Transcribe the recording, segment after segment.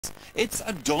It's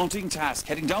a daunting task,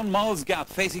 heading down Moll's Gap,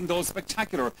 facing those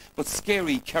spectacular but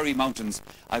scary Kerry mountains.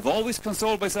 I've always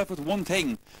consoled myself with one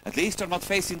thing. At least I'm not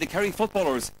facing the Kerry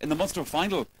footballers in the Munster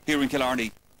final here in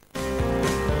Killarney.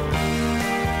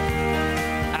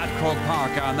 At Cork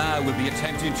Park, Armagh will be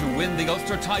attempting to win the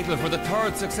Ulster title for the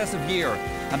third successive year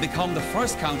and become the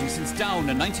first county since Down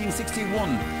in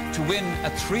 1961 to win a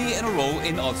 3 in a row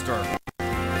in Ulster.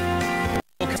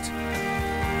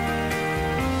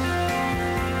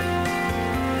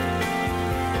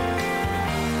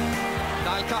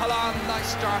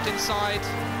 Nice start inside,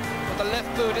 with the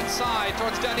left boot inside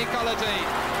towards Danny Golladay.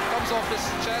 Comes off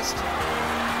his chest.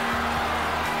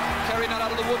 Kerry not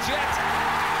out of the woods yet.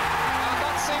 And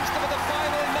that seems to be the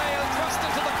final nail thrust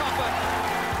into the coffin.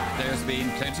 There's been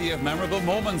plenty of memorable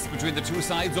moments between the two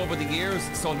sides over the years,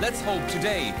 so let's hope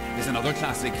today is another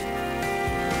classic.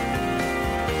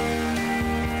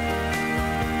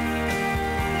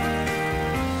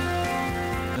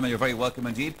 You're very welcome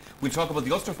indeed. We'll talk about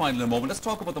the Ulster final in a moment. Let's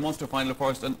talk about the Munster final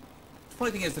first. And the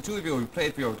funny thing is, the two of you who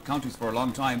played for your counties for a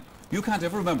long time, you can't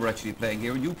ever remember actually playing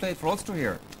here, and you played for Ulster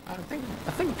here. I think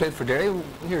we played for Derry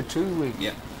here too.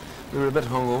 We were a bit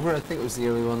hungover. I think it was the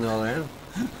year we won the All-Ireland.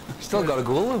 Still got a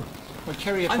goal though. Well,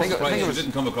 Kerry, I'm surprised you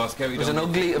didn't come across Kerry. It was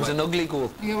an ugly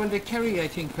goal. Yeah, well, the Kerry, I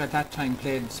think, at that time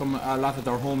played a lot of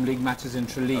their home league matches in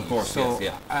Tralee. Of course, so,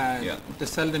 yes, they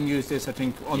seldom used this, I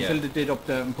think, until they did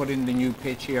and put in the new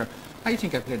pitch here. I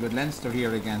think I played with Leinster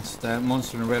here against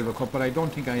Munster in a Railway Cup, but I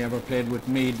don't think I ever played with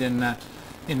Meath in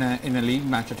a league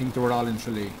match. I think they were all in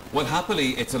Tralee. Well, happily,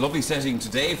 it's a lovely setting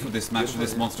today for this match, for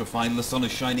this Munster final. The sun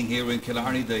is shining here in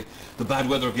Killarney. The bad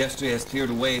weather of yesterday has cleared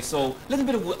away, so a little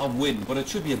bit of wind, but it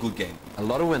should be a good game. A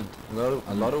lot of wind,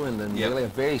 a lot of wind, and really a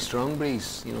very strong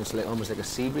breeze. You know, it's almost like a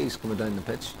sea breeze coming down the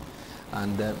pitch.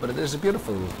 And but there's a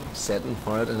beautiful setting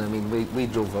for it, and I mean we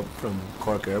drove up from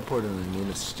Cork Airport, and I mean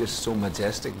it's just so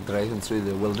majestic driving through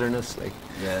the wilderness, like.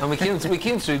 And we came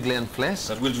through Glenflesk.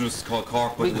 That wilderness is called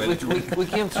Cork. We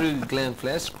came through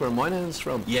Glenflesk, where Moynihan's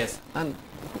from. Yes. And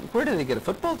where did they get a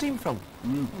football team from?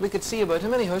 We could see about how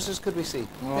many houses could we see?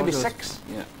 Maybe 6.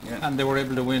 Yeah. And they were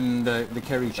able to win the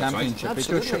Kerry Championship.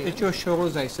 Right. It just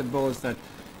shows, I suppose, that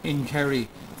in Kerry,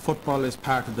 football is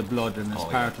part of the blood and is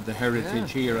part of the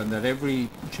heritage here, and that every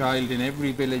child in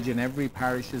every village, in every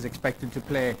parish is expected to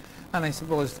play. And I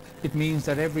suppose it means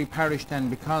that every parish then,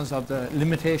 because of the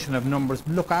limitation of numbers,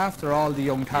 look after all the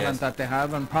young talent that they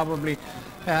have, and probably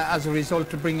as a result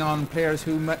to bring on players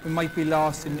who might be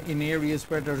lost in areas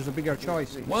where there's a bigger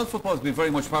choice. Well, football has been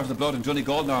very much part of the blood in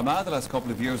Donegal and Armagh the last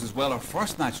couple of years as well. Our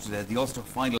first match today, the Ulster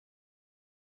final.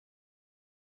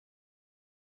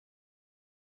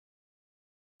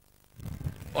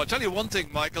 Well, I'll tell you one thing,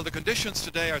 Michael, the conditions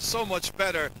today are so much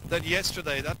better than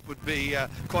yesterday. That would be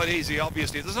quite easy,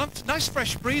 obviously. There's a nice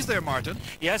fresh breeze there, Martin.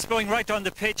 Yeah, it's blowing right on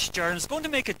the pitch, Jern. It's going to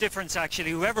make a difference,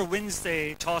 actually. Whoever wins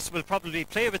the toss will probably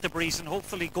play with the breeze and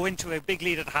hopefully go into a big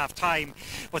lead at half-time.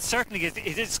 But certainly it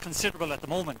is considerable at the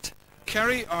moment.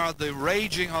 Kerry are the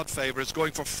raging hot favourites,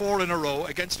 going for 4 in a row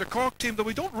against a Cork team that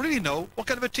we don't really know what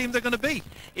kind of a team they're going to be.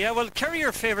 Yeah, well, Kerry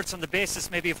are favourites on the basis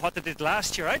maybe of what they did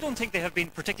last year. I don't think they have been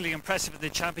particularly impressive in the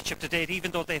championship to date,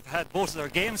 even though they've had both of their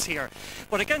games here.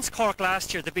 But against Cork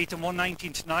last year, they beat them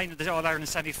 119-9 in the All-Ireland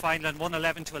semi-final and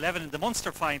 111-11 in the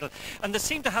Munster final. And they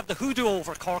seem to have the hoodoo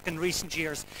over Cork in recent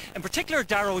years. In particular,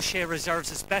 Darragh O'Shea reserves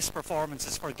his best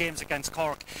performances for games against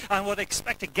Cork, and would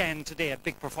expect again today a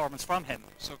big performance from him.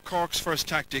 So Cork's first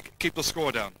tactic, keep the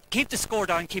score down. Keep the score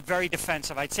down, keep very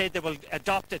defensive. I'd say they will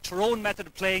adopt a Tyrone method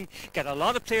of playing, get a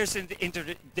lot of players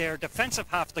into their defensive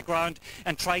half of the ground,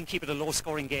 and try and keep it a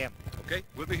low-scoring game. Okay,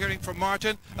 we'll be hearing from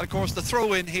Martin. And of course, the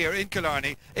throw-in here in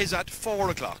Killarney is at 4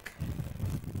 o'clock.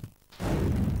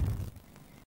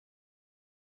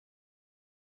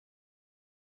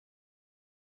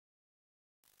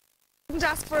 Couldn't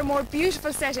ask for a more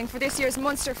beautiful setting for this year's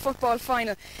Munster football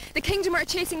final. The Kingdom are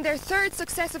chasing their third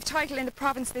successive title in the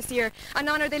province this year, an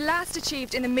honour they last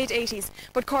achieved in the mid-80s.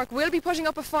 But Cork will be putting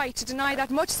up a fight to deny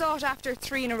that much sought after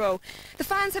 3 in a row. The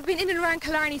fans have been in and around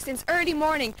Killarney since early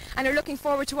morning and are looking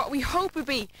forward to what we hope will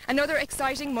be another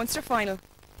exciting Munster final.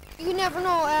 You never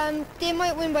know, they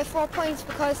might win by 4 points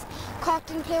because Cork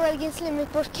didn't play well against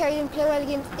Limerick, but Kerry didn't play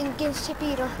well against Chip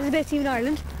either. They're the best team in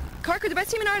Ireland. Cork are the best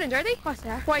team in Ireland, are they? Of course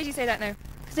they are. Why do you say that now?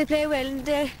 Because they play well and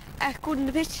they're good in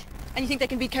the pitch. And you think they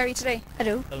can beat Kerry today? I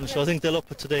do. So I think they'll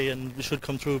up it today and we should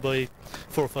come through by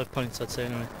 4 or 5 points, I'd say,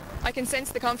 anyway. I can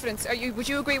sense the confidence. Would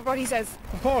you agree with what he says?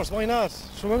 Of course, why not?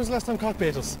 So when was the last time Cork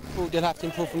beat us? Well, they'll have to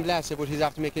improve from last year, but he'll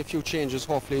have to make a few changes.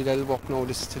 Hopefully they'll work now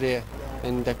this today,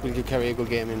 and that will give Kerry a good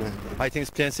game anyway. I think it's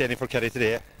plain sailing for Kerry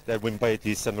today. They'll win by at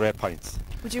least 7 or 8 points.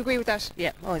 Would you agree with that?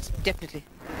 Yeah, it's definitely.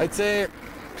 I'd say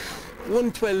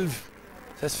 112,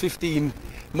 that's 15,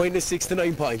 minus 6 to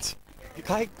 9 points.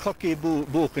 Kai cocky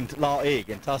bookent lá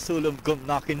aigen tá súlam gum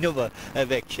nach in nuva a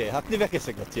vec sé hat ni vec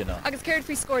a got you know agus céir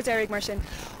fao scóir Derek Martin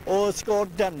ó scór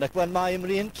denach when my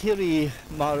imrion Kerry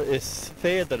mar is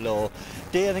féidir lo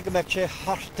déan go mec sé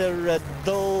hartar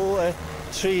dó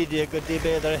trídia go dí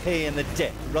beidir hain a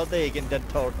de rod aigen den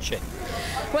torche.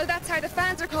 Well, that's how the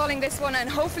fans are calling this one, and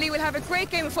hopefully we'll have a great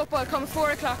game of football come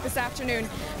 4 o'clock this afternoon.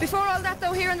 Before all that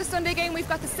though, here in the Sunday game we've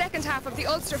got the second half of the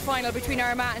Ulster final between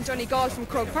Armagh and Donegal from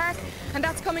Croke Park, and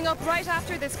that's coming up right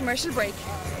after this commercial break.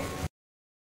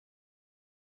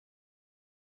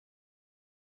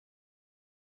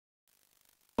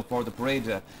 For the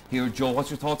parade here, Joe, what's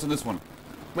your thoughts on this one?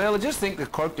 Well, I just think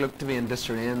that Cork looked to be in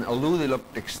disarray, and although they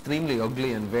looked extremely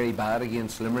ugly and very bad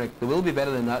against Limerick, they will be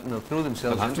better than that and they'll throw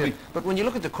themselves into it. But when you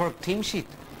look at the Cork team sheet,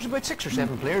 there's about 6 or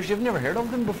 7 players. You've never heard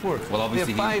of them before. Well,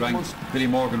 obviously Billy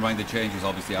Morgan rang the changes,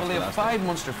 obviously, after they have 5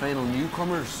 Munster final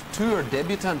newcomers. 2 are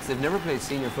debutants. They've never played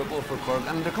senior football for Cork,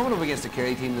 and they're coming up against a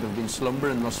Kerry team that have been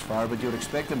slumbering thus far, but you would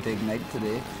expect them to ignite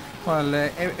today. Well,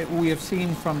 we have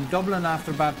seen from Dublin after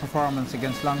a bad performance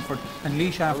against Longford and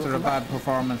Laois after a bad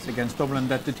performance against Dublin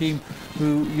that the team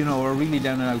who, you know, are really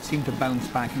down and out seem to bounce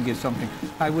back and give something.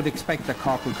 I would expect that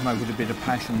Cork will come out with a bit of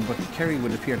passion, but Kerry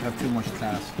would appear to have too much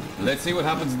class. Let's see what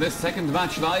happens in this second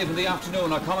match live in the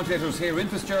afternoon. Our commentators here in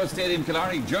Fitzgerald Stadium,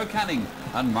 Killarney, Ger Canning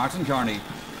and Martin Carney.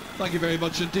 Thank you very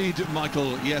much indeed,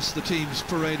 Michael. Yes, the team's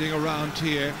parading around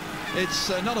here. It's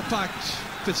not a packed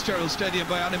Fitzgerald Stadium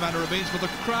by any manner of means, but the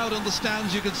crowd on the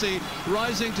stands you can see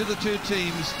rising to the two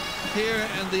teams. Here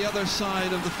on the other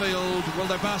side of the field, well,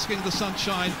 they're basking in the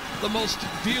sunshine. The most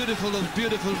beautiful of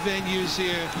beautiful venues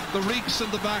here. The reeks in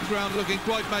the background looking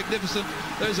quite magnificent.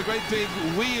 There's a great big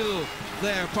wheel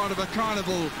there, part of a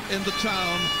carnival in the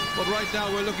town. But right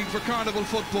now we're looking for carnival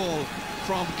football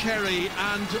from Kerry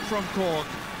and from Cork.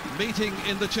 Meeting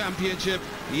in the championship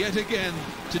yet again.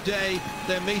 Today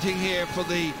they're meeting here for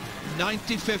the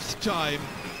 95th time.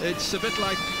 It's a bit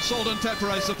like salt and pepper,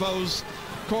 I suppose.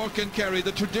 Cork and Kerry,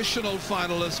 the traditional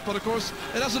finalists, but of course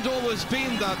it hasn't always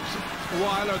been that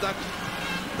while or that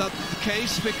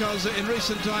case, because in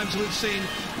recent times we've seen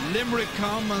Limerick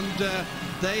come and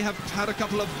they have had a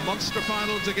couple of Munster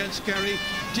finals against Kerry,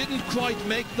 didn't quite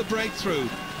make the breakthrough.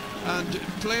 And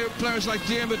players like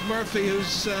Diarmuid Murphy,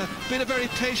 who's been a very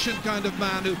patient kind of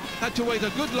man, who had to wait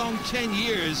a good long 10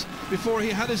 years before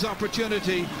he had his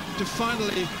opportunity to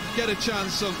finally get a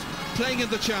chance of playing in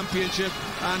the championship,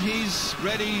 and he's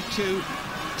ready to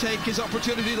take his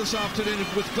opportunity this afternoon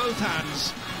with both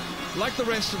hands. Like the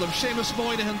rest of them, Seamus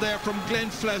Moynihan there from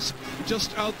Glenflesk,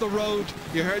 just out the road.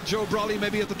 You heard Joe Brolly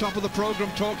maybe at the top of the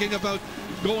programme talking about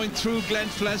going through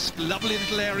Glenflesk, lovely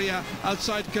little area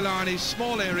outside Killarney,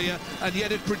 small area, and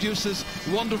yet it produces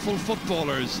wonderful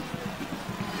footballers.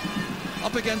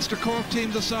 Up against a Cork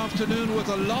team this afternoon with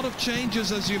a lot of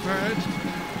changes, as you've heard.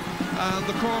 And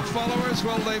the Cork followers,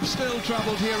 well, they've still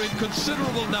travelled here in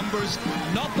considerable numbers,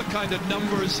 not the kind of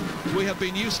numbers we have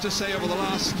been used to, say, over the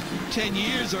last 10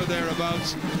 years or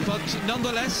thereabouts, but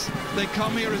nonetheless they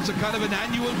come here. It's a kind of an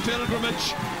annual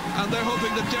pilgrimage, and they're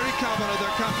hoping that Derek Kavanagh,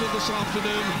 their captain this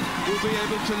afternoon, will be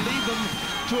able to lead them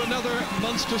to another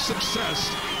Munster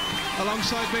success.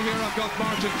 Alongside me here I've got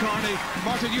Martin Carney.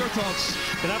 Martin, your thoughts?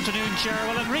 Good afternoon, Chair.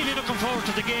 Well, I'm really looking forward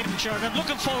to the game, Chair, and I'm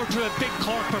looking forward to a big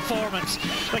Cork performance.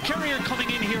 The Kerry are coming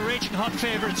in here raging hot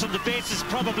favourites on the basis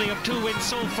probably of 2 wins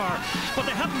so far, but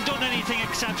they haven't done anything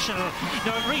exceptional.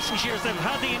 Now, in recent years they've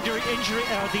had the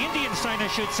Indian sign,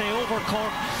 I should say, over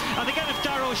Cork, and again, if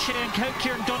Darragh O'Shea and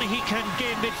Kieran Donaghy can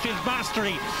gain midfield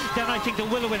mastery, then I think they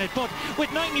will win it. But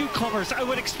with 9 newcomers, I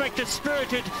would expect a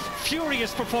spirited,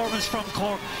 furious performance from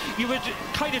Cork. You would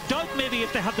kind of doubt maybe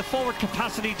if they have the forward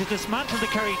capacity to dismantle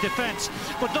the Kerry defence,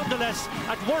 but nonetheless,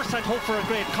 at worst I'd hope for a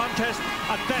great contest,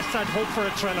 at best I'd hope for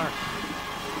a thriller.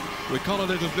 We caught a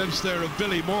little glimpse there of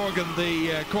Billy Morgan,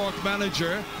 the Cork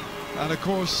manager, and of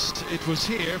course it was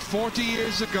here 40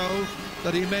 years ago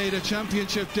that he made a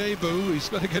championship debut. He's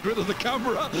going to get rid of the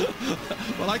camera.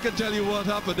 Well, I can tell you what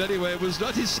happened anyway. It was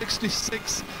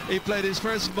 1966. He played his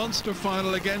first Munster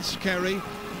final against Kerry.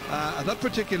 At that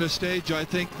particular stage, I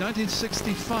think,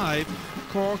 1965,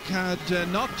 Cork had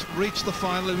not reached the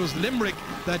final. It was Limerick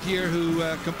that year who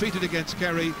competed against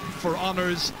Kerry for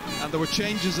honours, and there were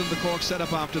changes in the Cork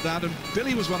setup after that, and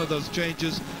Billy was one of those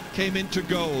changes, came into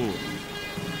goal.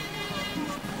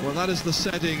 Well, that is the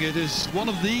setting. It is one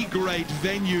of the great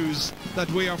venues that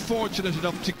we are fortunate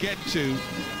enough to get to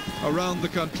around the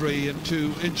country and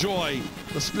to enjoy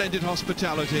the splendid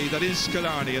hospitality that is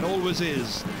Killarney and always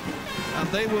is. And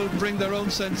they will bring their own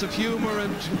sense of humour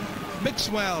and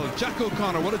Mixwell, Jack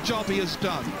O'Connor, what a job he has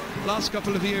done. Last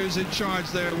couple of years in charge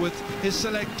there with his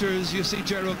selectors. You see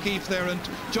Ger O'Keefe there, and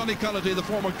Johnny Cullity, the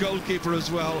former goalkeeper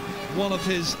as well. One of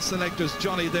his selectors,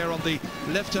 Johnny, there on the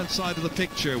left-hand side of the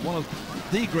picture. One of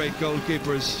the great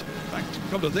goalkeepers. In fact,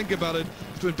 come to think about it,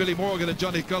 between Billy Morgan and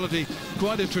Johnny Cullity,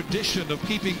 quite a tradition of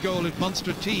keeping goal in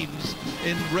Munster teams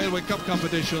in Railway Cup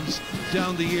competitions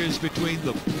down the years between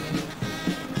them.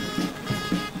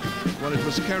 Well, it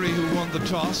was Kerry who won the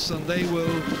toss, and they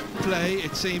will play,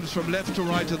 it seems, from left to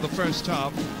right in the first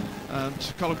half.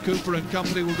 And Colin Cooper and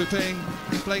company will be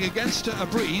playing against a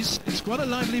breeze. It's quite a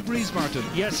lively breeze, Martin.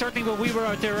 Yeah, certainly when we were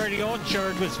out there early on,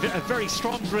 Gerard, was a very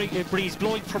strong breeze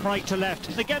blowing from right to left.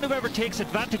 And again, whoever takes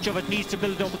advantage of it needs to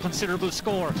build up a considerable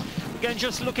score. Again,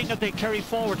 just looking at the Kerry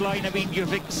forward line, I mean, you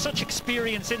have such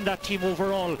experience in that team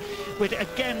overall. With,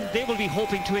 again, they will be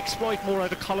hoping to exploit more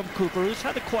out of Colin Cooper, who's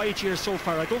had a quiet year so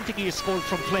far. I don't think he has scored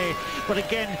from play. But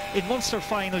again, in Munster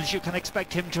finals, you can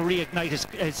expect him to reignite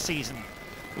his season.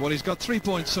 Well, he's got 3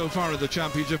 points so far in the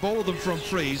championship, all of them from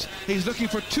frees. He's looking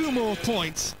for 2 more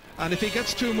points, and if he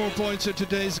gets 2 more points in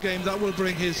today's game, that will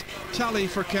bring his tally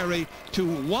for Kerry to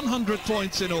 100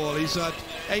 points in all. He's at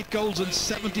 8 goals and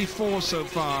 74 so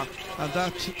far, and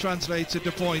that translates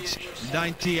into points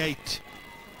 98.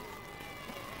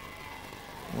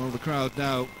 Well, the crowd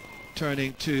now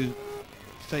turning to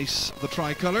face the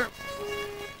tricolour.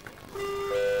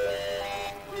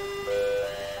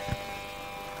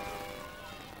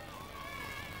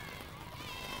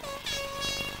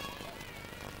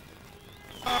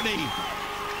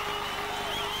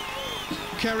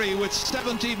 Kerry with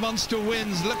 70 Munster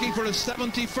wins, looking for a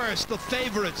 71st, the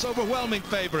favourites, overwhelming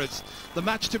favourites. The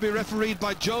match to be refereed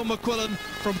by Joe McQuillan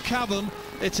from Cavan.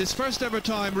 It's his first ever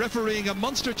time refereeing a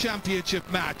Munster Championship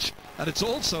match, and it's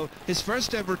also his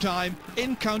first ever time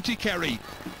in County Kerry.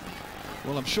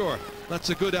 Well, I'm sure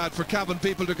that's a good ad for Cavan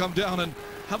people to come down and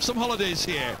have some holidays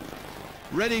here.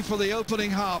 Ready for the opening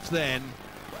half then.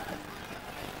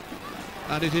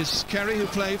 And it is Kerry who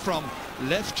play from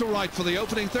left to right for the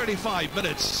opening 35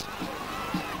 minutes.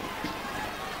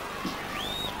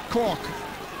 Cork,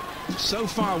 so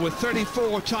far with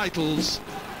 34 titles.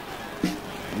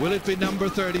 Will it be number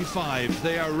 35?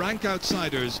 They are rank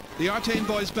outsiders. The Artane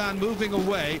Boys Band moving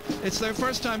away. It's their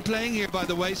first time playing here, by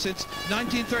the way, since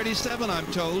 1937, I'm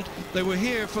told. They were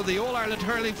here for the All-Ireland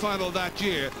hurling final that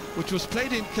year, which was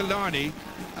played in Killarney,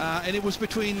 and it was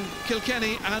between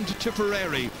Kilkenny and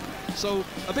Tipperary. So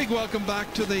a big welcome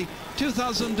back to the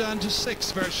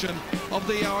 2006 version of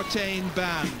the Artane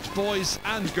Band, boys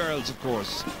and girls, of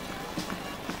course.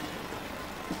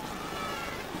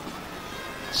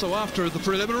 So after the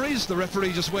preliminaries, the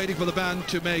referee just waiting for the band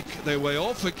to make their way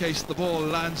off in case the ball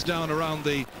lands down around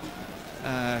the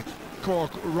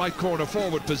Cork right corner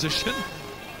forward position.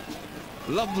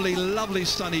 Lovely, lovely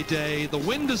sunny day. The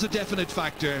wind is a definite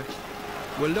factor.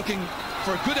 We're looking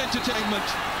for good entertainment.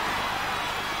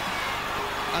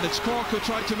 And it's Cork who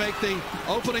tried to make the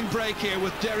opening break here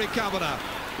with Derry Kavanagh.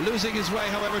 Losing his way,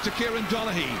 however, to Kieran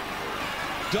Donaghy.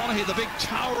 Donaghy, the big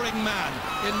towering man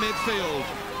in midfield.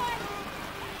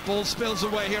 Ball spills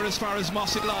away here as far as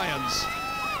Mossy Lions.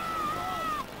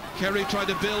 Kerry tried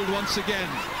to build once again.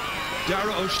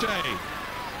 Dara O'Shea.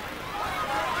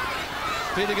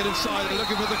 Feeding it inside and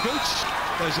looking for the gooch.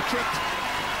 There's a trip.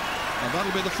 And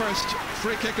that'll be the first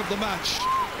free kick of the match.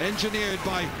 Engineered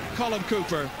by Colin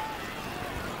Cooper.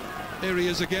 Here he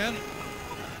is again.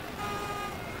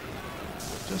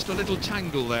 Just a little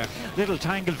tangle there. Little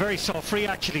tangle, very soft free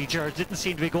actually, Gerard. Didn't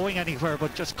seem to be going anywhere,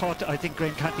 but just caught, I think,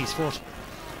 Graham Cantley's foot.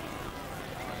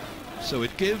 So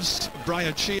it gives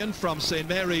Brian Sheehan from St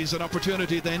Mary's an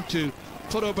opportunity then to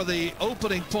put over the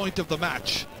opening point of the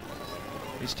match.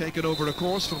 He's taken over, of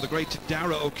course, from the great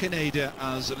Dara O'Kinade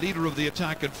as leader of the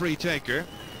attack and free taker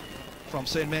from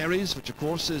St Mary's, which of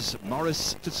course is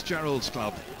Maurice Fitzgerald's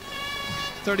club.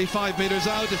 35 metres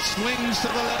out, it swings to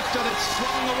the left and it's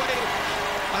swung away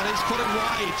and it's put it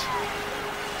wide.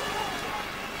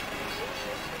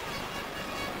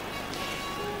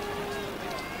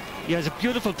 Yeah, it's a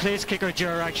beautiful place kicker,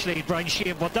 Ger, actually, Brian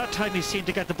Sheehan, but that time he seemed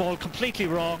to get the ball completely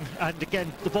wrong, and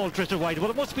again, the ball drifted wide.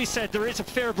 Well, it must be said, there is a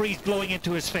fair breeze blowing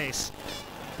into his face.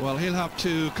 Well, he'll have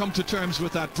to come to terms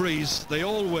with that breeze. They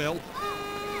all will.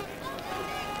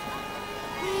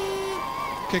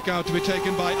 Kick out to be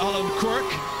taken by Alan Quirk.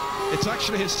 It's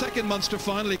actually his second Munster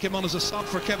final. He came on as a sub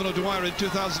for Kevin O'Dwyer in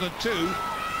 2002.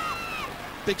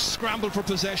 Big scramble for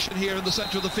possession here in the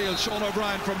centre of the field. Sean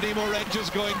O'Brien from Nemo Rangers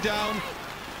going down,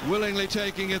 willingly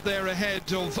taking it there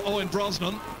ahead of Owen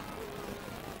Brosnan.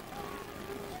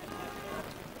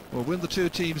 Well, when the two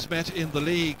teams met in the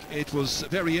league, it was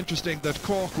very interesting that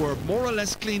Cork were more or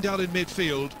less cleaned out in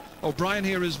midfield. O'Brien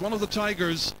here is one of the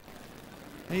Tigers.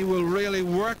 He will really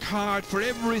work hard for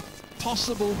every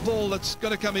possible ball that's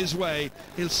going to come his way.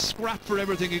 He'll scrap for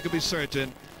everything, you can be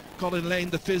certain. Colin Lane,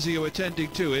 the physio,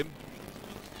 attending to him.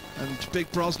 And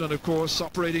Big Brosnan, of course,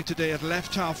 operating today at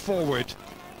left half forward.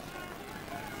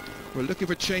 We're looking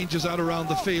for changes out around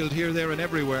the field, here, there and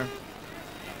everywhere.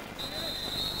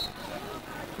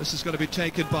 This is going to be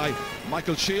taken by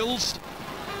Michael Shields.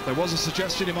 There was a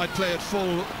suggestion he might play at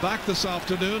full back this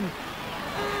afternoon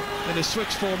in a switch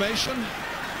formation.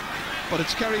 But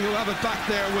it's Kerry who have it back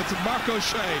there with Mark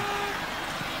O'Shea.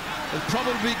 He'll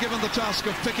probably be given the task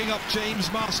of picking up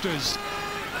James Masters.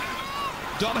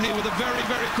 Donaghy with a very,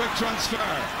 very quick transfer.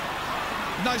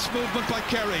 Nice movement by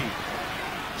Kerry.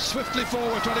 Swiftly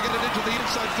forward, trying to get it into the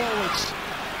inside forwards.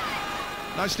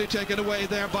 Nicely taken away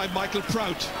there by Michael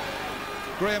Prout.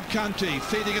 Graham Canty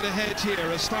feeding it ahead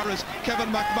here as far as Kevin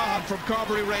McMahon from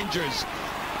Carbery Rangers.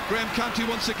 Graham Canty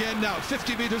once again now,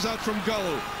 50 metres out from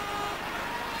goal.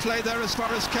 Play there as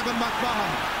far as Kevin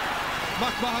McMahon.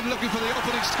 McMahon looking for the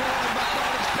opening score, and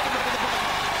McMahon is pulled over the bar.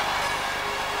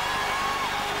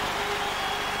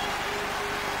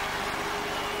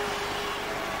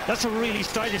 That's a really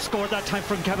stylish score that time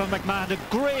from Kevin McMahon. A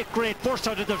great burst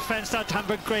out of the defence that time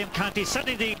by Graham Canty,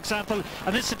 setting the example.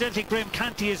 And incidentally, Graham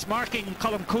Canty is marking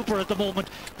Colin Cooper at the moment,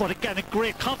 but again, a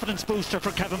great confidence booster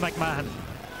for Kevin McMahon.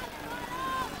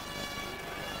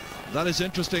 That is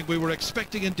interesting. We were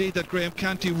expecting indeed that Graham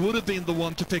Canty would have been the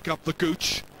one to pick up the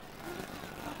gooch.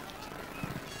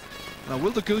 Now,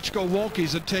 will the gooch go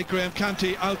walkies and take Graham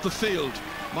Canty out the field?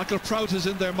 Michael Prout is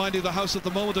in there minding the house at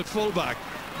the moment at fullback.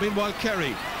 Meanwhile,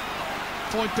 Kerry,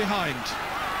 point behind.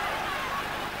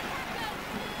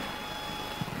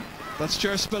 That's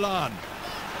Ger Spillane.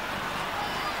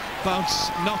 Bounce,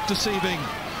 not deceiving.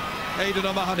 Aidan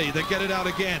O'Mahony, they get it out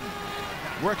again.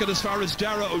 Work it as far as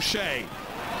Dara O'Shea.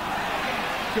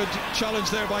 Good challenge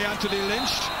there by Anthony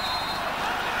Lynch.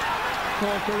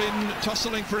 Cork are in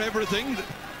tussling for everything.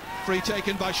 Free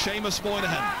taken by Seamus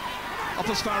Moynihan. Up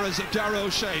as far as Dara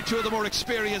O'Shea, two of the more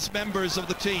experienced members of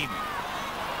the team.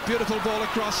 Beautiful ball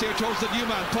across here towards the new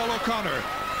man, Paul O'Connor.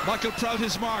 Michael Prout,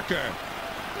 his marker.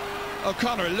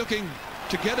 O'Connor looking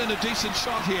to get in a decent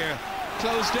shot here.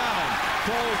 Closed down.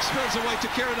 Ball spills away to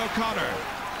Kieran O'Connor.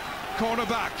 Corner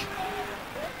back.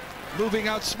 Moving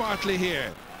out smartly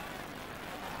here.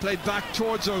 Played back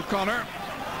towards O'Connor.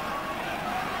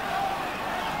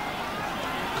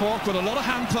 Cork with a lot of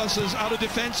hand passes out of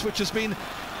defence, which has been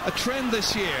a trend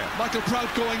this year. Michael Prout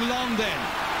going long then.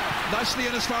 Nicely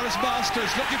in as far as Masters,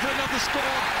 looking for another score,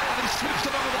 and he sweeps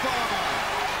it over the bar.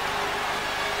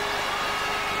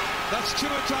 That's two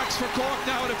attacks for Cork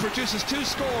now, and it produces two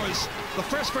scores. The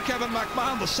first for Kevin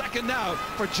McMahon, the second now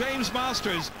for James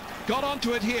Masters. Got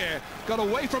onto it here, got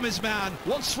away from his man,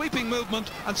 one sweeping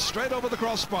movement, and straight over the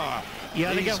crossbar.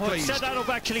 Yeah, and again, what set that up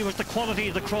actually was the quality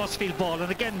of the crossfield ball.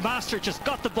 And again, Master just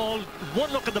got the ball,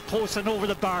 one look at the post and over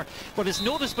the bar. But it's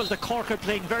noticeable that Cork are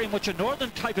playing very much a northern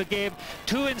type of game.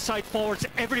 Two inside forwards,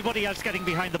 everybody else getting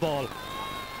behind the ball.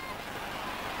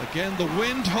 Again, the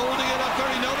wind holding it up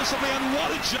very noticeably, and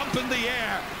what a jump in the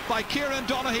air by Kieran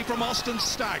Donaghy from Austin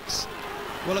Stacks.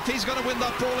 Well, if he's going to win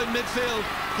that ball in midfield,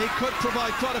 he could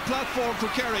provide quite a platform for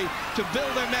Kerry to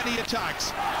build their many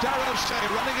attacks. Dara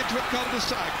O'Shea running into a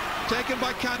cul-de-sac, taken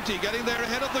by Canty, getting there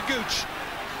ahead of the gooch.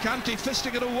 Canty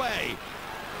fisting it away,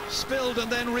 spilled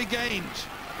and then regained.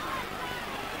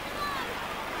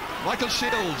 Michael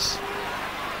Shields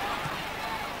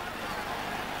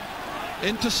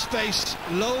into space,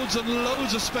 loads and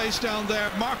loads of space down there.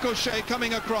 Mark O'Shea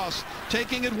coming across,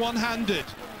 taking it one-handed.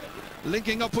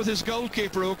 Linking up with his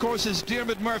goalkeeper, who of course is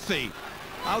Diarmuid Murphy.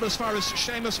 Out as far as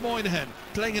Seamus Moynihan,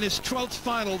 playing in his 12th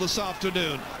final this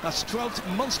afternoon. That's 12th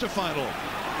Munster final.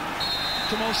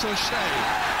 Tomás O'Shea,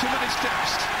 too many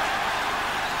steps.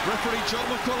 Referee Joe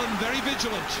McCullen very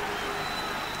vigilant.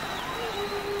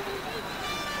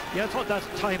 Yeah, I thought that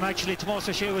time actually Tomás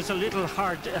O'Shea was a little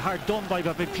hard done by,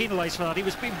 but being penalised for that. He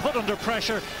was being put under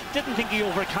pressure, didn't think he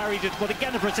overcarried it, but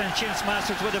again it presents James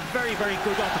Masters with a very, very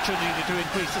good opportunity to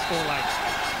increase the scoreline.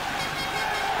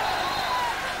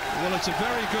 Well, it's a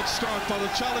very good start by the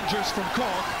challengers from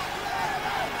Cork.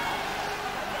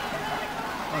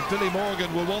 And Billy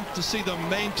Morgan will want to see them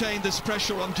maintain this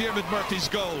pressure on Diarmuid Murphy's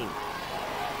goal.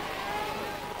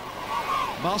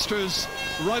 Masters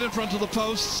right in front of the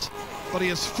posts, but he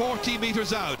is 40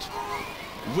 metres out.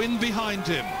 Wind behind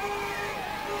him.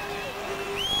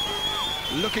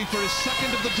 Looking for his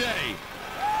second of the day.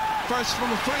 First from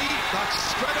the free, that's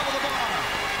straight over the bar.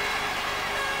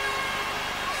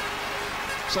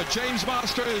 So James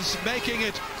Masters making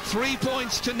it 3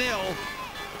 points to 0.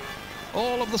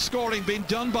 All of the scoring being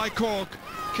done by Cork.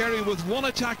 Kerry with one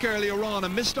attack earlier on, a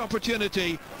missed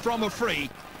opportunity from a free.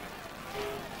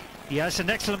 Yes, an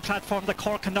excellent platform that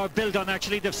Cork can now build on.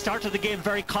 Actually, they've started the game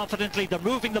very confidently. They're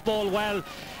moving the ball well,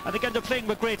 and again they're playing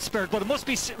with great spirit. But it must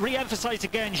be re-emphasised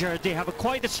again, Gerard, they have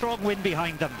quite a strong wind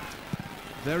behind them.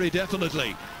 Very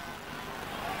definitely.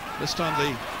 This time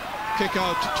the kick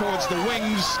out towards the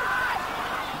wings.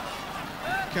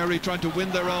 Kerry trying to win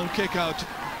their own kick out.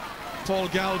 Paul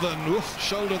Galvin,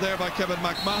 shoulder there by Kevin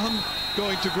McMahon,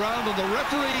 going to ground, and the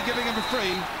referee giving him a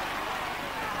free.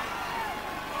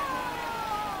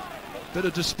 Bit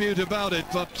of dispute about it,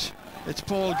 but it's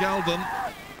Paul Galvin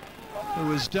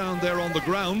who is down there on the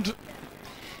ground.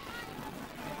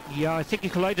 Yeah, I think he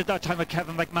collided that time with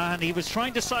Kevin McMahon. He was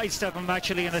trying to sidestep him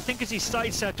actually, and I think as he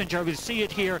sidestepped, and we'll see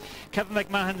it here, Kevin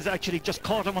McMahon's actually just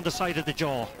caught him on the side of the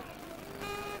jaw.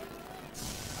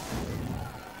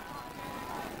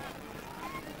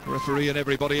 Referee and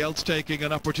everybody else taking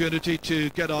an opportunity to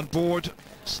get on board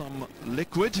some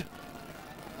liquid.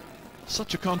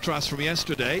 Such a contrast from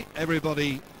yesterday.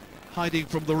 Everybody hiding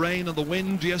from the rain and the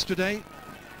wind yesterday.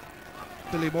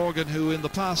 Billy Morgan, who in the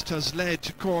past has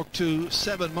led Cork to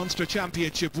 7 Munster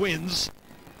Championship wins,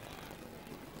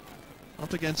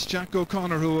 up against Jack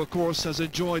O'Connor, who of course has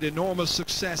enjoyed enormous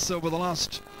success over the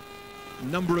last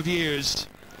number of years.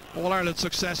 All-Ireland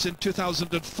success in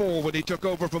 2004 when he took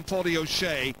over from Paddy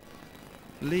O'Shea.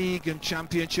 League and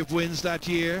Championship wins that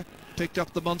year. Picked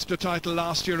up the Munster title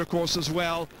last year, of course, as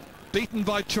well. Beaten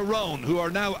by Tyrone, who are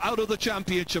now out of the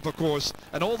Championship, of course.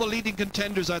 And all the leading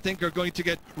contenders, I think, are going to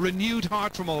get renewed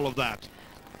heart from all of that.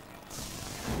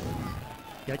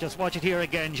 Yeah, just watch it here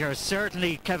again, Ger.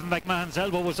 Certainly Kevin McMahon's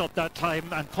elbow was up that time,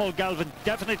 and Paul Galvin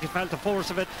definitely felt the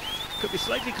force of it. Could be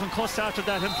slightly concussed after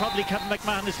that, and probably Kevin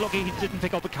McMahon is lucky he didn't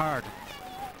pick up a card.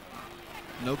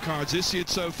 No cards issued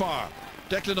so far.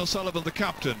 Declan O'Sullivan, the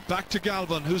captain, back to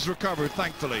Galvin, who's recovered,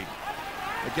 thankfully.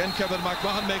 Again, Kevin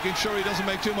McMahon making sure he doesn't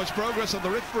make too much progress, and the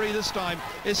referee this time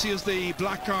issues the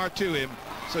black card to him,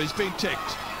 so he's been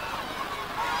ticked.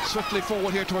 Swiftly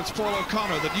forward here towards Paul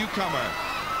O'Connor, the newcomer.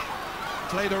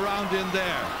 Played around in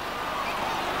there.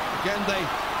 Again, they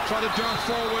try to dart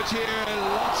forward here,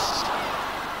 lots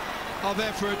of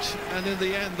effort, and in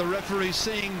the end, the referee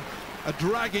seeing a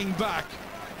dragging back.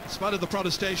 In spite of the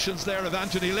protestations there of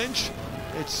Anthony Lynch,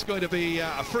 it's going to be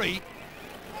a free.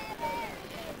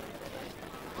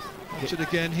 Watch it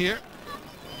again here.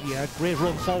 Yeah, great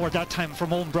run forward that time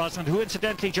from Owen Brosnan, who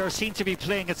incidentally, Ger, seemed to be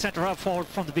playing at centre-half forward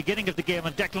from the beginning of the game,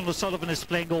 and Declan O'Sullivan is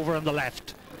playing over on the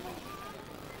left.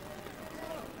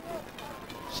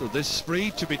 So this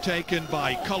free to be taken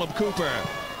by Colm Cooper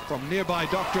from nearby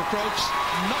Dr. Crokes,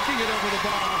 knocking it over the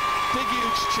bar. Big,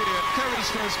 huge cheer. Kerry's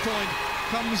first point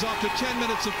comes after 10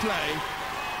 minutes of play.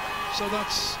 So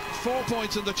that's 4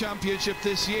 points in the championship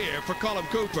this year for Colm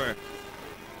Cooper.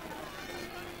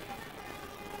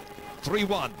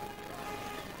 3-1.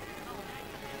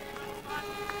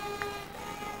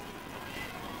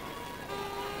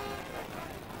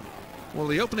 Well,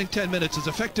 the opening 10 minutes has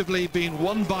effectively been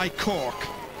won by Cork,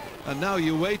 and now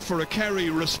you wait for a Kerry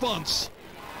response.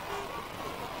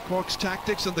 Cork's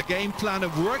tactics and the game plan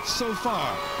have worked so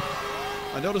far.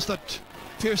 I noticed that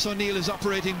Pierce O'Neill is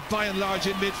operating by and large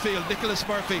in midfield. Nicholas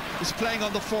Murphy is playing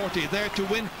on the 40, there to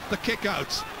win the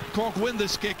kick-outs. Cork win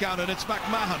this kick-out, and it's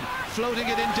McMahon floating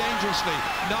it in dangerously.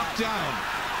 Knocked down.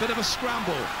 Bit of a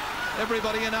scramble.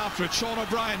 Everybody in after it. Sean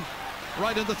O'Brien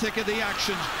right in the thick of the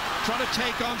action, trying to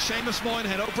take on Seamus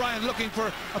Moynihan. O'Brien looking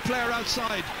for a player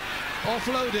outside.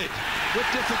 Offloaded with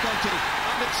difficulty,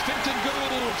 and it's Fintan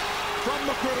Gould from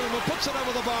Macroom who puts it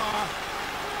over the bar.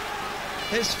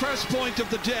 His first point of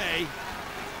the day.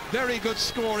 Very good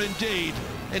score indeed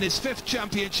in his 5th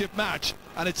championship match,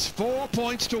 and it's 4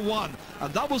 points to 1,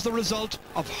 and that was the result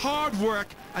of hard work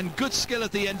and good skill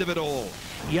at the end of it all.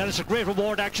 Yeah, it's a great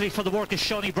reward actually for the work that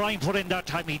Shawnee Bryan put in that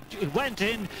time. He went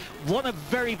in, won a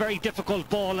very, very difficult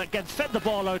ball, again fed the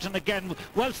ball out, and again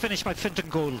well finished by Fintan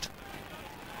Gould.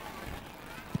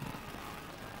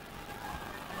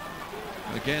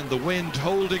 Again, the wind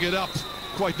holding it up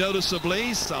quite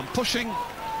noticeably, some pushing.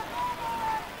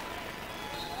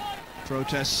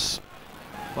 Protests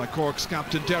by Cork's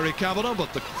captain Derry Kavanagh,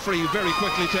 but the free very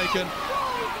quickly taken.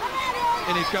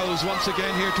 In it goes once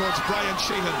again here towards Brian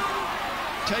Sheehan,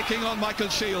 taking on Michael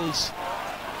Shields.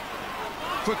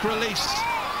 Quick release.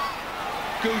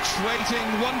 Gooch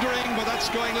waiting, wondering, but that's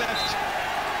going left.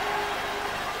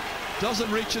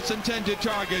 Doesn't reach its intended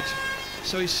target,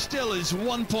 so he still is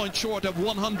 1 point short of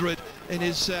 100 in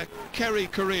his Kerry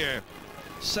career.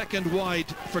 Second wide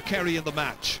for Kerry in the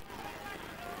match.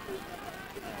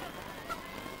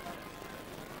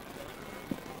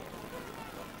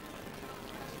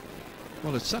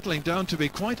 Well, it's settling down to be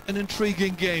quite an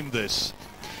intriguing game, this.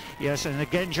 Yes, and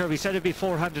again, Jerry, we said it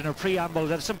beforehand in our preamble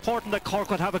that it's important that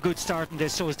Cork would have a good start in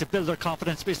this so as to build their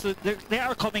confidence, because they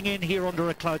are coming in here under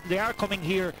a cloud. They are coming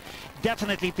here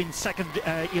definitely being second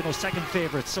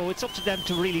favourites, so it's up to them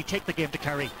to really take the game to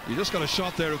Kerry. You just got a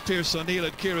shot there of Pierce O'Neill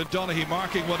and Kieran Donaghy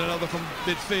marking one another from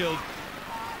midfield.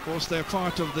 Of course, they're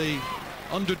part of the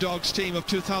underdogs team of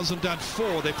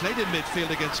 2004. They played in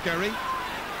midfield against Kerry.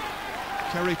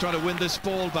 Kerry trying to win this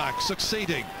ball back,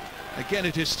 succeeding. Again,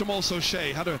 it is Tomás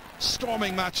O'Shea, had a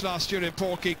storming match last year in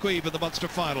Páirc Uí Chaoimh in the Munster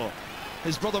final.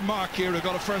 His brother Mark here, who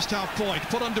got a first half point,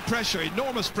 put under pressure,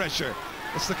 enormous pressure.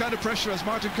 It's the kind of pressure, as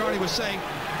Martin Kearney was saying,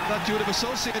 that you would have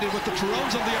associated with the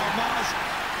Tyrones and the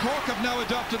Armaghs. Cork have now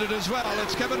adopted it as well.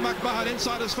 It's Kevin McMahon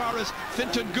inside as far as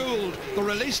Fintan Gould, the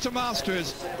release to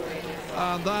Masters.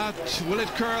 And that, will it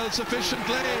curl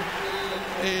sufficiently?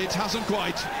 It hasn't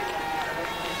quite.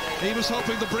 He was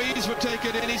hoping the breeze would take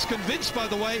it in. He's convinced, by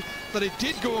the way, that it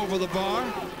did go over the bar.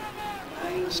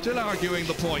 Still arguing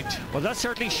the point. Well, that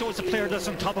certainly shows a player that's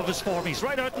on top of his form. He's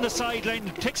right out on the sideline,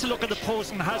 takes a look at the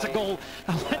post and has a go.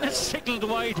 And when it's signalled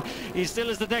wide, he still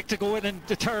has the neck to go in and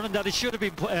determine that it should have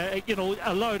been,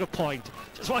 allowed a point.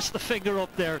 Just watch the finger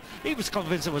up there. He was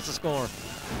convinced it was a score.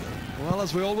 Well,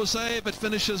 as we always say, if it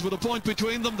finishes with a point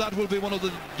between them, that will be one of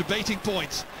the debating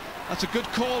points. That's a good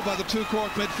call by the two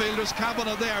Cork midfielders.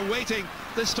 Kavanagh there waiting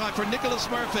this time for Nicholas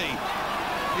Murphy.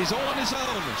 He's all on his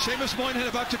own. Seamus Moynihan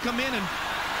about to come in and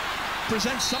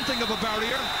present something of a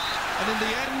barrier. And in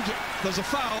the end, there's a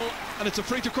foul and it's a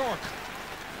free to Cork.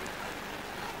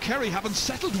 Kerry haven't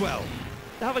settled well.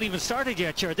 They haven't even started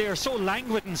yet, Ger. They are so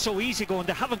languid and so easygoing.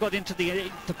 They haven't got into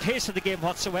the pace of the game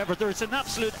whatsoever. There's an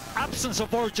absolute absence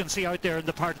of urgency out there in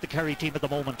the part of the Kerry team at the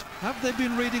moment. Have they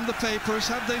been reading the papers?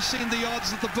 Have they seen the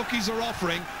odds that the bookies are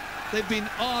offering? They've been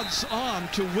odds on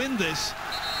to win this,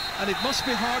 and it must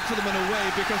be hard for them in a way,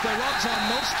 because they're odds on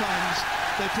most times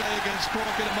they play against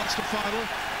Cork in a Munster final.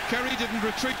 Kerry didn't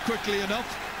retreat quickly enough.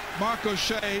 Mark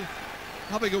O'Shea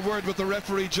having a word with the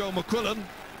referee Joe McQuillan.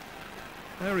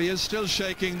 There he is, still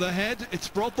shaking the head. It's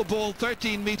brought the ball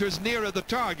 13 metres nearer the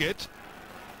target.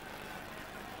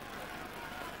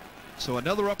 So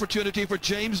another opportunity for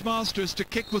James Masters to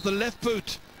kick with the left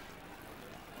boot.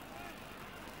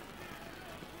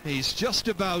 He's just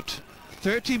about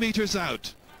 30 metres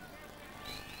out.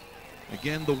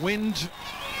 Again, the wind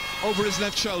over his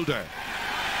left shoulder.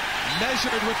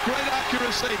 Measured with great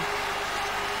accuracy.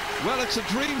 Well, it's a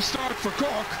dream start for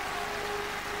Cork.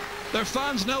 Their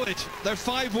fans know it. They're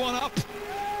 5-1 up.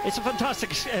 It's a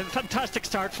fantastic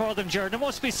start for them, Jared. I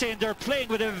must be saying they're playing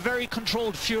with a very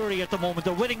controlled fury at the moment.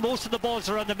 They're winning most of the balls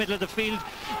around the middle of the field.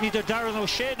 Neither Darren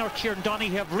O'Shea nor Kieran Donaghy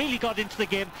have really got into the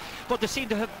game, but they seem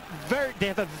to have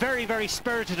a very, very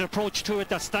spirited approach to it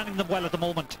that's standing them well at the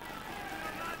moment.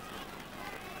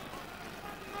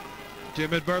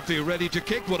 Diarmuid Murphy ready to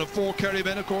kick. One of 4 Kerry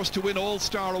men, of course, to win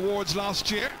All-Star awards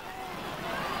last year.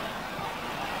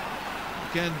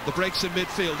 Again, the breaks in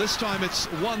midfield. This time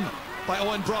it's won by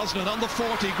Owen Brosnan on the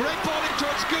 40. Great ball in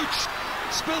towards Gooch.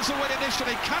 Spills away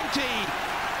initially. County,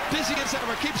 busy as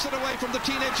ever, keeps it away from the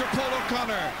teenager Paul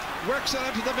O'Connor. Works it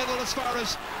out to the middle as far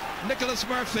as Nicholas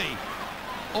Murphy.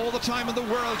 All the time in the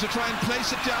world to try and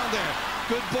place it down there.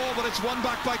 Good ball, but it's won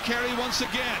back by Kerry once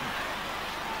again.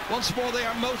 Once more they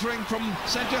are motoring from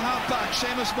centre half back.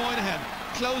 Seamus Moynihan,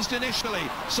 closed initially.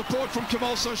 Support from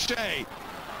Tomás O'Shea.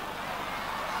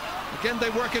 Again,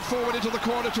 they work it forward into the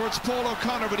corner towards Paul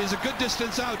O'Connor, but he's a good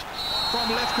distance out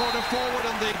from left corner forward,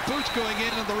 and the boot going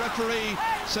in, and the referee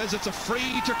says it's a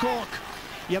free to Cork.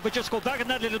 Yeah, but just go back in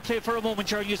that little play for a moment,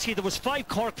 Jerry. You see there was 5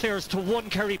 Cork players to 1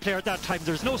 Kerry player at that time.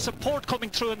 There's no support coming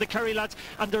through in the Kerry lads,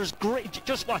 and there's great,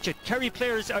 just watch it, Kerry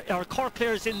players, or Cork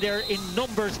players in there in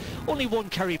numbers, only 1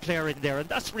 Kerry player in there, and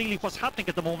that's really what's happening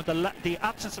at the moment, the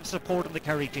absence of support in the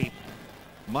Kerry team.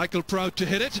 Michael Prout to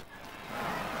hit it.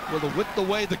 Well, with the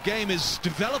way the game is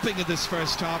developing in this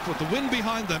first half, with the wind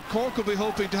behind them, Cork will be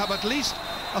hoping to have at least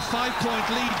a 5-point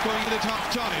lead going in at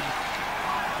half-time.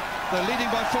 They're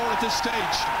leading by 4 at this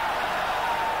stage.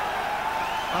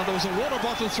 And there was a water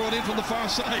bottle thrown in from the far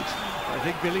side. I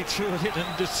think Billy threw it in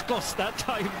in disgust that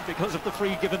time because of the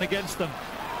free given against them.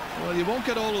 Well, you won't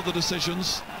get all of the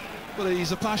decisions, but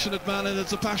he's a passionate man and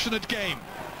it's a passionate game.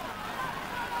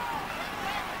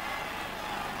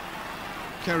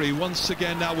 Kerry once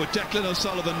again now with Declan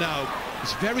O'Sullivan now.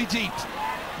 It's very deep.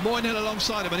 Moynihan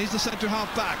alongside him, and he's the centre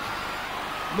half back.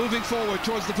 Moving forward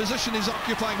towards the position he's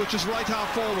occupying, which is right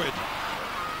half forward.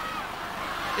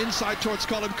 Inside towards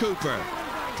Colin Cooper.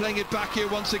 Playing it back here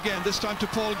once again, this time to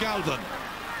Paul Galvin.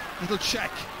 Little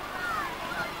check.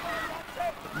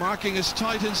 Marking is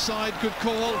tight inside, good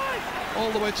call.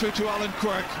 all the way through to Alan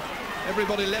Quirk.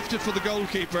 Everybody left it for the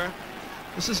goalkeeper.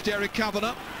 This is Derek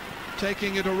Kavanagh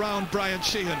taking it around Brian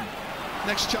Sheehan.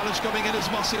 Next challenge coming in is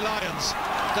Mossy Lyons.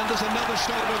 Then there's another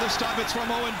shoulder. This time it's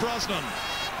from Owen Brosnan.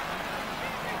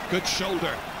 Good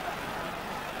shoulder.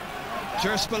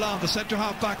 Ger Spillane, the centre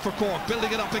half back for Cork,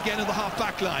 building it up again in the half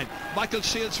back line. Michael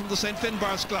Shields from the St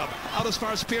Finbarrs club, out as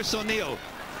far as Pearse O'Neill,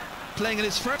 playing in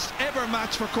his first ever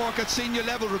match for Cork at senior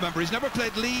level. Remember, he's never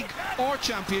played league or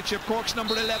championship. Cork's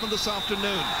number 11 this afternoon,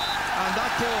 and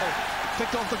that ball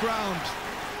picked off the ground.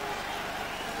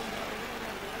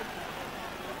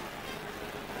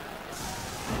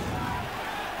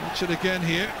 Watch it again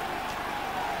here.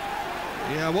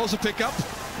 Yeah, it was a pick-up.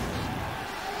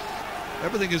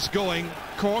 Everything is going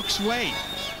Cork's way.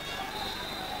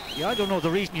 Yeah, I don't know the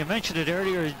reason you mentioned it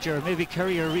earlier, Ger. Maybe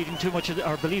Kerry are reading too much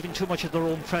or believing too much of their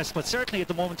own press, but certainly at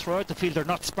the moment throughout the field they're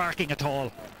not sparking at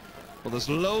all. Well, there's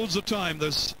loads of time.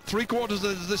 There's 3/4 of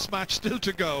this match still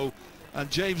to go, and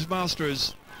James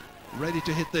Masters ready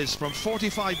to hit this from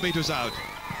 45 metres out.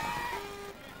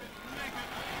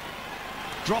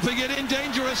 Dropping it in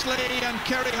dangerously, and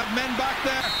Kerry have men back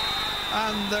there.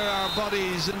 And there are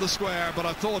bodies in the square, but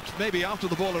I thought maybe after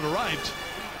the ball had arrived.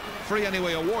 Free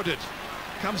anyway awarded.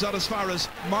 Comes out as far as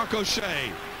Mark O'Shea.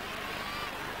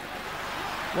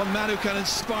 One man who can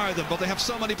inspire them, but they have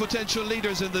so many potential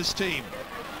leaders in this team.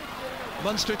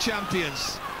 Munster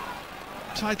champions.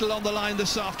 Title on the line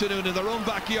this afternoon in their own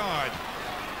backyard.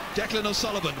 Declan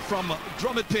O'Sullivan from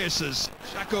Drummond Pearce's,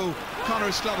 Shaq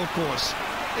O'Connor's club, of course.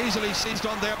 Easily seized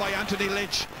on there by Anthony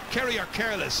Lynch. Kerry are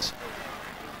careless.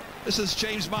 This is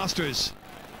James Masters.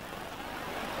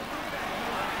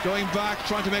 Going back,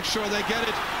 trying to make sure they get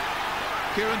it.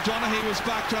 Kieran Donaghy was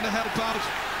back trying to help out,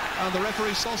 and the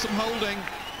referee saw some holding.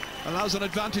 Allows an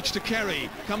advantage to Kerry.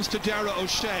 Comes to Dara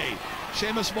O'Shea.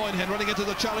 Seamus Moynihan running into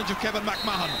the challenge of Kevin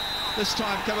McMahon. This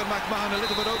time Kevin McMahon a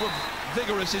little bit over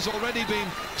vigorous. He's already been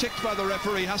ticked by the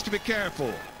referee. Has to be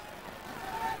careful.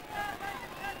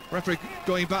 Referee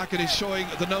going back and he's showing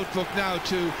the notebook now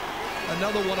to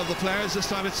another one of the players. This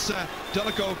time it's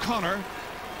Donaghy O'Connor.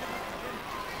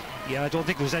 Yeah, I don't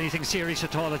think there was anything serious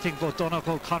at all. I think both Donaghy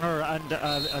O'Connor and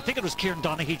I think it was Kieran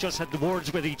Donaghy just had the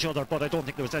words with each other, but I don't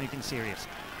think there was anything serious.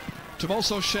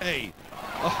 Tomás O'Shea.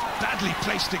 Oh, badly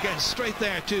placed again, straight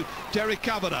there to Derek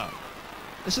Kavanagh.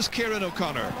 This is Kieran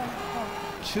O'Connor.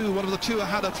 One of the two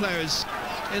Ahada players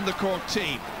in the Cork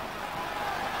team.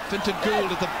 Fintan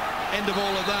Gould at the end of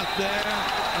all of that there,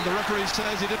 and the referee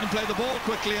says he didn't play the ball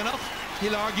quickly enough.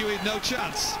 He'll argue he had no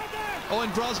chance.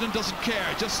 Owen Brosnan doesn't care,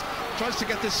 just tries to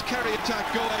get this Kerry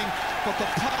attack going, but the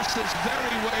pass is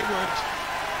very wayward.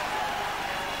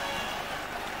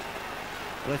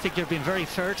 Well, I think you've been very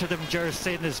fair to them, Ger,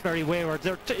 saying this very wayward.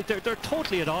 They're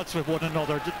totally at odds with one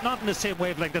another, not in the same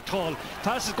wavelength at all.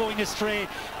 Passes going astray,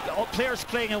 players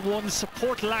playing at one,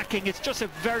 support lacking. It's just a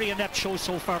very inept show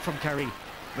so far from Kerry.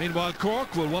 Meanwhile,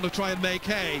 Cork will want to try and make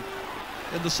hay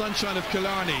in the sunshine of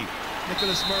Killarney.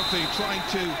 Nicholas Murphy trying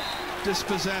to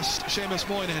dispossess Seamus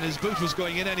Moynihan. His boot was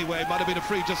going in anyway. Might have been a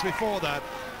free just before that.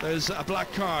 There's a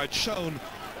black card shown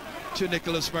to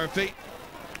Nicholas Murphy.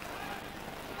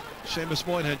 Seamus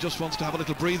Moynihan just wants to have a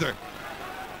little breather.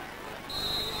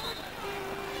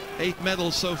 8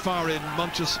 medals so far in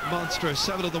Munster,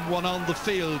 7 of them won on the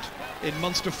field in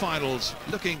Munster finals.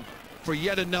 Looking for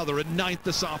yet another, a 9th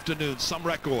this afternoon, some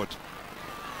record.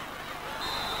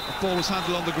 The ball was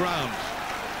handled on the ground.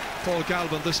 Paul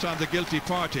Galvin, this time the guilty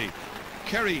party.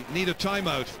 Kerry need a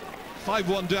timeout.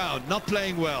 5-1 down, not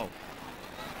playing well.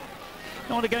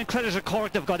 No, and again, credit to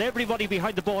Cork. They've got everybody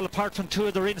behind the ball apart from 2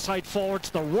 of their inside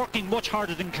forwards. They're working much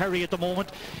harder than Kerry at the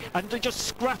moment, and they're just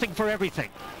scrapping for everything.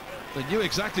 They knew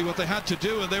exactly what they had to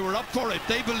do, and they were up for it.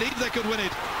 They believed they could win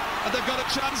it, and they've got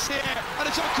a chance here, and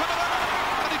it's O'Connor!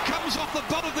 And it comes off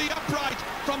the butt of the upright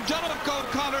from Donaghy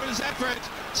O'Connor's effort.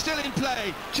 Still in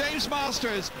play. James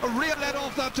Masters, a real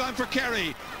let-off that time for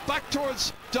Kerry. Back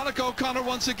towards Donaghy O'Connor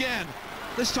once again.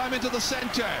 This time into the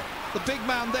centre. The big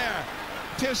man there,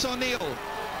 Pearse O'Neill.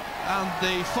 And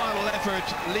the final effort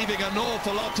leaving an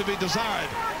awful lot to be desired.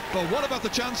 But what about the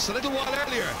chance a little while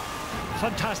earlier?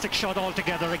 Fantastic shot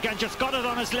altogether. Again, just got it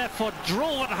on his left foot,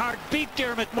 drove it hard, beat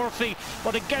Dermot Murphy,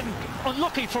 but again,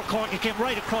 unlucky for Cork, it came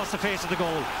right across the face of the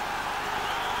goal.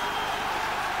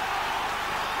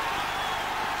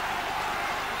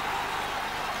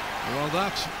 Well,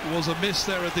 that was a miss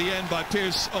there at the end by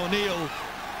Pearse O'Neill.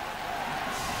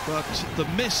 But the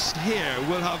miss here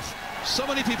will have so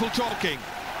many people talking.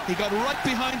 He got right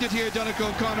behind it here, Donaghy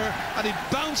O'Connor, and he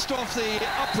bounced off the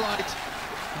upright,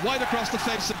 wide across the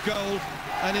face of goal,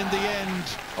 and in the end,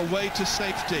 away to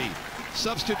safety.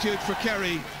 Substitute for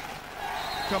Kerry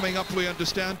coming up, we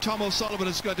understand. Tom O'Sullivan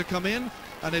is going to come in,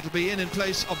 and it'll be in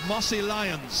place of Mossy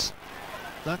Lyons.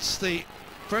 That's the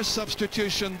first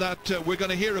substitution that we're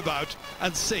going to hear about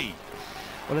and see.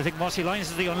 Well, I think Mossy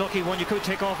Lyons is the unlucky one. You could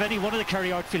take off any one of the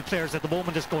Kerry outfield players at the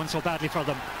moment. It's going so badly for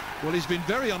them. Well, he's been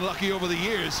very unlucky over the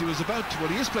years. He is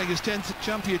playing his 10th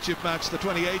championship match, the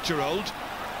 28-year-old.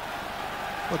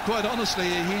 But quite honestly,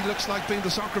 he looks like being the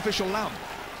sacrificial lamb.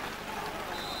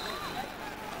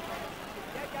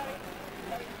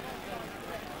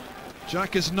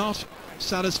 Jack is not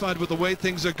satisfied with the way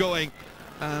things are going,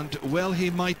 and well, he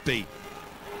might be.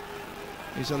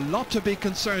 There's a lot to be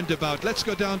concerned about. Let's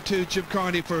go down to Jim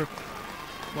Carney for,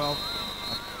 well,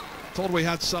 I thought we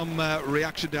had some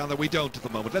reaction down there. We don't at the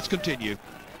moment. Let's continue.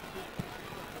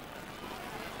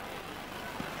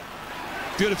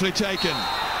 Beautifully taken.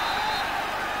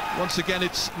 Once again,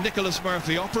 it's Nicholas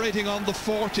Murphy operating on the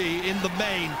 40 in the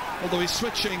main, although he's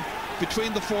switching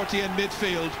between the 40 and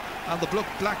midfield, and the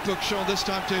black book shown this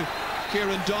time to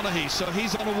Kieran Donaghy, so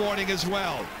he's on a warning as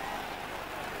well.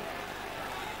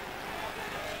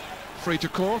 Free to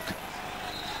Cork.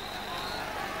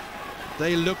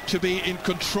 They look to be in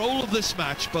control of this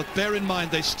match, but bear in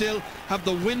mind they still have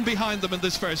the wind behind them in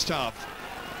this first half,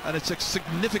 and it's a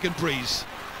significant breeze.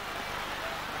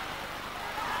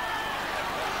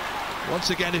 Once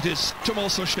again, it is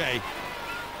Tomas O'Shea.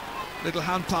 Little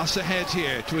hand pass ahead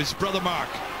here to his brother Mark.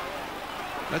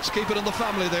 Let's keep it in the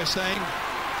family, they're saying.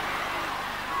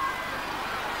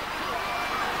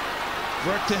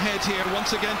 Worked ahead here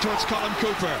once again towards Colin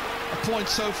Cooper. A point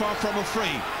so far from a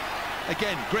free.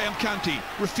 Again, Graham Canty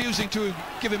refusing to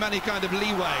give him any kind of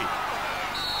leeway.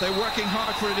 They're working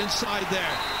hard for it inside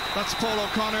there. That's Paul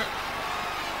O'Connor.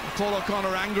 Paul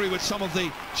O'Connor angry with some of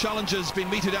the challenges being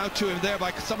meted out to him there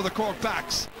by some of the Cork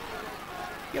backs.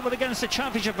 Yeah, but against the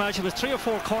championship match, it was 3 or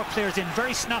 4 Cork players in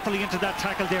very snappily into that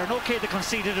tackle there. And okay, they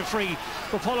conceded a free,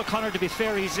 but Paul O'Connor, to be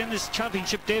fair, he's in his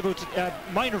championship debut,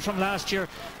 minor from last year,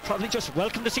 probably just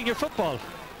welcome to senior football.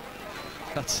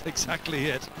 That's exactly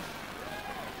it.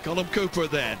 Colin Cooper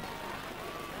then.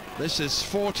 This is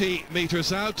 40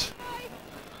 metres out.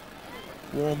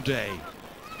 Warm day.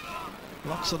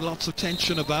 Lots and lots of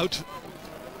tension about.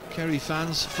 Kerry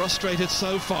fans frustrated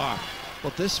so far,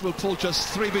 but this will pull just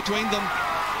 3 between them.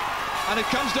 And it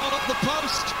comes down up the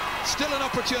post. Still an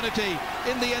opportunity.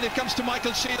 In the end, it comes to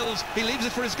Michael Shields. He leaves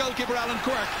it for his goalkeeper, Alan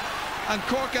Quirk. And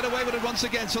Cork get away with it once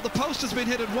again. So the post has been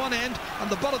hit at one end and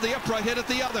the butt of the upright hit at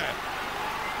the other.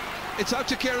 It's out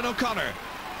to Kieran O'Connor.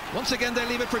 Once again, they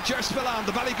leave it for Ger Spillane,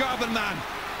 the Ballygarvan man.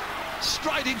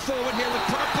 Striding forward here with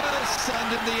purpose.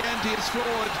 And in the end, he is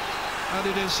floored. And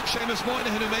it is Seamus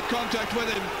Moynihan who made contact with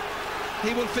him.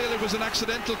 He will feel it was an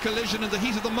accidental collision in the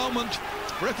heat of the moment.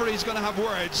 Referee's going to have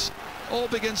words. All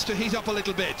begins to heat up a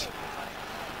little bit.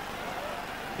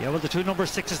 Yeah, well, the 2 number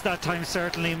 6s that time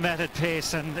certainly met at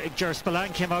pace, and Ger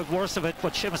Spillane came out worse of it,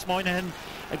 but Seamus Moynihan,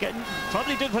 again,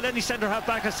 probably did what any centre-half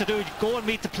back has to do, go and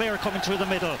meet the player coming through the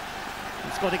middle.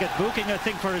 He's going to get booking, I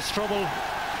think, for his trouble.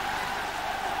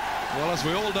 Well, as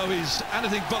we all know, he's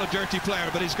anything but a dirty player,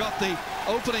 but he's got the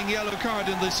opening yellow card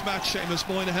in this match, Seamus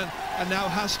Moynihan, and now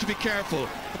has to be careful.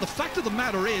 But the fact of the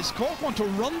matter is, Cork want to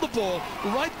run the ball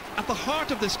right at the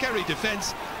heart of this Kerry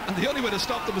defence, and the only way to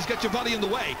stop them is get your body in the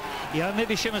way. Yeah,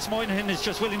 maybe Seamus Moynihan is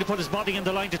just willing to put his body in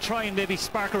the line to try and maybe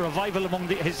spark a revival among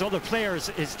his other players.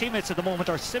 His teammates at the moment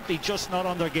are simply just not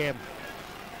on their game.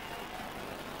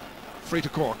 Free to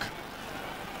Cork.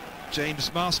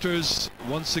 James Masters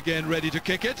once again ready to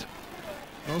kick it.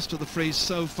 Most of the frees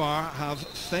so far have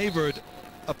favoured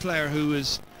a player who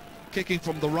is kicking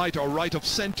from the right or right of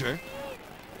centre.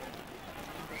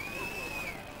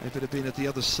 If it had been at the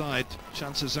other side,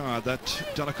 chances are that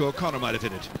Donaghy O'Connor might have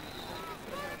hit it.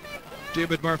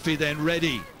 Diarmuid Murphy then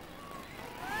ready.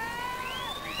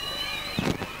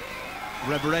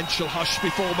 Reverential hush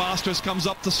before Masters comes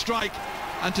up to strike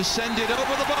and to send it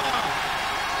over the bar.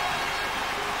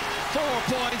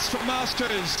 4 points for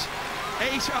Masters.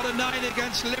 8 out of 9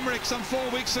 against Limerick some 4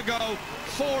 weeks ago.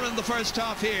 4 in the first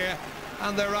half here,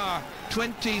 and there are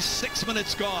 26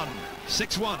 minutes gone.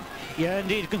 6-1. Yeah,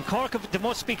 indeed. Cork, they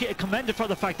must be commended for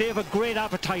the fact they have a great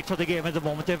appetite for the game at the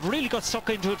moment. They've really got stuck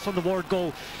into it from the word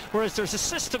go, whereas there's a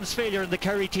systems failure in the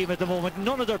Kerry team at the moment.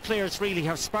 None of their players really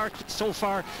have sparked so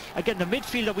far. Again, the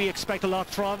midfield that we expect a lot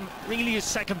from really is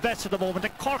second best at the moment,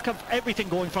 and Cork have everything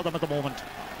going for them at the moment.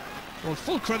 Well,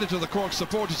 full credit to the Cork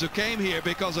supporters who came here,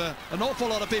 because an awful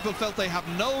lot of people felt they have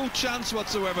no chance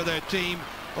whatsoever, their team,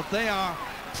 but they are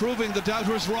proving the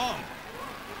doubters wrong.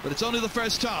 But it's only the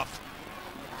first half.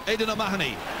 Aidan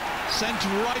O'Mahony Sent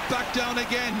right back down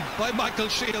again by Michael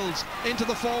Shields into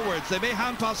the forwards. They may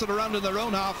hand pass it around in their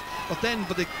own half, but then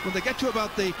when they get to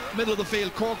about the middle of the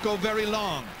field, Cork go very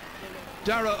long.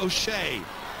 Dara O'Shea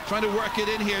trying to work it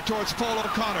in here towards Paul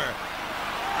O'Connor,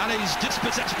 and he's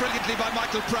dispossessed brilliantly by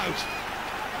Michael Prout.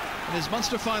 In his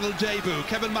Munster final debut,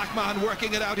 Kevin McMahon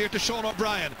working it out here to Sean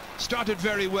O'Brien. Started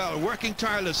very well, working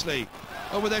tirelessly.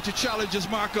 Over there to challenge is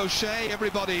Mark O'Shea.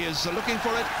 Everybody is looking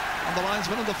for it, and the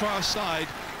linesman on the far side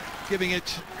giving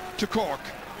it to Cork.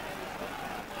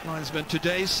 Linesman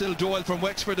today, Sil Doyle from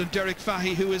Wexford and Derek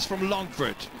Fahey, who is from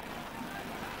Longford.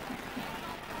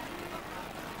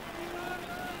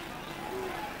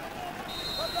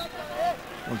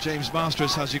 Well, James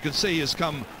Masters, as you can see, has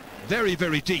come very,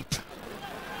 very deep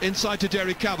inside to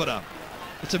Derek Kavanagh.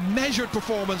 It's a measured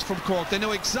performance from Cork. They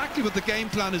know exactly what the game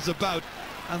plan is about,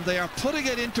 and they are putting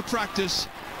it into practice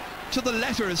to the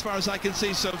letter as far as I can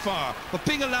see so far. But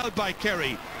being allowed by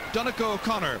Kerry, Donegal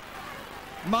O'Connor,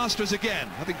 Masters again,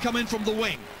 having come in from the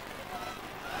wing.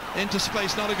 Into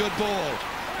space, not a good ball.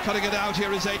 Cutting it out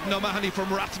here is Aidan O'Mahony from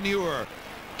Rathnewer.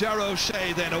 Dara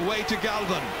O'Shea then away to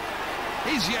Galvin.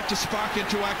 He's yet to spark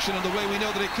into action in the way we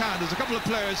know that he can. There's a couple of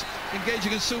players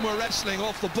engaging in sumo wrestling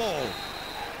off the ball.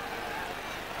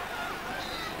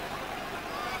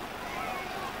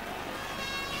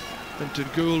 Fintan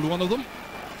Gould, one of them.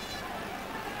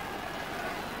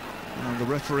 And the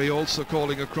referee also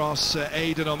calling across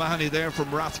Aidan O'Mahony there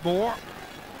from Rathmore.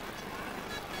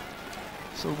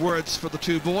 So words for the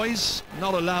two boys,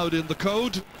 not allowed in the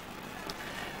code.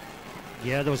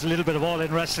 Yeah, there was a little bit of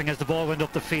all-in wrestling as the ball went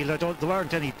up the field. There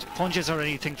weren't any punches or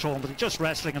anything thrown, but just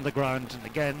wrestling on the ground. And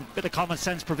again, bit of common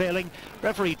sense prevailing.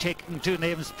 Referee taking two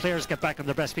names, players get back on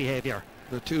their best behaviour.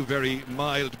 The two very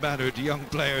mild-mannered young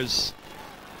players.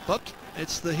 But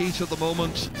it's the heat of the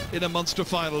moment in a Munster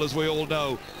final, as we all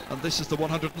know. And this is the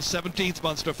 117th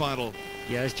Munster final.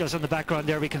 Yeah, it's just in the background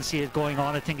there, we can see it going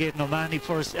on. I think Aidan O'Mahony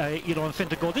first, and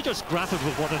Fintan Gould, they just grappled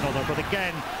with one another. But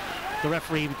again, the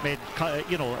referee made,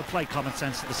 applied common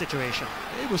sense to the situation.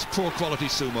 It was poor quality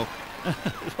sumo.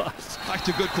 It was. Back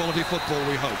to good quality football,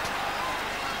 we hope.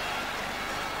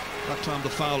 That time the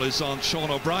foul is on Sean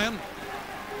O'Brien.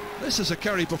 This is a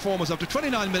Kerry performance after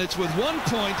 29 minutes with 1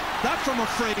 point. That from a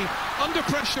free. Under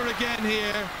pressure again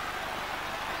here.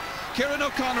 Kieran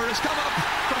O'Connor has come up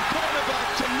from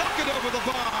cornerback to knock it over the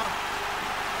bar.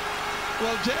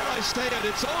 Well, dare I say it,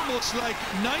 it's almost like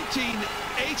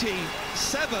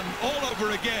 1987 all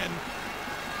over again,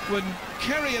 when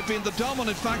Kerry had been the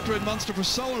dominant factor in Munster for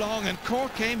so long, and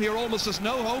Cork came here almost as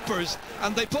no-hopers,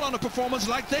 and they put on a performance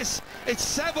like this. It's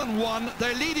 7-1,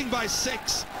 they're leading by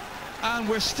 6, and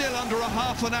we're still under a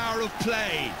half an hour of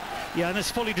play. Yeah, and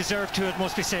it's fully deserved too, it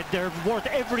must be said. They're worth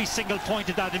every single point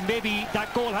of that, and maybe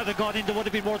that goal had gone in, they would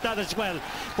have been worth that as well.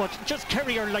 But just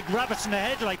Kerry are like rabbits in the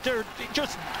head, like they're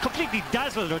just completely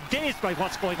dazzled or dazed by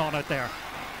what's going on out there.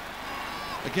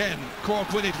 Again,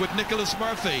 Cork win it with Nicholas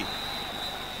Murphy.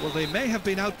 Well, they may have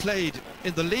been outplayed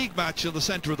in the league match in the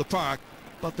centre of the park,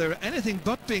 but they're anything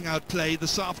but being outplayed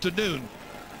this afternoon.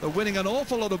 They're winning an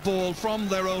awful lot of ball from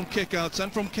their own kickouts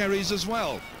and from Kerry's as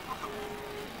well.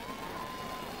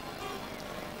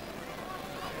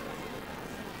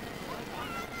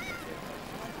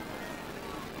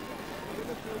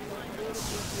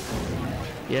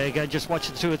 Yeah, again, just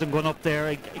watching the two of them going up there.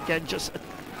 Again,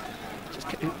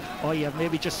 oh yeah,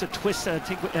 maybe just a twist. I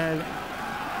think,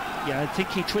 yeah, I think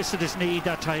he twisted his knee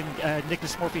that time.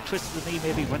 Nicholas Murphy twisted the knee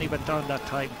maybe when he went down that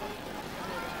time.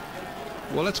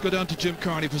 Well, let's go down to Jim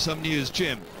Carney for some news.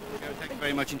 Jim. Thank you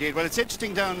very much indeed. Well, it's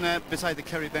interesting down beside the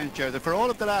Kerry bench there that for all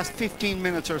of the last 15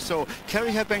 minutes or so,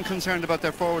 Kerry have been concerned about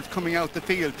their forwards coming out the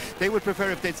field. They would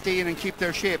prefer if they'd stay in and keep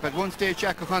their shape. At one stage,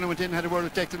 Jack O'Connor went in and had a word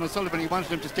with Declan O'Sullivan. He wanted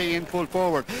them to stay in full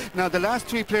forward. Now, the last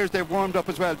three players they've warmed up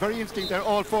as well. Very interesting, they're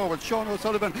all forwards. Sean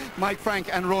O'Sullivan, Mike Frank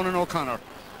and Ronan O'Connor.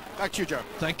 Back to you, Joe.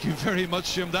 Thank you very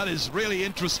much, Jim. That is really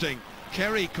interesting.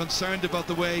 Kerry concerned about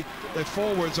the way their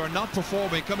forwards are not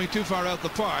performing, coming too far out the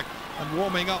park and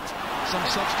warming up some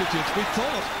substitutes. We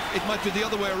thought it might be the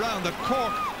other way around, that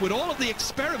Cork, with all of the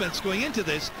experiments going into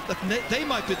this, that they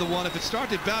might be the one, if it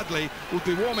started badly, would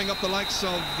be warming up the likes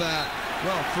of,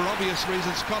 well, for obvious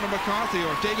reasons, Conor McCarthy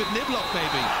or David Niblock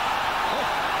maybe.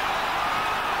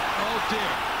 Oh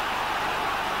dear.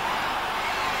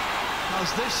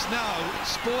 Has this now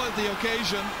spoiled the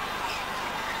occasion?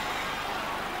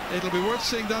 It'll be worth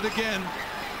seeing that again.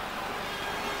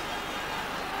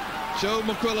 Joe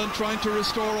McQuillan trying to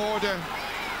restore order.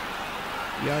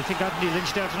 Yeah, I think Anthony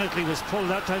Lynch definitely was pulled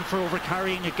that time for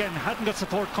overcarrying. Again, hadn't got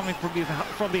support coming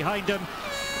from behind him.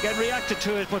 Again, reacted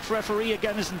to it, but referee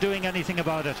again isn't doing anything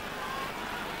about it.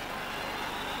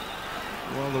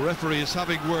 Well, the referee is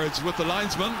having words with the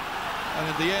linesman, and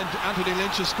in the end Anthony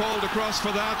Lynch is called across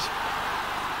for that.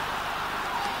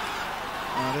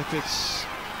 And if it's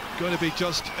going to be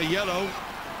just a yellow,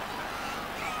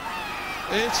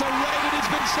 it's a red, and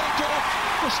he's been sent off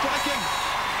for striking.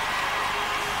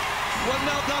 Well,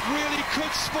 now that really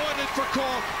could spoil it for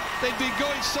Cork. They'd been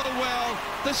going so well.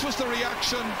 This was the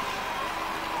reaction.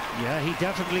 Yeah, he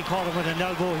definitely caught him with an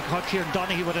elbow. He caught Kieran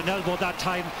Donaghy with an elbow that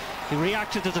time. He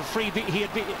reacted to the free.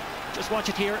 Just watch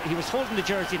it here. He was holding the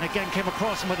jersey and again came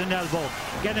across him with an elbow.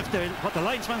 Again, if what the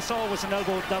linesman saw was an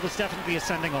elbow, that was definitely a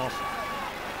sending off.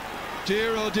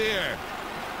 Dear, oh dear.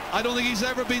 I don't think he's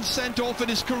ever been sent off in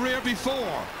his career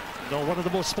before. No, one of the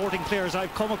most sporting players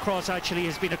I've come across actually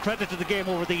has been a credit to the game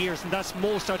over the years, and that's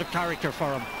most out of character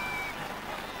for him.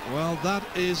 Well, that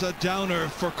is a downer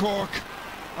for Cork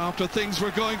after things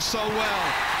were going so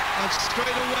well. And straight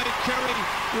away Kerry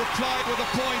replied with a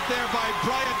point there by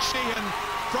Brian Sheehan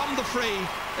from the free.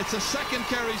 It's a second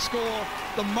Kerry score.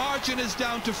 The margin is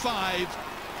down to 5.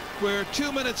 We're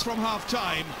 2 minutes from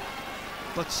half-time.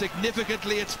 But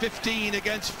significantly it's 15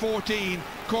 against 14.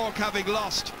 Cork having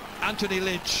lost Anthony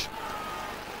Lynch.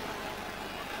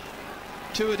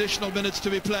 2 additional minutes to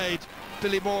be played.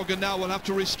 Billy Morgan now will have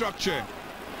to restructure.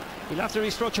 He'll have to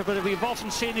restructure, but we've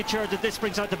often seen it here that this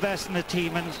brings out the best in the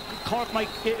team, and Cork might,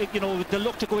 you know, they'll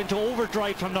look to go into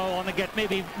overdrive from now on and get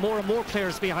maybe more and more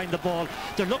players behind the ball.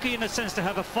 They're lucky in a sense to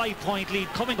have a 5-point lead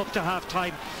coming up to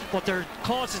half-time, but their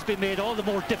cause has been made all the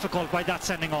more difficult by that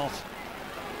sending off.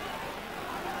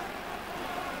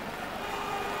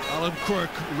 Alan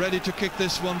Quirk ready to kick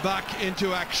this one back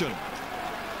into action.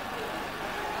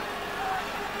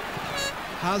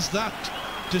 Has that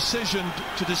decision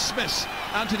to dismiss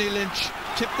Anthony Lynch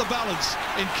tipped the balance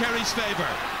in Kerry's favour?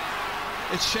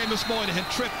 It's Seamus Moynihan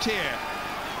tripped here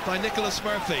by Nicholas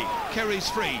Murphy. Kerry's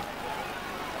free,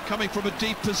 coming from a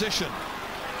deep position.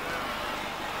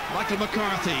 Michael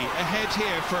McCarthy ahead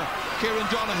here for Kieran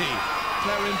Donaghy,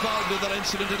 player involved in that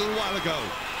incident a little while ago.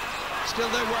 Still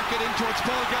they work it in towards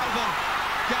Paul Galvin.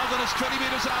 Galvin is 20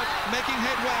 metres out, making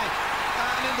headway.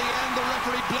 And in the end, the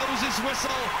referee blows his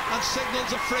whistle and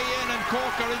signals a free in, and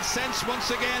Cork are incensed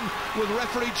once again with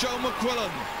referee Joe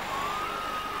McQuillan.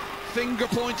 Finger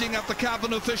pointing at the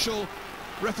cabin official,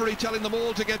 referee telling them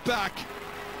all to get back.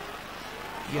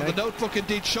 Yeah. And the notebook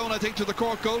indeed shown, I think, to the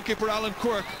Cork goalkeeper Alan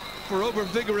Quirk for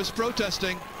over-vigorous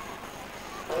protesting.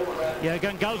 Yeah,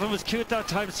 again, Galvin was cute that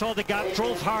time, saw the gap,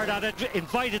 drove hard at it,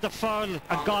 invited the foul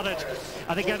and got it.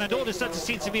 And again, I noticed that there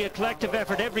seems to be a collective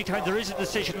effort every time there is a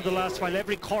decision in the last while.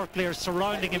 Every Cork player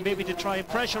surrounding him, maybe to try and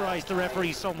pressurise the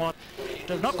referee somewhat.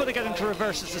 They're not going to get him to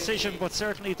reverse his decision, but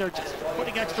certainly they're just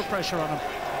putting extra pressure on him.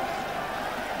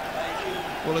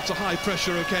 Well, it's a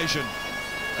high-pressure occasion,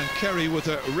 and Kerry with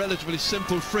a relatively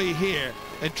simple free here,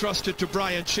 entrusted to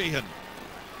Brian Sheehan.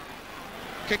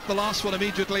 Kicked the last one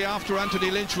immediately after Anthony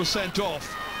Lynch was sent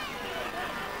off.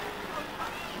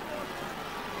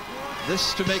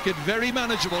 This to make it very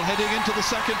manageable heading into the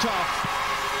second half.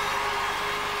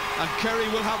 And Kerry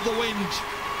will have the wind.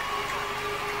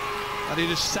 And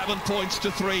it is 7 points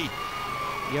to 3.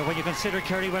 Yeah, when you consider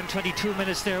Kerry went 22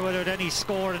 minutes there without any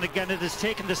score, and again it has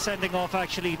taken the sending off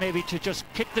actually maybe to just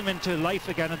kick them into life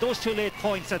again, and those 2 late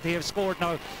points that they have scored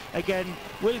now again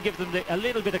will give them a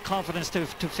little bit of confidence to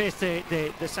face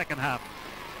the second half.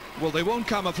 Well, they won't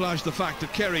camouflage the fact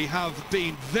that Kerry have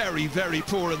been very, very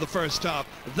poor in the first half.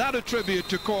 That a tribute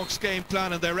to Cork's game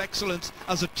plan and their excellence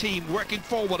as a team working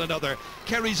for one another.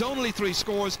 Kerry's only 3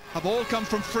 scores have all come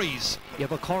from frees. Yeah,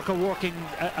 but Cork are working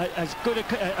as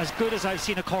good as I've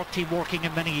seen a Cork team working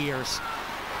in many years.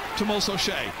 Tomas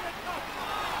O'Shea.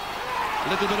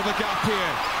 Little bit of a gap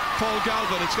here. Paul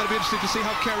Galvin. It's going to be interesting to see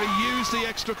how Kerry use the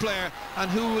extra player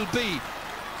and who will be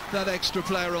that extra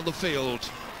player on the field.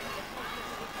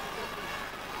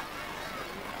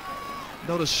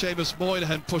 Notice Seamus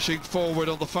Moynihan pushing forward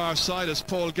on the far side as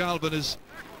Paul Galvin is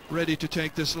ready to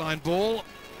take this line ball.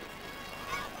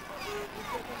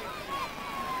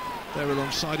 There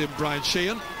alongside him Brian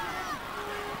Sheehan.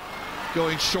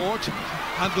 Going short,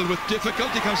 handled with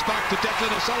difficulty, comes back to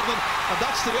Declan O'Sullivan, and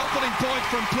that's the opening point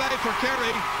from play for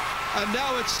Kerry. And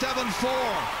now it's 7-4.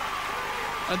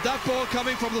 And that ball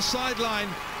coming from the sideline,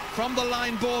 from the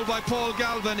line ball by Paul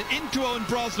Galvin into Owen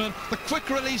Brosnan, the quick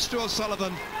release to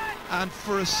O'Sullivan. And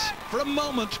for a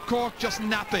moment, Cork just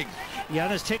napping. Yeah,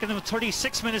 and it's taken them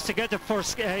 36 minutes to get the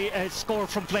first score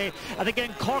from play. And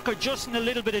again, Cork are just in a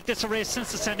little bit of disarray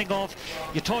since the sending off.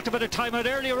 You talked about a timeout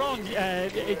earlier on,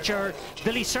 Ger.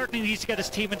 Billy certainly needs to get his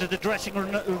team into the dressing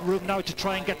room now to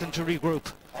try and get them to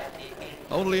regroup.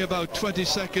 Only about 20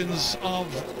 seconds of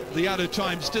the added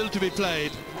time still to be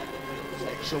played.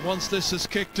 So once this is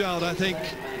kicked out, I think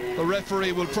the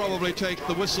referee will probably take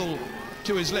the whistle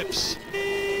to his lips.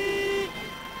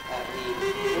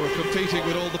 We're competing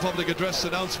with all the public address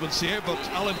announcements here, but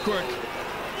Alan Quirk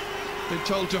been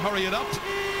told to hurry it up.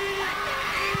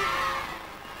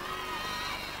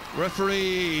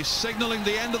 Referee signalling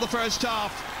the end of the first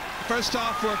half. First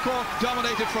half where Cork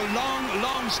dominated for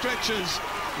long stretches,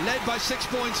 led by 6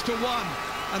 points to 1.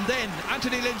 And then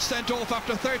Anthony Lynch sent off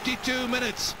after 32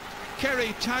 minutes.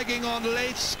 Kerry tagging on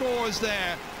late scores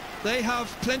there. They have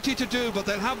plenty to do, but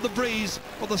they'll have the breeze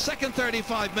for the second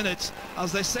 35 minutes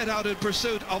as they set out in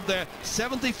pursuit of their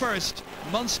 71st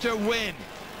Munster win.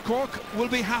 Cork will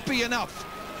be happy enough,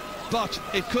 but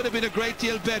it could have been a great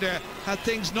deal better had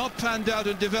things not panned out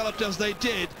and developed as they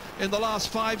did in the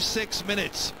last 5-6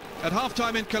 minutes. At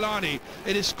half-time in Killarney,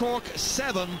 it is Cork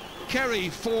 7, Kerry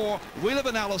 4. We'll have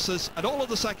analysis and all of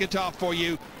the second half for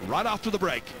you right after the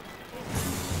break.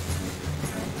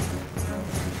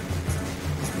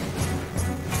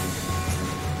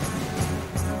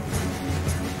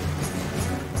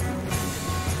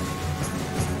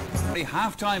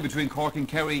 Half-time between Cork and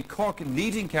Kerry. Cork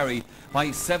leading Kerry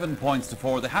by 7 points to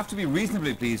 4. They have to be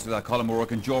reasonably pleased with that, Colin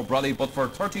O'Rourke and Joe Brolly, but for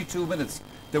 32 minutes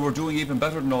they were doing even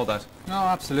better than all that. No,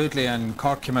 absolutely, and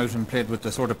Cork came out and played with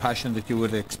the sort of passion that you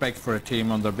would expect for a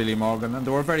team under Billy Morgan, and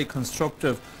they were very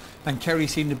constructive, and Kerry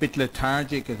seemed a bit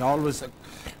lethargic. It always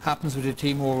happens with a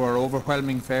team who are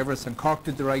overwhelming favourites, and Cork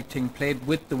did the right thing, played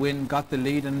with the win, got the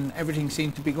lead, and everything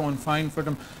seemed to be going fine for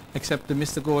them, except they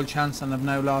missed the goal chance and have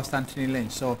now lost Anthony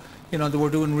Lynch. So, you know, they were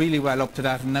doing really well up to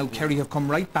that, and now Kerry have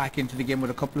come right back into the game with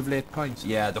a couple of late points.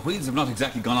 Yeah, the wheels have not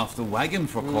exactly gone off the wagon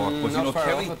for Cork, but you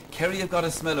know, Kerry have got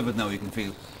a smell of it now, you can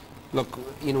feel. Look,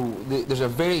 you know, there's a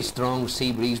very strong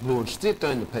sea breeze blowing straight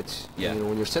down the pitch. Yeah. You know,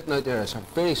 when you're sitting out there, it's a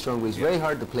very strong breeze, very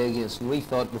hard to play against, and we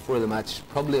thought before the match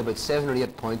probably about 7 or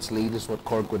 8 points lead is what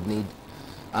Cork would need.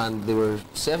 And they were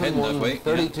 7-1,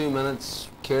 32 minutes,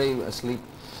 Kerry asleep.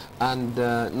 And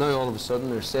now all of a sudden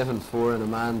they're 7-4 and a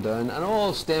man down, and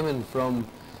all stemming from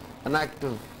an act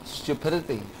of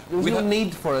stupidity. There was no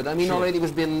need for it. I mean, already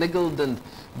was being niggled, and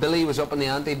Billy was up in the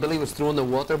ante. Billy was throwing the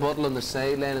water bottle on the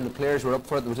sideline, and the players were up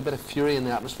for it. There was a bit of fury in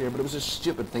the atmosphere, but it was a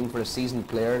stupid thing for a seasoned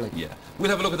player. Like. Yeah, we'll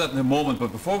have a look at that in a moment,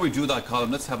 but before we do that, Colin,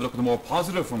 let's have a look at the more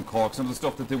positive from Cork, some of the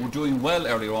stuff that they were doing well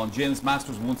earlier on. James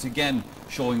Masters once again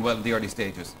showing well in the early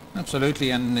stages.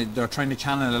 Absolutely, and they're trying to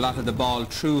channel a lot of the ball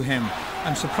through him.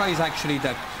 I'm surprised actually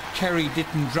that Kerry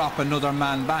didn't drop another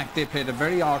man back. They played a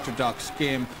very orthodox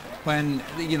game when,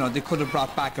 you know, they could have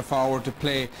brought back a forward to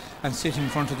play and sit in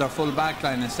front of their full back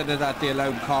line. Instead of that, they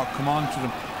allowed Cork come on to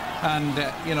them,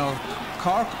 and you know,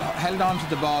 Cork held on to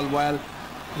the ball well,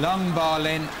 long ball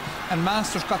in, and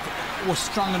Masters was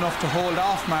strong enough to hold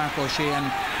off Mark O'Shea,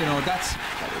 and you know, that's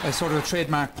a sort of a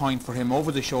trademark point for him,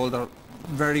 over the shoulder,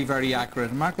 very, very accurate.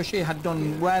 And Mark O'Shea had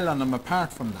done well on him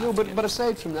apart from that. No, but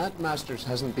aside from that, Masters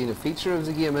hasn't been a feature of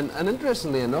the game, and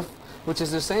interestingly enough, which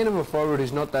is a sign of a forward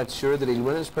who's not that sure that he'll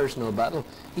win his personal battle,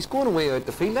 he's going away out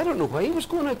the field. I don't know why he was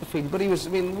going out the field, but he was,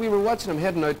 I mean, we were watching him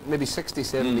heading out maybe 60,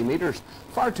 70 metres,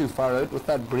 far too far out with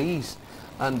that breeze.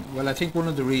 And well, I think one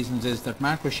of the reasons is that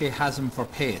Mark O'Shea has him for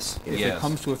pace. If it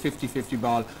comes to a 50-50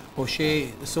 ball,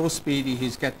 O'Shea is so speedy,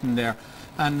 he's getting there.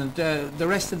 And the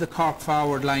rest of the Cork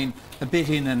forward line a bit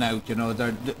in and out, you know,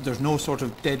 there's no sort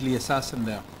of deadly assassin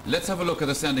there. Let's have a look at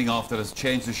the sending off that has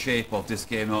changed the shape of this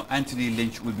game. Now, Anthony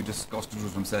Lynch will be disgusted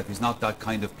with himself. He's not that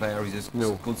kind of player. He's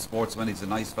a good sportsman. He's a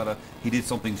nice fella. He did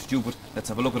something stupid. Let's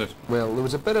have a look at it. Well, there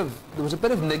was a bit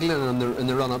of niggling in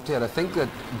the run up to it. I think that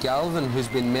Galvin, who's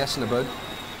been messing about,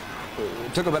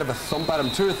 took a bit of a thump at him,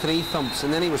 2 or 3 thumps,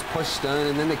 and then he was pushed down,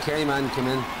 and then the Kerry man came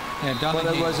in. Yeah, but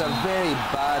it was a very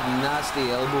bad, nasty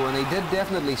elbow, and he did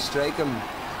definitely strike him.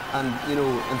 And, you know,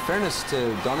 in fairness to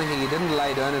Donaghy, he didn't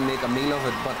lie down and make a meal of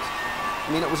it, but, I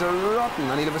mean, it was a rotten,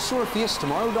 and he'll have a sore face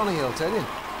tomorrow, Donaghy, I'll tell you.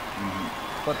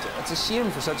 But it's a shame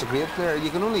for such a great player.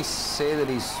 You can only say that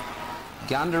he's...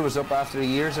 Gander was up after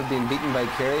years of being beaten by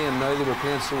Kerry, and now they were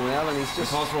playing so well, and he's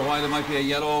just... Because for a while there might be a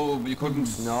yellow, you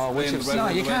couldn't... No,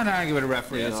 you can't argue with a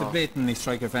referee. It's a blatantly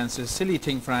strike offence. It's a silly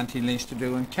thing for Anthony Lynch to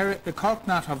do, and the Cork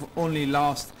not have only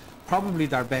lost probably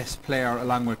their best player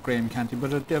along with Graham Canty,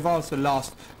 but they've also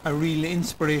lost a real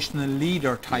inspirational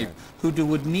leader type who they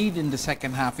would need in the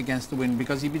second half against the Wind,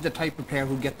 because he'd be the type of player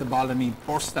who'd get the ball and he'd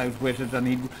burst out with it and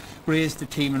he'd raise the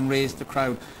team and raise the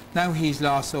crowd. Now he's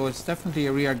lost, so it's definitely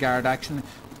a rear guard action.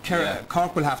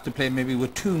 Cork will have to play maybe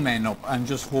with 2 men up and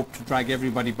just hope to drag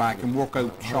everybody back and work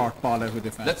out short ball out of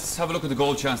defence. Let's have a look at the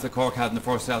goal chance that Cork had in the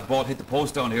first half. Ball hit the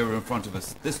post down here in front of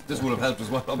us. This would have helped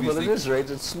as well, obviously. Well, it is right.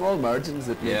 It's small margins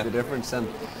that make the difference, and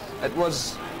it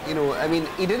was, you know, I mean,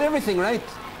 he did everything right.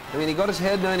 I mean, he got his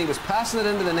head down, he was passing it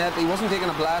into the net, he wasn't taking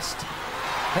a blast,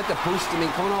 hit the post, I mean,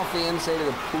 coming off the inside of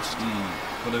the post.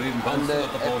 Could have even bounced it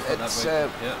at the post at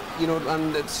that rate. You know,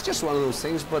 and it's just one of those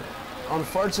things, but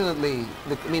unfortunately,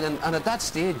 I mean, and at that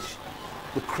stage,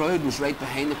 the crowd was right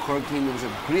behind the Cork team. There was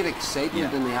a great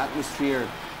excitement in the atmosphere,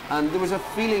 and there was a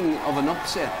feeling of an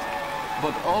upset.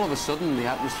 But all of a sudden, the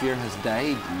atmosphere has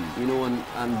died, you know,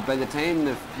 and by the time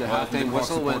the half-time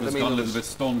whistle went, I mean, gone a little bit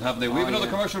stunned, haven't they? We have another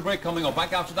commercial break coming up.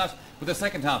 Back after that with the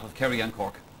second half of Kerry and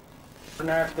Cork. An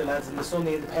article, lads, in the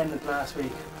Sunday Independent last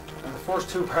week, and the first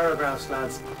 2 paragraphs,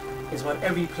 lads, is what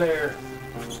every player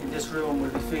in this room will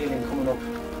be feeling coming up.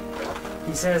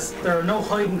 He says, there are no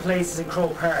hiding places in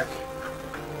Croke Park.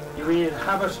 You either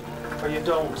have it or you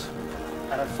don't.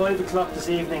 And at 5 o'clock this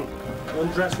evening, one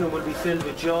dressing room will be filled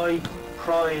with joy,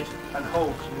 pride and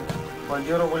hope, while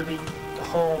the other will be the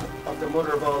home of the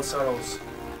mother of all sorrows.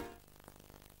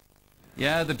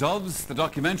 Yeah, the Doves, the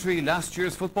documentary, last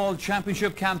year's football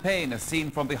championship campaign, as seen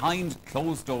from behind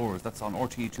closed doors. That's on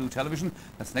RTE2 television.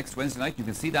 That's next Wednesday night. You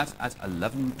can see that at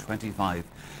 11:25.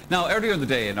 Now, earlier in the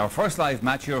day, in our first live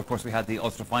match here, of course, we had the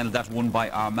Ulster final, that won by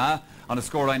Armagh on a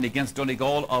scoreline against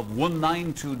Donegal of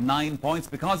 1-9 to 9 points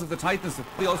because of the tightness of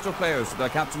the Ulster players. The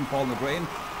captain, Paul McGrain,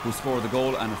 who scored the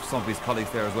goal, and some of his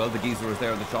colleagues there as well. The geezer is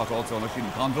there in the shot also, and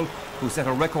Oisin Conville, who set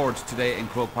a record today in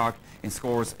Croke Park in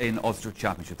scores in Ulster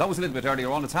Championship. That was a little bit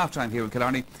earlier on. It's half-time here in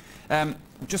Killarney.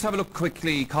 Just have a look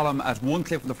quickly, Colm, at one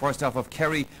clip from the first half of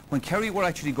Kerry, when Kerry were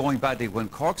actually going badly, when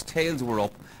Cork's tails were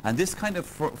up, and this kind of,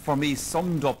 for me,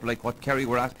 summed up like what Kerry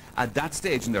were at that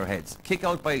stage in their heads. Kick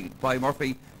out by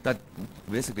Murphy that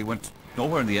basically went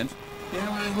nowhere in the end. Yeah,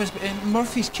 well, it was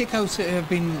Murphy's kickouts have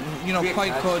been, you know,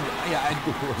 quite good. Yeah,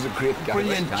 it was a great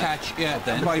brilliant catch,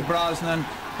 by Brosnan,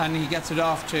 and he gets it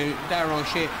off to Darragh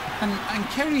O'Shea. And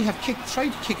Kerry have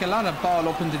tried to kick a lot of ball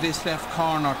up into this left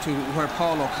corner to where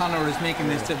Paul O'Connor is making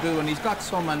his debut, and he's got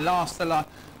some and lost a lot.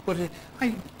 But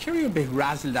Kerry were a bit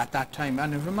razzled at that time,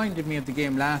 and it reminded me of the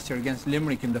game last year against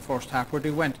Limerick in the first half, where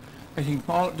they went, I think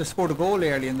they scored a goal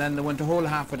early, and then they went a whole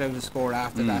half without a score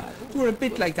after that. They were a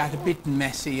bit like that, a bit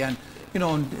messy, and you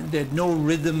know, they had no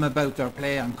rhythm about their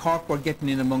play, and Cork were getting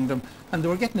in among them, and they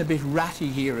were getting a bit ratty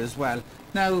here as well.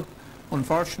 Now,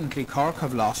 unfortunately, Cork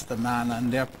have lost the man,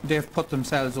 and they've put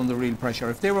themselves under real pressure.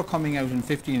 If they were coming out in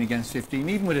 15 against 15,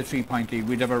 even with a 3-point lead,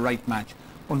 we'd have a right match.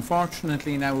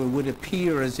 Unfortunately, now it would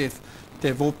appear as if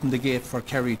they've opened the gate for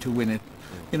Kerry to win it.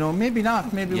 You know, maybe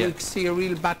not. Maybe we'll see a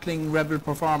real battling rebel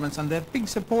performance, and they have big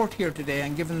support here today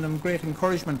and giving them great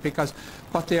encouragement, because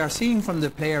what they are seeing from the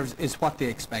players is what they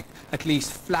expect, at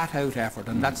least flat out effort,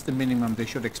 and that's the minimum they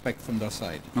should expect from their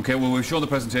side. Okay, well, we've shown the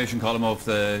presentation column of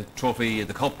the trophy,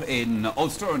 the cup in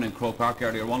Ulster and in Croke Park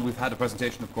earlier on. We've had a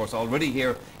presentation, of course, already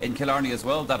here in Killarney as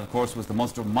well. That, of course, was the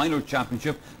Munster Minor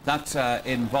Championship. That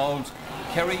involved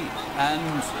Kerry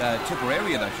and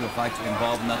Tipperary, in actual fact,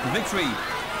 involved in that. The victory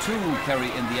to Kerry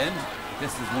in the end.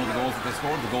 This is one of the goals that they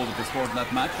scored, the goal that they scored in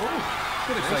that match.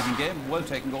 Good exciting game, well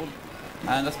taken goal.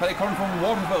 And that's Paddy Curran from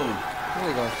Waterville. There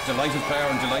you go. Delighted player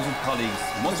and delighted colleagues.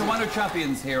 Munster Minor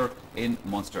champions here in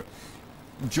Munster.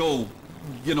 Joe,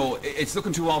 you know, it's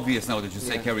looking too obvious now that you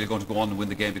say Kerry are going to go on and win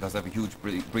the game because they have a huge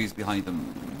breeze behind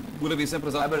them. Will it be as simple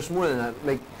as that? But it's more than that.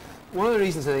 Like, one of the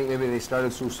reasons I think maybe they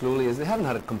started so slowly is they haven't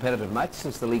had a competitive match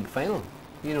since the league final.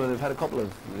 You know, they've had a couple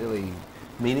of really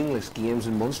meaningless games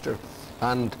in Munster,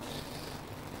 and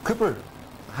Cooper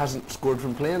hasn't scored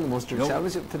from playing the Munster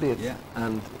Championship to date,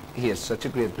 and he is such a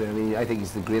great player. I mean, I think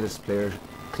he's the greatest player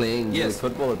playing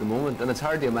football at the moment, and it's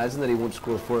hard to imagine that he won't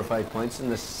score 4 or 5 points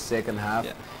in the second half.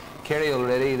 Kerry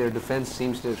already, their defence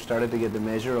seems to have started to get the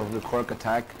measure of the Cork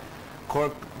attack.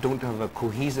 Cork don't have a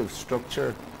cohesive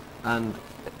structure, and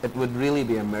it would really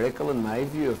be a miracle, in my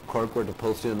view, if Cork were to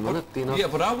pull through in a minute. You know? Yeah,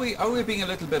 but are we being a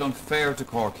little bit unfair to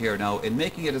Cork here now in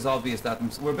making it as obvious that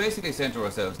we're basically saying to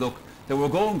ourselves, look, they were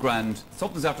going grand,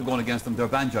 something's after going against them, they're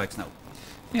banjikes now.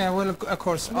 Yeah, well, of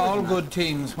course, all good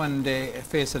teams, when they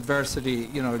face adversity,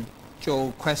 you know,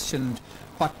 Joe questioned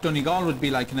what Donegal would be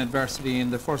like in adversity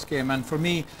in the first game, and for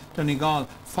me, Donegal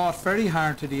fought very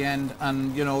hard to the end,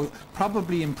 and you know,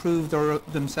 probably improved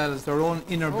themselves, their own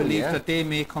inner belief that they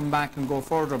may come back and go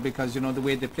further, because you know the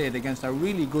way they played against a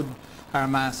really good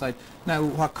Armagh side. Now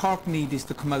what Cork need is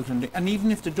to come out and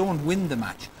even if they don't win the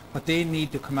match, but they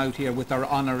need to come out here with their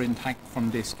honour intact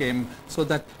from this game, so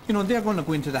that, you know, they're going to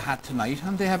go into the hat tonight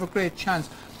and they have a great chance,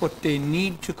 but they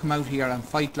need to come out here and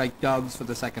fight like dogs for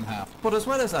the second half. But as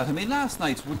well as that, I mean, last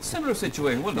night, with similar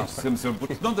situation, well, not similar,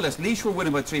 but nonetheless, Laois were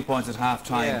winning by 3 points at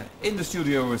half-time. Yeah. In the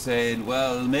studio, we're saying,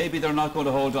 well, maybe they're not going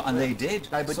to hold on, and they did.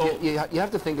 But so you have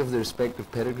to think of the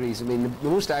respective pedigrees. I mean, the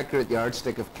most accurate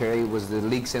yardstick of Kerry was the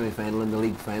league semi-final and the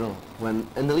league final. When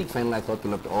in the league final, I thought they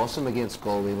looked awesome against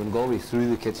Galway, when Galway threw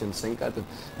the kitchen sink at them.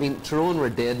 I mean, Tyrone were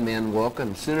dead men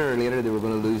walking. Sooner or later, they were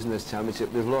going to lose in this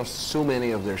championship. They've lost so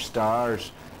many of their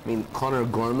stars. I mean, Conor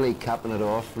Gormley capping it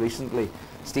off recently.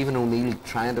 Stephen O'Neill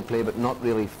trying to play, but not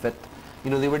really fit. You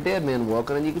know, they were dead men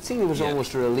walking, and you could see there was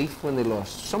almost a relief when they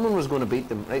lost. Someone was going to beat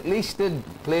them. Right? Laois did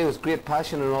play with great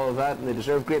passion and all of that, and they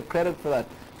deserve great credit for that,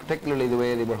 particularly the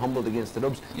way they were humbled against the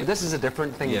Dubs. But this is a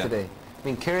different thing today. I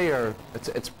mean, Kerry are, it's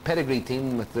a pedigree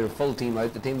team with their full team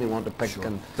out, the team they want to pick. Sure.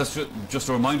 And that's just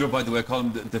a reminder, by the way,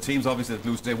 Colin, the teams obviously that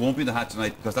lose today won't be in the hat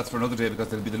tonight, because that's for another day, because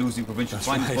they'll be the losing provincial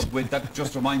finals. But that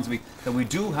just reminds me that we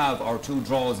do have our 2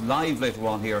 draws live later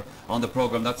on here on the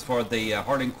programme. That's for the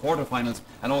hurling quarter-finals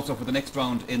and also for the next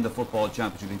round in the football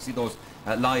championship. You can see those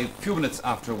live a few minutes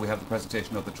after we have the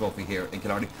presentation of the trophy here in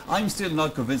Killarney. I'm still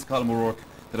not convinced, Colin O'Rourke,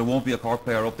 that there won't be a Cork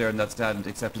player up there in that stand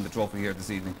accepting the trophy here this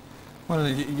evening. Well,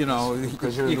 you know,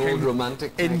 because you're an old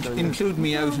romantic. Include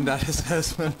me out in that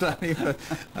assessment. Anyway,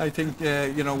 I think,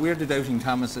 you know, we're the doubting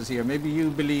Thomases here. Maybe you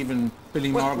believe in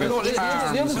Billy Morgan.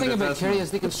 The other thing about Kerry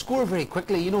is they can score very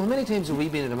quickly. You know, how many times have we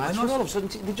been in a match? And all of a sudden,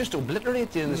 they just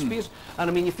obliterate you in the space. And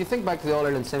I mean, if you think back to the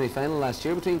All-Ireland semi-final last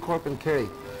year between Cork and Kerry,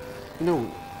 you know,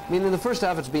 I mean, in the first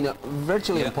half it's been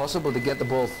virtually impossible to get the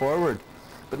ball forward.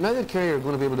 But now that Kerry are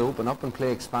going to be able to open up and play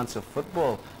expansive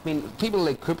football, I mean, people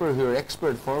like Cooper who are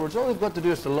expert forwards, all they've got to do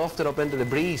is to loft it up into the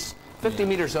breeze. 50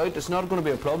 metres out, it's not going to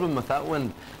be a problem with that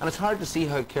wind. And it's hard to see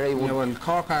how Kerry will... Yeah, well,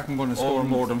 Cork aren't going to score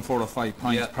more than 4 or 5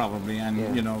 points probably,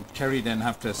 and, you know, Kerry then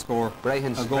have to score a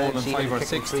goal and 5 or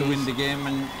 6 to win the game,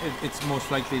 and it's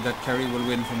most likely that Kerry will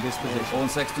win from this position. Owen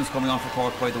Sexton's coming on for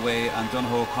Cork, by the way, and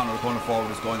Donohoe O'Connor, corner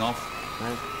forward, is going off.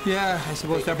 Right. Yeah, I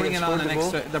suppose they're bringing on an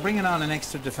extra. They're bringing on an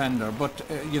extra defender, but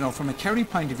you know, from a Kerry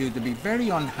point of view, they'll be very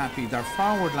unhappy. Their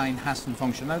forward line hasn't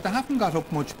functioned. Now they haven't got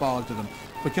up much ball to them,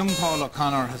 but young Paul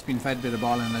O'Connor has been fed with the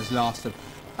ball and has lost it.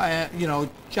 You know,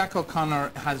 Jack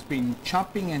O'Connor has been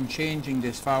chopping and changing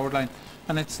this forward line,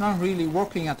 and it's not really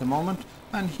working at the moment.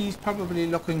 And he's probably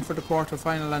looking for the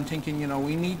quarter-final and thinking, you know,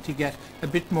 we need to get a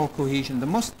bit more cohesion. There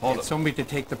must be somebody to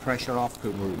take the pressure off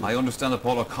Cooper. I understand that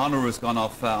Paul O'Connor has gone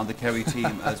off on the Kerry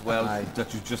team as well,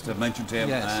 that you just have mentioned to him,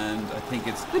 and I think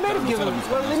it's... They might have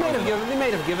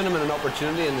given him an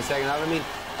opportunity in the second half. I mean,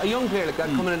 a young player like that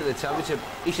coming into the championship,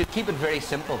 he should keep it very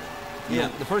simple. You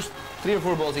know, the first 3 or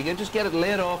 4 balls he gets, just get it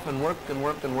laid off and work and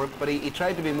work and work. But he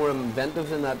tried to be more inventive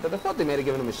than that. But I thought they might have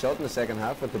given him a shot in the second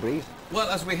half with the breeze. Well,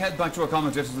 as we head back to our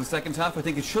commentators in the second half, I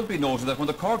think it should be noted that when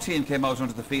the Cork team came out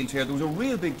onto the field here, there was a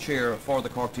real big cheer for the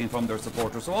Cork team from their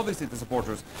supporters. So obviously the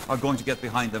supporters are going to get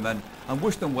behind them and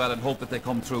wish them well and hope that they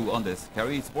come through on this.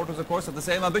 Kerry supporters, of course, have the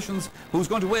same ambitions. Who's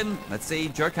going to win? Let's see,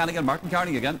 Ger Cannigan, Martin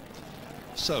Carney again.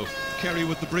 So, Kerry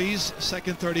with the breeze,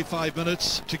 second 35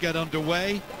 minutes to get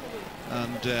underway.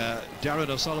 And Darren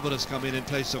O'Sullivan has come in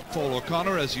place of Paul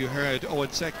O'Connor. As you heard, Owen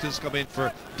Sexton's come in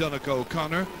for Donegal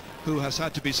O'Connor, who has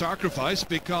had to be sacrificed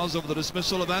because of the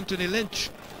dismissal of Anthony Lynch.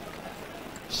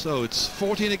 So it's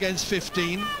 14 against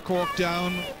 15. Cork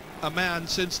down a man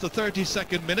since the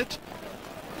 32nd minute.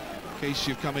 In case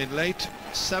you've come in late,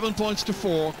 7 points to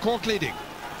 4. Cork leading.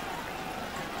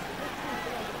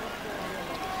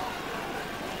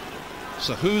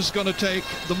 So who's going to take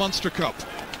the Munster Cup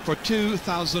for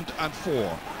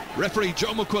 2004? Referee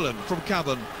Joe McQuillan from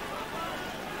Cavan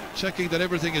checking that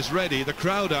everything is ready. The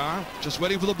crowd are just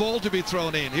waiting for the ball to be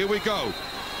thrown in. Here we go.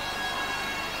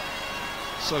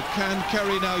 So can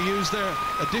Kerry now use their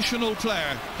additional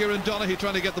player? Kieran Donaghy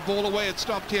trying to get the ball away. It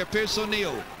stopped here. Pearse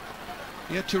O'Neill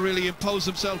yet to really impose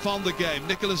himself on the game.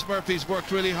 Nicholas Murphy's worked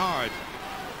really hard.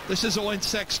 This is Owen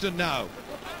Sexton now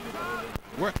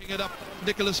working it up.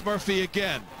 Nicholas Murphy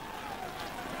again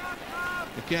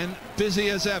busy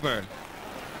as ever.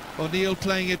 O'Neill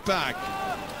playing it back.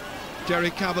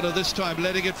 Derek Kavanagh this time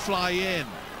letting it fly in.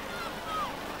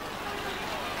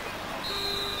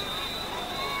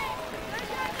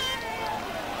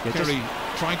 Kerry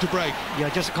trying to break. Yeah,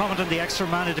 just a comment on the extra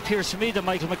man. It appears to me that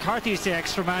Michael McCarthy is the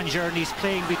extra man here, and he's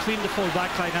playing between the full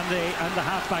back line and the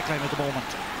half back line at the moment.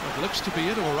 It looks to be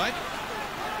it, all right.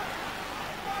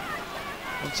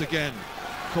 Once again,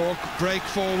 Cork break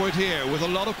forward here with a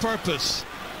lot of purpose.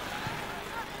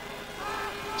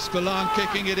 Spillane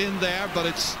kicking it in there, but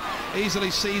it's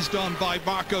Easily seized on by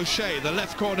Mark O'Shea, the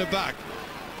left corner back.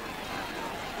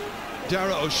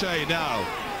 Dara O'Shea now.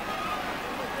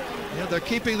 Yeah, they're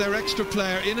keeping their extra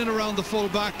player in and around the full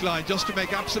back line just to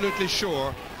make absolutely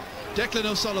sure. Declan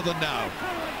O'Sullivan now.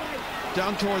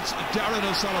 Down towards Darren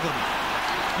O'Sullivan.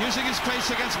 Using his pace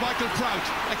against Michael Prout.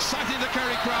 Exciting the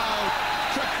Kerry crowd.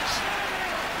 Tripped.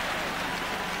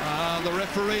 The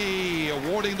referee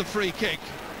awarding the free kick.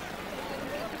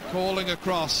 Calling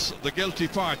across the guilty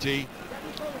party.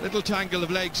 Little tangle of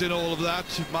legs in all of that.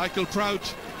 Michael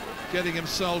Prout getting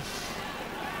himself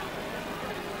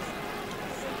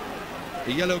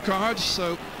a yellow card,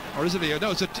 so, or is it a,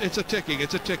 no, it's a ticking,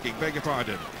 beg your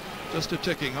pardon. Just a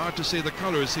ticking, hard to see the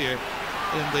colours here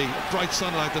in the bright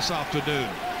sunlight this afternoon.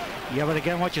 Yeah, but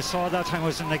again, what you saw that time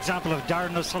was an example of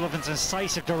Darren O'Sullivan's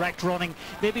incisive direct running.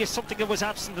 Maybe it's something that was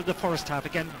absent in the first half.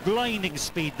 Again, blinding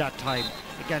speed that time.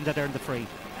 Again, that earned the free.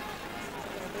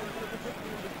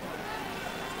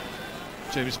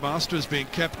 James Masters being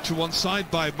kept to one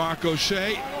side by Mark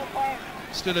O'Shea.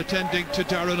 Still attending to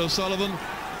Darren O'Sullivan,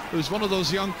 who's one of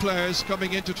those young players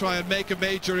coming in to try and make a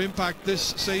major impact this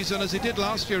season, as he did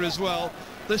last year as well.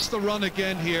 This the run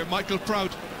again here. Michael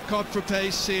Prout caught for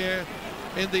pace here.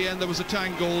 In the end, there was a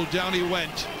tangle. Down he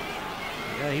went.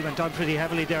 Yeah, he went down pretty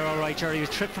heavily there, all right, Jerry. He was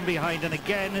tripped from behind, and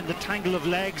again in the tangle of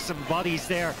legs and bodies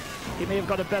there, he may have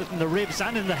got a belt in the ribs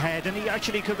and in the head, and he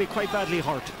actually could be quite badly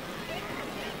hurt.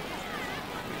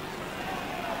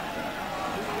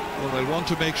 Well, they'll want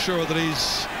to make sure that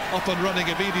he's up and running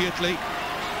immediately.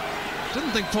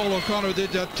 Didn't think Paul O'Connor did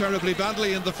that terribly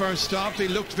badly in the first half. He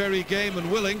looked very game and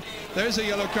willing. There's a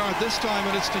yellow card this time,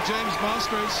 and it's to James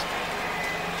Masters.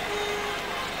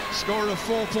 Scorer of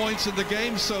 4 points in the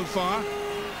game so far.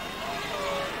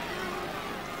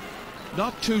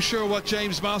 Not too sure what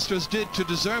James Masters did to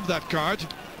deserve that card.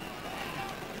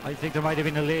 I think there might have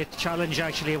been a late challenge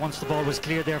actually once the ball was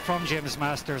cleared there from James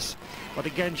Masters. But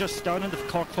again, just down in the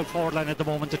Cork full forward line at the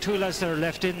moment, the two lads that are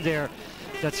left in there,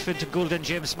 that's Fintan Gould and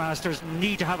James Masters,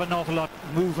 need to have an awful lot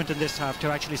of movement in this half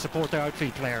to actually support their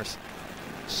outfield players.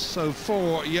 So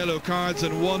 4 yellow cards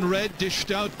and 1 red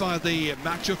dished out by the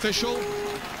match official.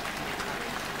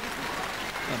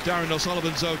 And Darren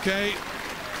O'Sullivan's okay,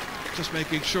 just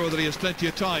making sure that he has plenty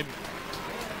of time.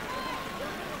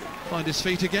 Find his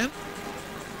feet again.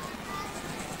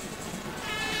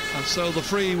 And so the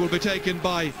free will be taken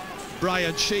by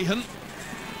Brian Sheehan.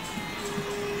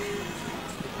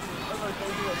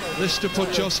 This to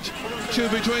put just 2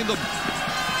 between them.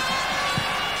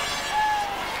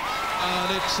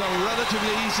 And it's a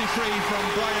relatively easy free from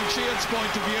Brian Sheehan's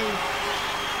point of view.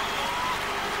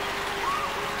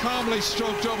 Calmly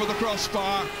stroked over the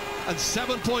crossbar, and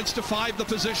 7 points to 5 the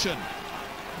position.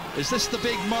 Is this the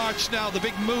big march now, the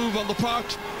big move on the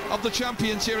part of the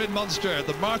champions here in Munster,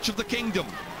 the march of the kingdom?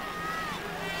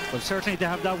 Well, certainly they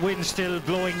have that wind still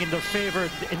blowing in their favour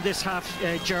in this half,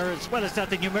 Ger, as well as that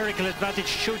the numerical advantage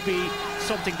should be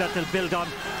something that they'll build on.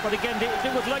 But again,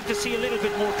 they would like to see a little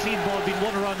bit more clean ball being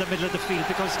won around the middle of the field,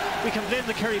 because we can blame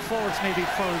the Kerry forwards maybe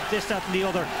for this, that and the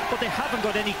other, but they haven't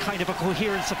got any kind of a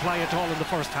coherent supply at all in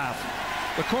the first half.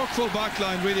 The Cork full back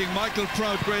line reading Michael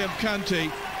Prout, Graham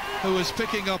Canty, who is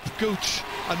picking up Gooch,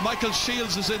 and Michael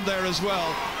Shields is in there as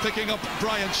well, picking up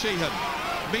Brian Sheehan.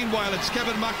 Meanwhile, it's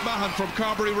Kevin McMahon from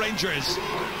Carbery Rangers,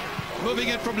 moving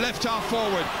it from left half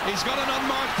forward. He's got an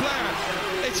unmarked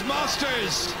player. It's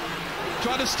Masters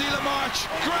trying to steal a march.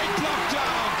 Great block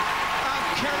down, and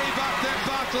Kerry back their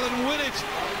battle and win it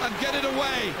and get it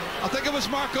away. I think it was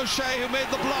Mark O'Shea who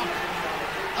made the block,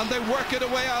 and they work it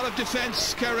away out of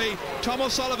defence. Kerry. Tom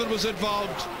O'Sullivan was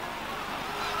involved.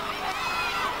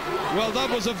 Well, that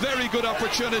was a very good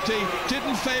opportunity.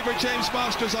 Didn't favour James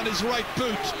Masters on his right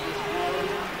boot.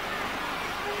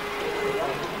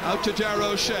 Out to Dara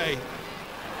O'Shea.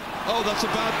 Oh, that's a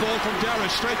bad ball from Dara,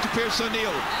 straight to Pierce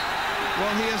O'Neill.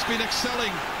 Well, he has been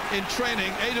excelling in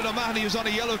training. Aidan O'Mahony is on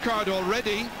a yellow card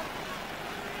already.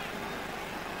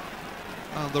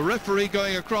 And the referee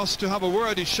going across to have a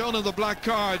word. He's shown him the black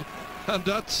card. And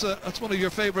that's one of your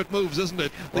favourite moves, isn't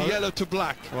it? The yellow to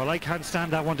black. Well, I can't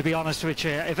stand that one, to be honest with you.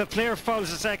 If a player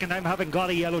fouls a second time, haven't got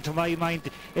a yellow to my mind.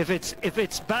 If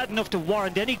it's bad enough to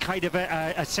warrant any kind of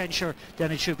a censure,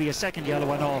 then it should be a second yellow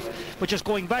one off. But just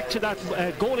going back to that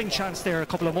goaling chance there a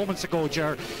couple of moments ago,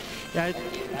 Ger,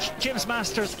 James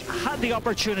Masters had the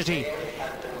opportunity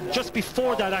just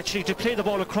before that actually to play the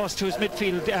ball across to his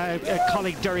midfield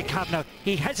colleague Derek Kavanagh.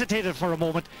 He hesitated for a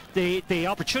moment. The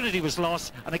opportunity was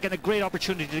lost, and again a great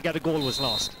opportunity to get a goal was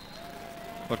lost.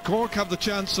 But Cork have the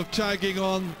chance of tagging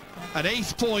on an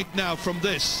 8th point now from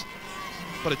this,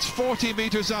 but it's 40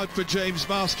 metres out for James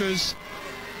Masters.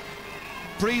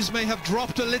 breeze may have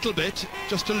dropped a little bit,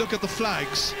 just to look at the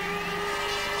flags.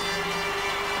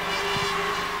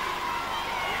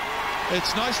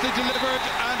 It's nicely delivered,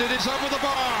 and it is over the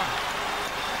bar.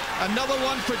 Another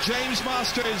one for James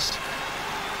Masters.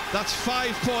 That's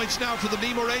 5 points now for the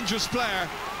Nemo Rangers player,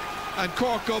 and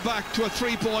Cork go back to a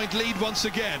 3-point lead once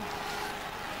again.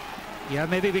 Yeah,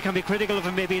 maybe we can be critical of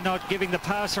him, maybe not giving the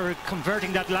pass or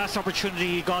converting that last opportunity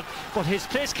he got, but his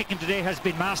place kicking today has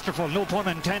been masterful, no pun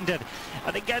intended.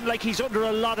 And again, like, he's under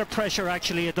a lot of pressure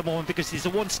actually at the moment, because he's the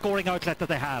one scoring outlet that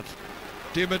they have.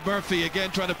 Diarmuid Murphy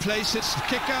again trying to place his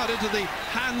kick out into the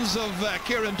hands of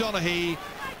Kieran Donaghy,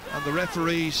 and the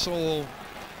referee saw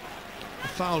a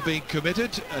foul being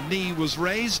committed. A knee was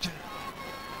raised.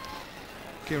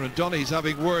 Kieran Donaghy's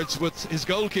having words with his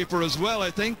goalkeeper as well,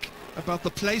 I think, about the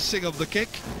placing of the kick.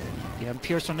 Yeah, and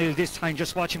Pierce O'Neill this time,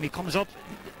 just watching him, he comes up,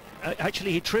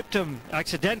 actually he tripped him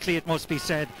accidentally, it must be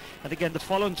said, and again the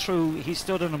following through, he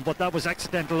stood on him, but that was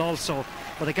accidental also.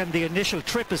 But again, the initial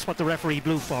trip is what the referee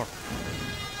blew for.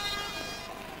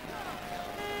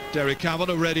 Derek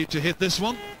Kavanagh ready to hit this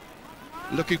one,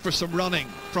 looking for some running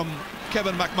from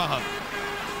Kevin McMahon.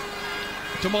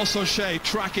 Tomas O'Shea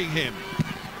tracking him.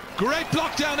 Great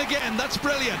block down again, that's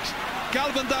brilliant.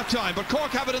 Galvin that time, but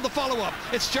Cork have it in the follow-up.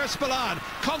 It's Ger Spillane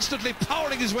constantly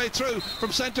powering his way through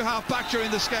from centre-half back during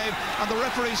this game, and the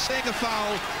referee's saying a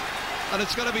foul, and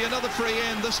it's going to be another free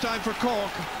in, this time for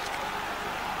Cork.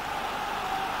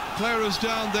 Player who's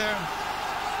down there,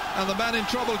 and the man in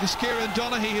trouble is Kieran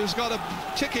Donaghy, who's got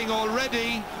a ticking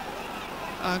already,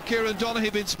 and Kieran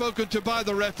Donaghy been spoken to by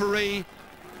the referee,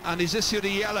 and he's issued a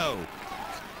yellow.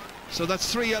 So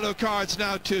that's 3 yellow cards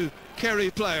now to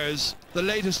Kerry players, the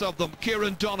latest of them,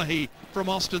 Kieran Donaghy from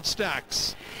Austin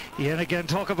Stacks. Yeah, and again,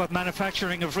 talk about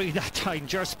manufacturing a free that time.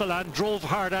 Ger Spillane drove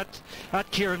hard at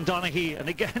Kieran Donaghy, and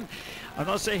again, I'm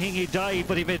not saying he died,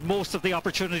 but he made most of the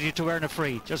opportunity to earn a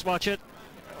free. Just watch it.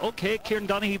 Okay, Kieran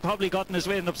Donaghy probably got in his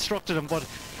way and obstructed him, but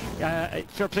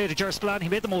fair play to Ger Spillane, he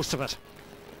made the most of it.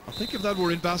 I think if that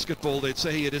were in basketball, they'd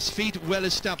say he had his feet well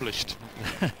established.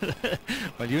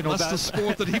 Well, you know, that's the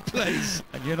sport that he plays.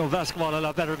 And you know basketball a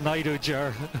lot better than I do,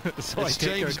 Ger. So it's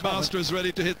James Masters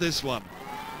ready to hit this one.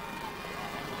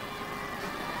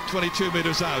 22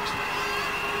 metres out.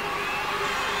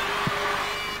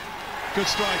 Good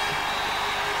strike.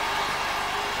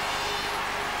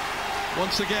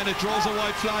 Once again, it draws a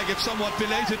white flag, if somewhat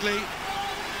belatedly.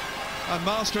 And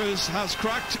Masters has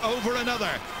cracked over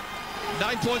another.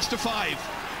 9 points to 5.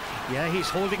 Yeah, he's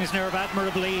holding his nerve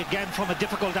admirably, again from a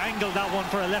difficult angle, that one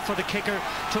for a left-footed kicker.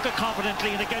 Took it confidently,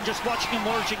 and again just watching him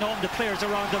urging on the players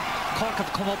around him. Cork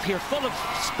have come up here full of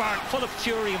spark, full of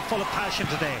fury and full of passion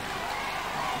today.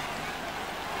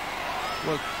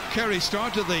 Well, Kerry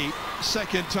started the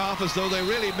second half as though they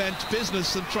really meant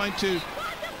business and trying to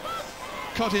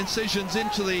cut incisions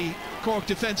into the Cork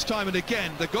defence time and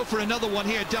again. They go for another one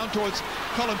here down towards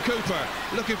Colin Cooper,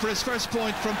 looking for his first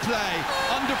point from play.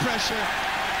 Under pressure,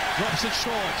 drops it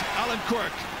short. Alan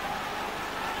Quirk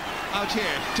out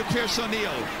here to Pierce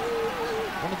O'Neill,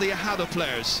 one of the Ahada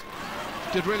players.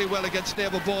 Did really well against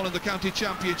Naval Ball in the county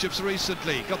championships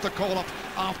recently. Got the call up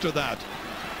after that.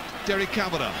 Derek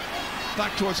Kavanagh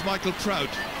back towards Michael Prout.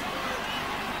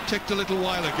 Ticked a little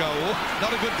while ago. Oh,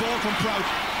 not a good ball from Prout.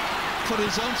 Put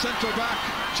his own centre back,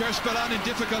 Ger Spillane, in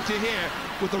difficulty here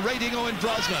with the raiding Owen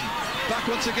Brosnan. Back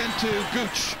once again to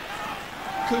Gooch.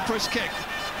 Cooper's kick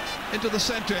into the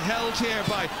centre, held here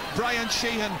by Brian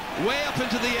Sheehan, way up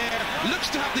into the air, looks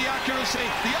to have the accuracy,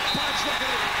 the umpire's look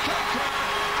at it,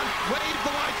 and wave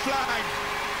the white flag.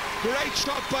 Great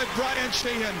shot by Brian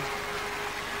Sheehan.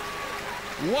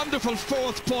 Wonderful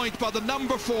 4th point by the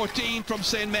number 14 from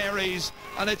St Mary's,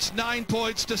 and it's 9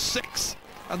 points to 6.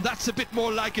 And that's a bit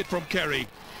more like it from Kerry.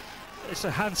 It's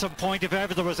a handsome point, if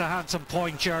ever there was a handsome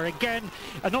point, Ger. Again,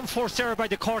 an unforced error by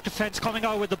the Cork defence coming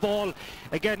out with the ball.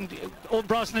 Again, Owen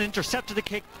Brosnan intercepted the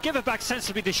kick, give it back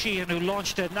sensibly to Sheehan, who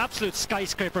launched an absolute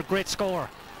skyscraper, great score.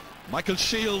 Michael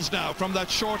Shields now from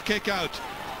that short kick out.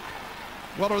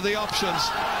 What are the options?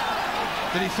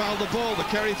 Did he foul the ball? The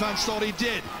Kerry fans thought he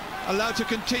did. Allowed to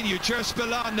continue. Ger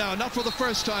Spillane now, not for the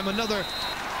first time, another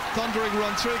thundering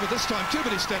run through, but this time too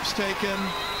many steps taken.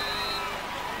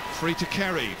 Free to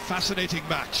Kerry. Fascinating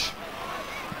match.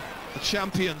 The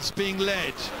champions being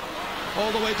led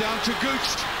all the way down to Gooch.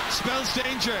 Spells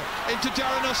danger into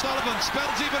Darren O'Sullivan.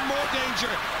 Spells even more danger.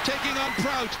 Taking on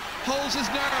Prout. Holds his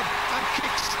nerve and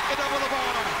kicks it over the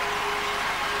bar.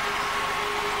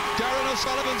 Darren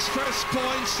O'Sullivan's first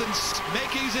point since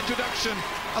making his introduction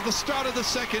at the start of the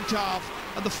second half,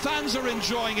 and the fans are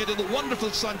enjoying it in the wonderful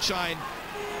sunshine.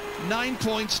 9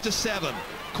 points to 7.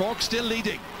 Cork still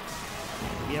leading.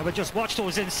 Yeah, but just watch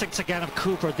those instincts again of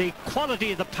Cooper. The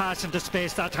quality of the pass into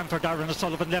space that time for Darren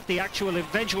O'Sullivan left the actual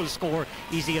eventual score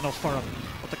easy enough for him.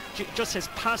 But just his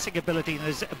passing ability and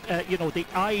his, the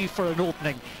eye for an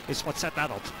opening is what set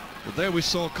that up. Well, there we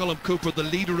saw Colm Cooper, the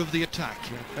leader of the attack.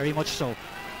 Yeah, very much so.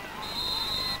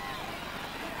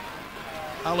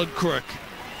 Alan Quirk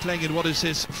playing in what is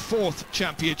his 4th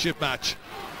championship match.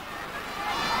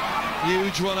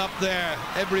 Huge one up there,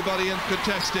 everybody in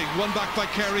contesting. One back by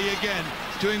Kerry again,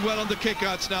 doing well on the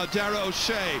kickouts now. Dara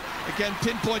O'Shea, again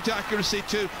pinpoint accuracy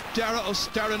to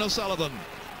Darren O'Sullivan.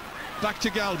 Back to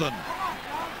Galvin,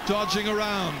 dodging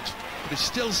around, but he's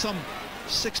still some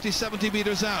 60-70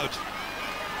 metres out.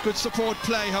 Good support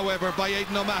play, however, by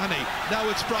Aidan O'Mahony. Now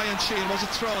it's Brian Sheehan. Was it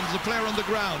thrown? There's a player on the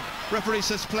ground. Referee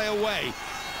says play away.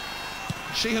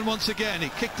 Sheehan once again. He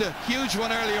kicked a huge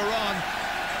one earlier on.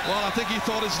 Well, I think he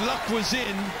thought his luck was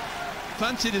in.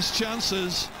 Fancied his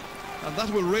chances. And that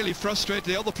will really frustrate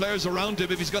the other players around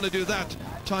him if he's going to do that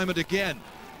time and again.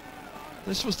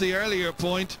 This was the earlier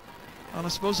point. And I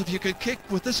suppose if you could kick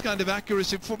with this kind of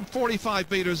accuracy from 45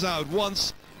 metres out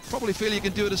once, probably feel you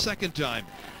can do it a second time.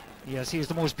 Yes, he has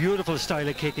the most beautiful style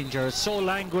of kicking, Gerard. So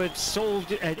languid, so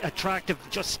attractive,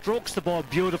 just strokes the ball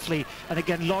beautifully, and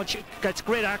again gets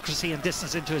great accuracy and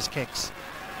distance into his kicks.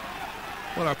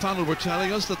 Well, our panel were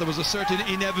telling us that there was a certain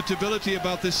inevitability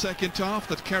about this second half,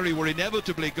 that Kerry were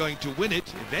inevitably going to win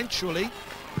it eventually.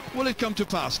 Will it come to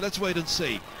pass? Let's wait and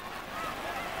see.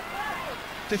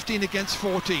 15 against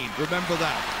 14, remember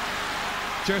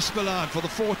that. Ger Spillane for the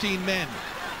 14 men.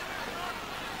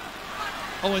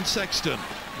 Owen Sexton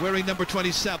wearing number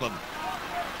 27.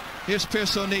 Here's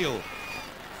Pearse O'Neill.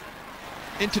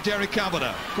 Into Derek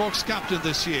Kavanagh, Cork's captain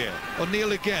this year.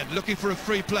 O'Neill again, looking for a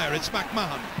free player. It's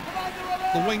McMahon,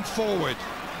 the wing forward,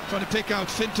 trying to pick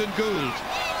out Fintan Gould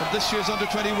from this year's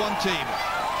under-21 team.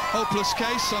 Hopeless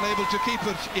case, unable to keep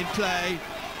it in play.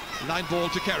 Line ball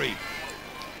to Kerry.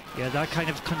 Yeah, that kind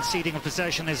of conceding of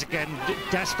possession is again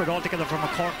desperate altogether from a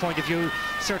Cork point of view.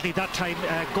 Certainly that time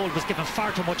Gould was given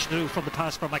far too much to do from the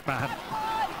pass from McMahon.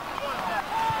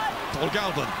 Paul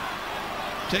Galvin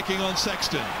taking on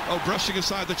Sexton. Oh, brushing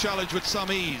aside the challenge with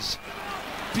some ease.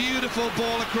 Beautiful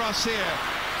ball across here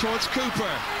towards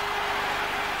Cooper.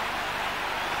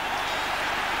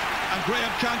 And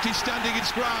Graham Canty standing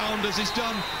his ground as he's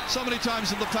done so many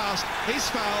times in the past. He's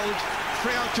fouled.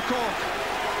 Free out to Cork.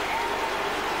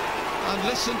 And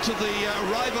listen to the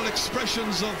rival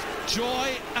expressions of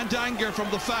joy and anger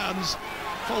from the fans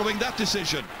following that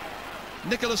decision.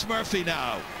 Nicholas Murphy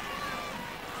now.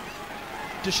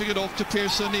 Dishing it off to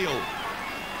Pearse O'Neill.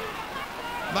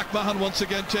 McMahon once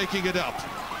again taking it up.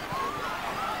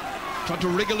 Trying to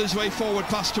wriggle his way forward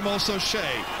past Tomas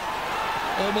O'Shea.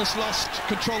 Almost lost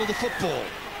control of the football.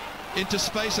 Into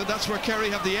space, and that's where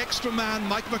Kerry have the extra man.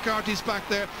 Mike McCarthy's back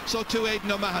there, so too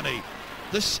Aidan O'Mahony.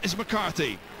 This is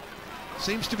McCarthy.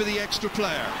 Seems to be the extra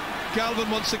player. Galvin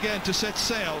once again to set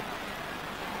sail.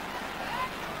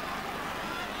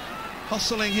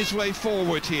 Hustling his way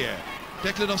forward here.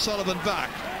 Declan O'Sullivan back.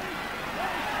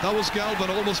 That was Galvin,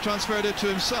 almost transferred it to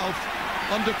himself.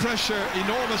 Under pressure,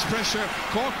 enormous pressure.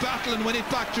 Cork battle and win it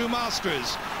back to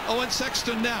Masters. Owen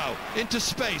Sexton now into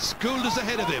space. Gould is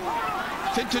ahead of him.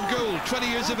 Fintan Gould, 20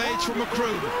 years of age from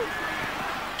Macroom,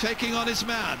 taking on his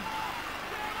man.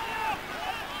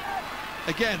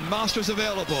 Again, Masters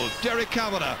available. Derek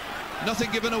Kavanagh,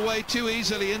 nothing given away too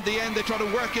easily. In the end, they try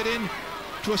to work it in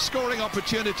to a scoring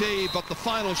opportunity, but the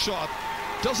final shot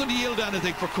doesn't yield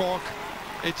anything for Cork.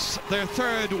 It's their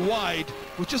third wide,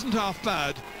 which isn't half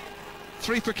bad.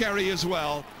 3 for Kerry as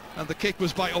well, and the kick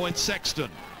was by Owen Sexton.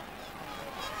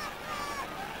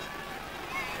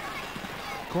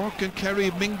 Cork and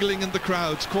Kerry mingling in the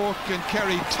crowds. Cork and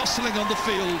Kerry tussling on the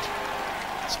field.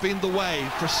 It's been the way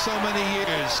for so many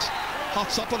years.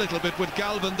 Hots up a little bit with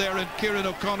Galvin there and Kieran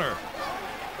O'Connor.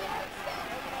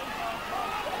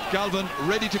 Galvin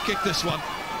ready to kick this one.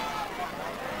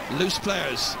 Loose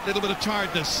players, a little bit of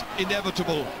tiredness,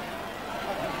 inevitable.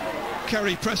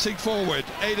 Kerry pressing forward,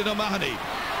 Aidan O'Mahony.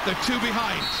 They're 2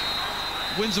 behind.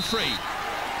 Wins a free.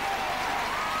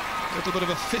 A little bit of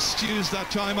a fist used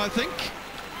that time, I think.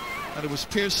 And it was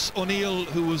Pearse O'Neill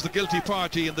who was the guilty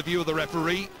party in the view of the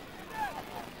referee.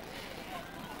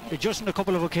 Just on a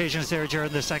couple of occasions there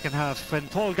during the second half, when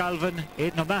Paul Galvin,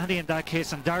 Aidan O'Mahony in that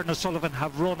case, and Darren O'Sullivan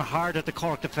have run hard at the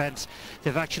Cork defence,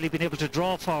 they've actually been able to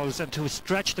draw fouls and to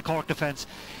stretch the Cork defence.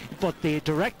 But the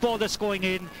direct ball that's going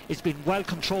in is being well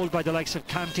controlled by the likes of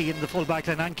Canty in the full back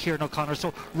line and Kieran O'Connor.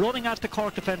 So running at the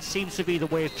Cork defence seems to be the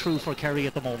way through for Kerry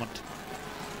at the moment.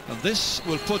 And this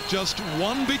will put just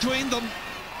 1 between them.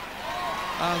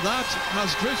 And that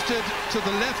has drifted to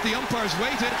the left. The umpires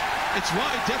waited. It's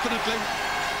wide, definitely.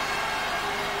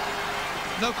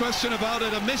 No question about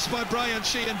it. A miss by Brian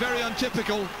Sheehan, very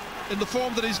untypical in the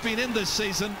form that he's been in this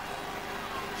season.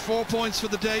 4 points for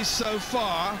the day so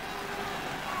far.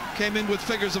 Came in with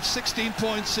figures of 16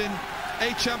 points in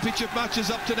 8 championship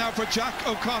matches up to now for Jack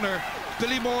O'Connor.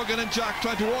 Billy Morgan and Jack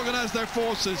trying to organise their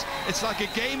forces. It's like a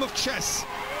game of chess.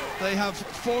 They have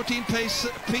 14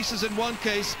 pieces in one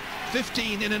case,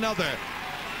 15 in another.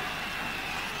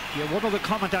 Yeah, one other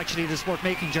comment actually that's worth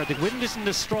making, Jared. The wind isn't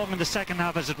as strong in the second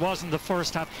half as it was in the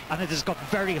first half, and it has got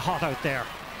very hot out there.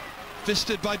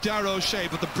 Fisted by Darragh O'Shea,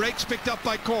 but the break's picked up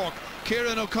by Cork.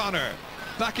 Kieran O'Connor.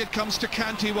 Back it comes to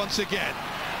Canty once again.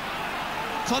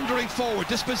 Thundering forward,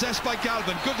 dispossessed by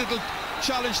Galvin. Good little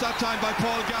challenge that time by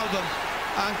Paul Galvin.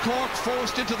 And Cork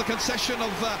forced into the concession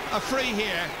of a free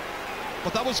here.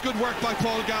 But that was good work by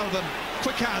Paul Galvin.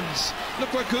 Quick hands.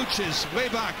 Look where Gooch is, way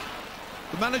back.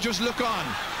 The managers look on.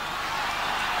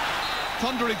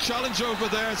 Thundering challenge over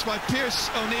there. It's by Pierce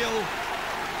O'Neill.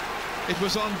 It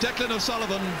was on Declan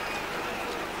O'Sullivan.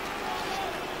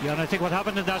 Yeah, and I think what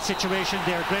happened in that situation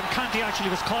there, Graham Canty actually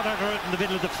was caught out in the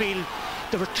middle of the field.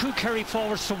 There were 2 Kerry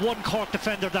forwards to 1 Cork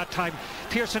defender that time.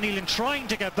 Pierce O'Neill trying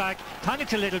to get back,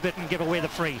 panicked a little bit and give away the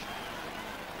free.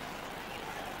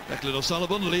 Declan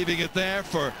O'Sullivan leaving it there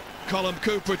for Colm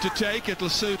Cooper to take. It'll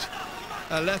suit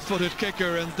a left-footed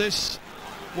kicker, and this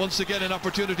once again an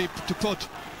opportunity to put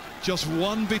just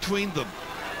one between them.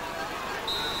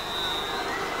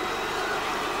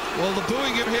 Well, the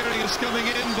booing you're hearing is coming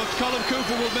in, but Colm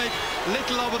Cooper will make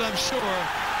little of it, I'm sure.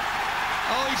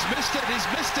 Oh, he's missed it, he's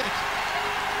missed it.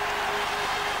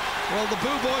 Well, the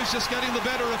boo boys just getting the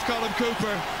better of Colm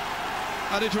Cooper,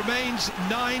 and it remains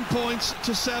 9 points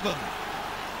to 7.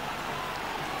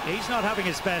 He's not having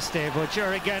his best day, but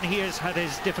again, he has had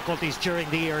his difficulties during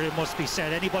the year, it must be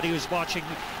said. Anybody who's watching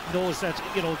knows that,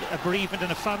 you know, a bereavement in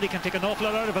a family can take an awful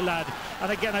lot out of a lad.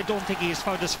 And again, I don't think he has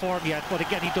found his form yet, but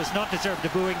again, he does not deserve the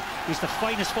booing. He's the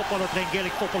finest footballer playing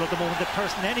Gaelic football at the moment, the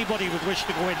person anybody would wish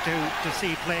to go in to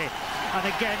see play. And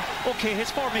again, okay, his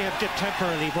form may have dipped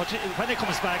temporarily, but when he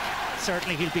comes back,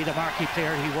 certainly he'll be the marquee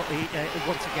player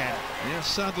once again. Yes,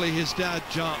 sadly his dad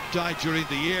died during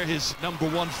the year, his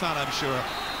 #1 fan, I'm sure.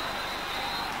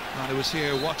 And I was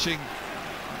here watching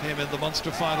him in the Munster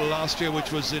final last year,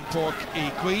 which was in Cork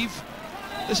y Cuiv.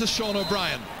 This is Sean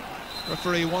O'Brien.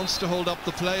 Referee wants to hold up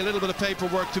the play, a little bit of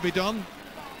paperwork to be done.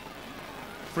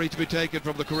 Free to be taken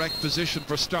from the correct position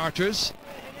for starters.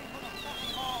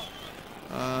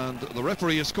 And the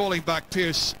referee is calling back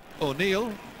Pierce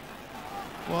O'Neill.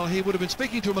 Well, he would have been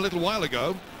speaking to him a little while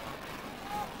ago.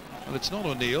 And it's not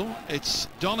O'Neill, it's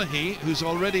Donaghy, who's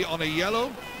already on a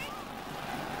yellow.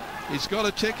 He's got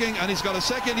a ticking, and he's got a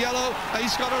second yellow, and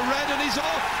he's got a red, and he's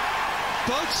off.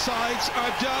 Both sides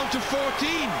are down to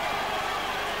 14.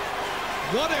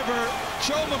 Whatever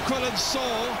Joe McQuillan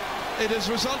saw, it has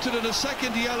resulted in a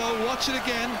second yellow. Watch it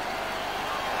again.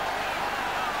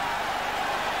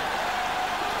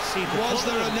 Was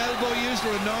there an elbow used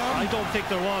or an arm? I don't think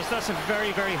there was. That's a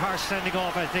very, very harsh sending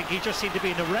off, I think. He just seemed to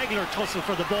be in a regular tussle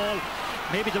for the ball.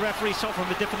 Maybe the referee saw from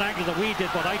a different angle than we did,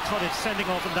 but I thought his sending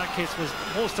off in that case was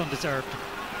most undeserved.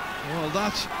 Well,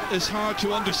 that is hard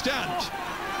to understand,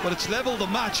 but it's levelled the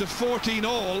match at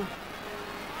 14-all.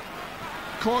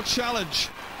 Cork challenge.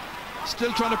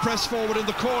 Still trying to press forward in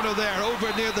the corner there,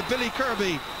 over near the Billy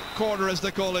Kirby corner, as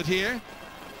they call it here.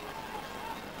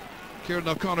 Kieran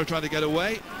O'Connor trying to get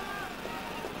away.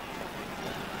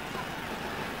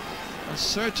 And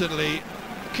certainly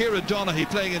Kieran Donaghy,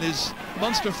 playing in his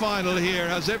Munster final here,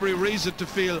 has every reason to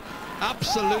feel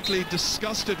absolutely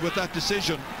disgusted with that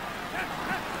decision.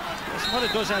 That's what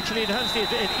it does actually. It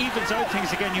evens out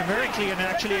things again numerically, and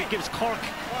actually it gives Cork,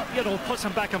 you know, puts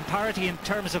them back on parity in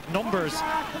terms of numbers.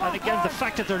 And again, the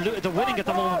fact that they're winning at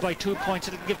the moment by 2 points,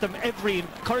 it'll give them every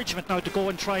encouragement now to go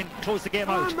and try and close the game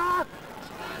out.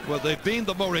 Well, they've been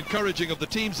the more encouraging of the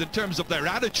teams in terms of their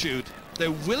attitude,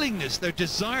 their willingness, their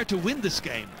desire to win this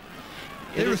game.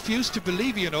 They refused to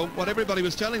believe, you know, what everybody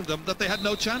was telling them, that they had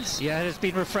no chance. Yeah, it has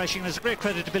been refreshing. There's a great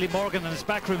credit to Billy Morgan and his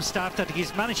backroom staff that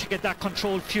he's managed to get that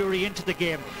controlled fury into the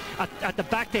game. At the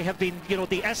back, they have been, you know,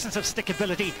 the essence of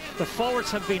stickability. The forwards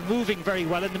have been moving very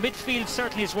well, and the midfield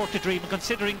certainly has worked a dream.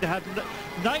 Considering they had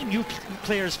 9 new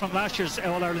players from last year's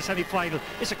All-Ireland semi-final,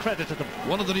 it's a credit to them.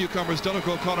 One of the newcomers, Donaghy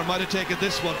O'Connor, might have taken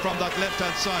this one from that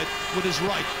left-hand side with his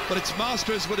right, but it's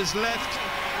Masters with his left.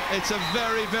 It's a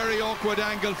very, very awkward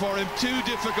angle for him. Too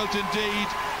difficult indeed.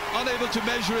 Unable to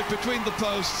measure it between the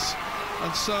posts.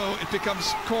 And so it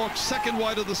becomes Cork's second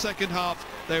wide of the second half.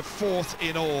 They're 4th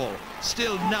in all.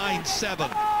 Still 9-7.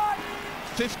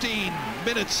 15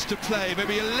 minutes to play.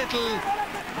 Maybe a little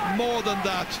more than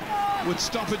that with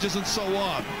stoppages and so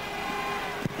on.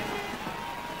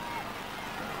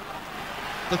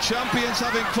 The champions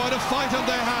having quite a fight on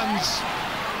their hands.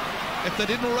 If they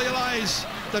didn't realise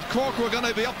that Cork were going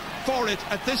to be up for it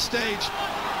at this stage,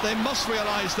 they must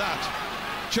realise that.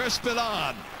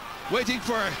 Spillane waiting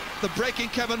for the breaking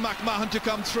Kevin McMahon to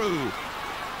come through.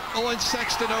 Owen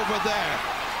Sexton over there.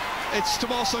 It's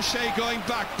Tomás O'Shea going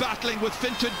back, battling with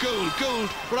Fintan Gould. Gould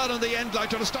right on the end line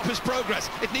trying to stop his progress.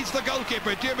 It needs the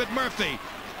goalkeeper, Diarmuid Murphy.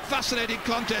 Fascinating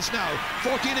contest now.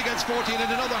 14 against 14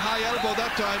 and another high elbow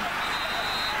that time.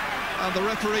 And the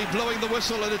referee blowing the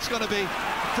whistle, and it's going to be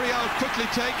free out quickly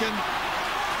taken.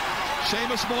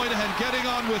 Seamus Moynihan getting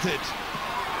on with it.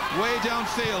 Way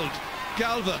downfield.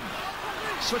 Galvin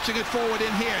switching it forward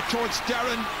in here towards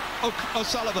Darren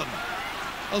O'Sullivan.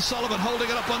 O'Sullivan holding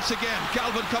it up once again.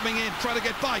 Galvin coming in, trying to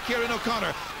get by. Kieran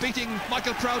O'Connor beating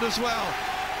Michael Proud as well.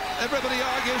 Everybody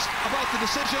argues about the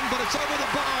decision, but it's over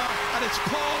the bar, and it's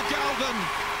Paul Galvin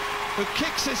who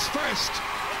kicks his first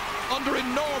under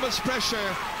enormous pressure.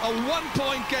 A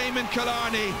 1-point game in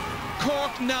Killarney.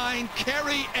 Cork 9,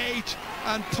 Kerry 8,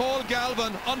 and Paul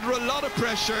Galvin under a lot of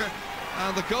pressure.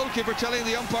 And the goalkeeper telling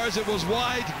the umpires it was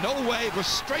wide. No way, it was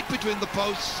straight between the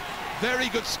posts. Very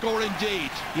good score indeed.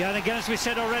 Yeah, and again, as we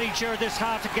said already during this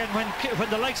half, again, when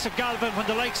the likes of Galvin, when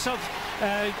the likes of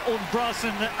Owen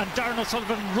Brosnan and Darren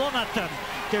O'Sullivan run at them,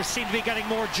 they seem to be getting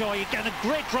more joy. Again, a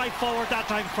great drive forward that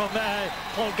time from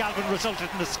Paul Galvin resulted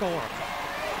in the score.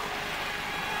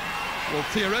 Well,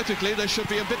 theoretically, there should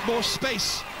be a bit more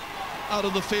space out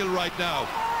of the field right now.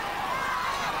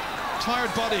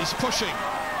 Tired bodies pushing.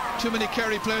 Too many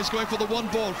Kerry players going for the one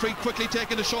ball. Free quickly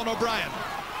taken to Sean O'Brien.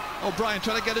 O'Brien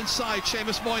trying to get inside.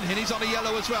 Seamus Moynihan, he's on a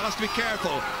yellow as well, has to be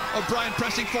careful. O'Brien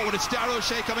pressing forward. It's Darragh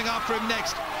O'Shea coming after him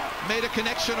next. Made a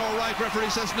connection, all right. Referee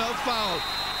says no foul.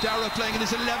 Darragh playing in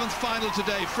his 11th final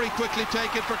today. Free quickly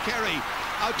taken for Kerry.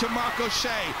 Out to Mark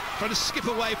O'Shea, trying to skip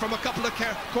away from a couple of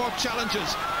Cork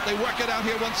challenges. They work it out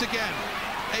here once again.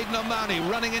 Aidan O'Mahony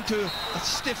running into a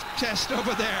stiff test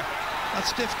over there. That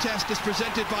stiff test is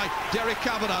presented by Derek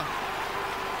Kavanagh.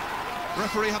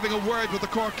 Referee having a word with the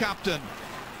Cork captain.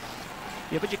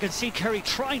 Yeah, but you can see Kerry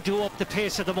trying to up the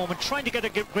pace at the moment, trying to get a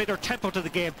greater tempo to the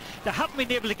game. They haven't been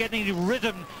able to get any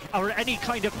rhythm or any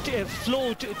kind of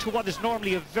flow to what is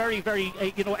normally a very, very,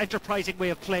 enterprising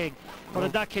way of playing. But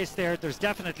in that case there's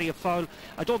definitely a foul.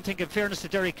 I don't think, in fairness to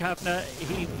Derek Kavanagh,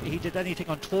 he did anything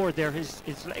untoward there. His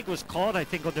leg was caught, I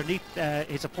think, underneath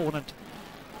his opponent.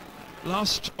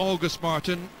 Last August,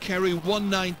 Martin, Kerry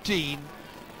 119,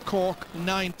 Cork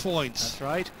 9 points. That's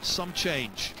right. Some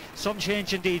change. Some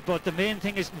change indeed, but the main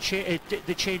thing is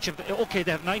the change of, okay,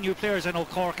 they have 9 new players, I know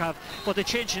Cork have, but the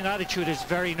change in attitude is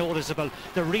very noticeable.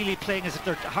 They're really playing as if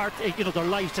their heart, their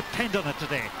lives depend on it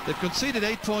today. They've conceded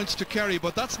 8 points to Kerry,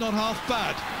 but that's not half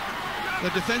bad. The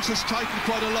defence has tightened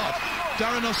quite a lot.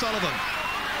 Darren O'Sullivan.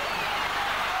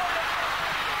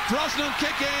 Brosnan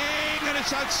kicking, and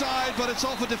it's outside, but it's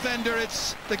off a defender.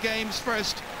 It's the game's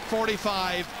first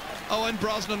 45. Owen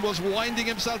Brosnan was winding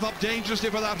himself up dangerously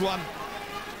for that one.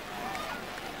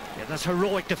 Yeah, that's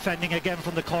heroic defending again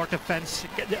from the Cork defence.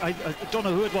 I don't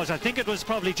know who it was. I think it was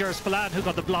probably Spillane who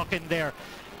got the block in there.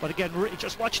 But again,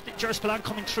 just watch Spillane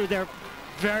coming through there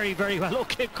very, very well.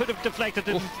 Okay, could have deflected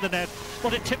it into the net,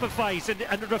 but it typifies and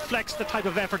it reflects the type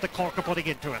of effort that Cork are putting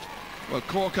into it. Well,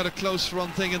 Cork had a close run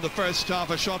thing in the first half.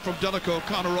 A shot from Donegal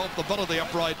O'Connor off the butt of the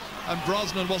upright, and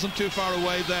Brosnan wasn't too far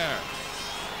away there.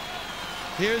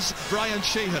 Here's Brian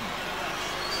Sheehan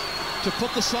to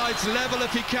put the sides level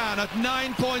if he can at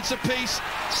 9 points apiece.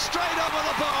 Straight over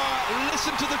the bar.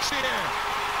 Listen to the cheer.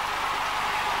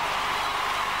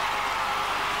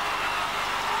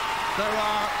 There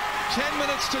are 10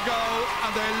 minutes to go,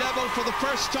 and they're level for the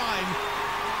first time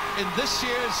in this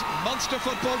year's Munster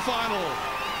football final.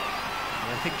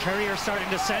 I think Kerry are starting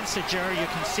to sense it, Jerry. You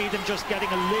can see them just getting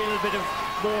a little bit of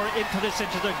more impetus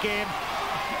into their game.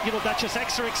 That just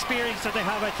extra experience that they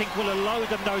have, I think, will allow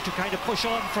them now to kind of push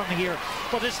on from here.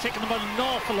 But it's taken them an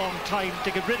awful long time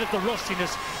to get rid of the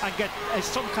rustiness and get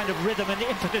some kind of rhythm and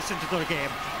impetus into their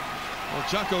game. Well,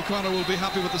 Jack O'Connor will be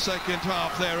happy with the second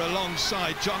half there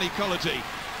alongside Johnny Cullity.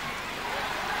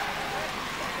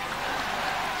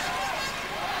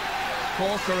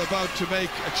 Cork are about to make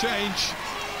a change.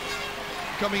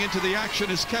 Coming into the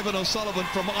action is Kevin O'Sullivan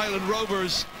from Island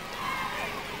Rovers.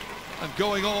 And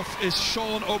going off is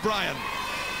Sean O'Brien.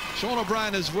 Sean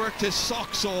O'Brien has worked his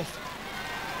socks off.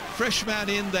 Fresh man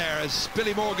in there as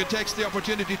Billy Morgan takes the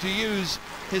opportunity to use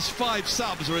his 5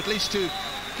 subs, or at least to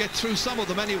get through some of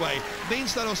them anyway.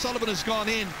 Means that O'Sullivan has gone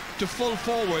in to full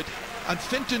forward And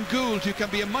Fintan Gould, who can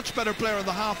be a much better player on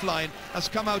the half line, has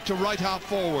come out to right half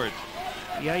forward.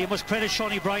 Yeah, you must credit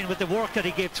Shawnee Bryan with the work that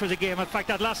he gave through the game. In fact,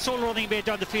 that last solo run he made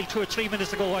down the field 2 or 3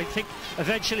 minutes ago, I think,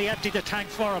 eventually emptied the tank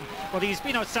for him. But he's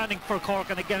been outstanding for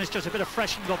Cork, and again, it's just a bit of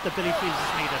freshening up that Billy feels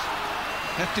is needed.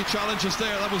 Hefty challenges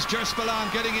there. That was Ger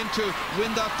Spillane getting in to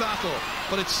win that battle.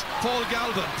 But it's Paul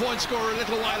Galvin, point scorer a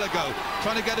little while ago,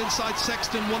 trying to get inside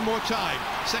Sexton one more time.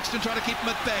 Sexton trying to keep him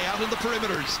at bay, out in the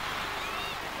perimeters.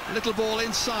 Little ball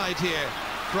inside here.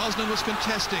 Brosnan was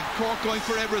contesting. Cork going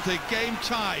for everything. Game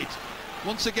tied.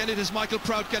 Once again, it is Michael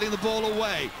Prout getting the ball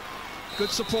away.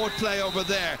 Good support play over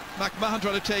there. McMahon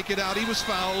trying to take it out. He was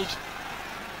fouled.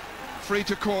 Free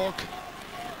to Cork.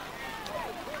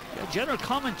 Yeah, general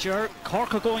comment, Ger,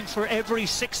 Cork are going for every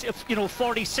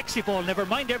 40-60 ball. Never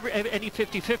mind any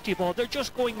 50-50 ball. They're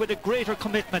just going with a greater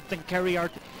commitment than Kerry are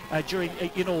during,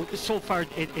 so far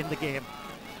in the game.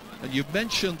 And you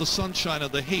mentioned the sunshine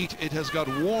and the heat. It has got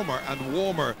warmer and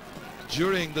warmer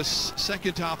during this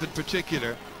second half in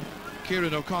particular.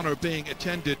 Kieran O'Connor being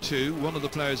attended to, one of the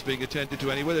players being attended to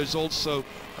anyway. There's also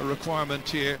a requirement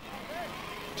here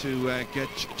to get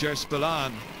Ger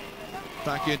Spillane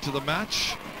back into the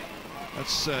match.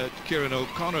 That's Kieran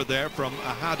O'Connor there from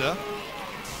Ahada.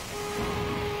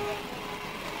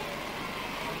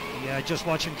 Yeah, just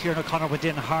watching Kieran O'Connor went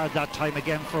in hard that time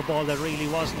again for a ball that really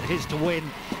wasn't his to win.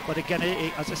 But again,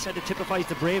 as I said, it typifies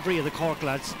the bravery of the Cork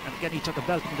lads. And again, he took a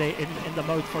belt in the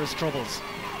mouth for his troubles.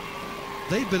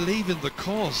 They believe in the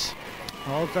cause.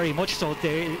 Oh, very much so.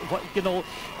 They,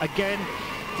 again,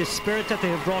 the spirit that they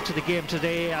have brought to the game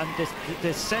today, and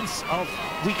the sense of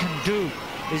we can do,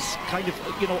 is kind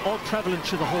of, all prevalent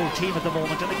through the whole team at the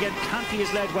moment. And again, Canty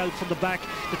is led well from the back.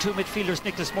 The two midfielders,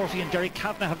 Nicholas Murphy and Derek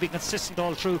Kavanagh, have been consistent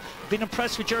all through. Been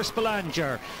impressed with Ger Spillane,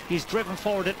 Ger. He's driven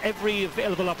forward at every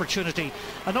available opportunity.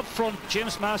 And up front,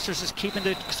 James Masters is keeping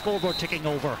the scoreboard ticking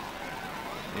over.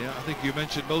 Yeah, I think you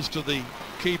mentioned most of the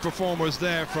key performers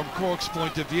there from Cork's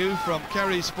point of view. From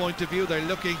Kerry's point of view, they're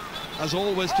looking, as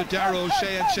always, to Darragh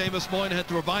O'Shea and Seamus Moynihan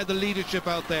to provide the leadership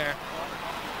out there.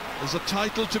 There's a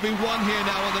title to be won here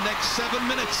now in the next 7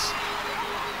 minutes.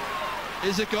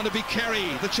 Is it going to be Kerry,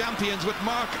 the champions, with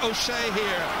Mark O'Shea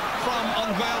here from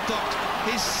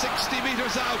Unweldocht? He's 60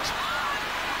 metres out.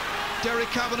 Derek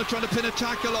Kavanagh trying to pin a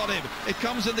tackle on him. It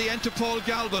comes in the end to Paul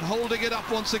Galvin, holding it up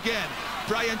once again.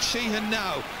 Brian Sheehan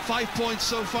now, 5 points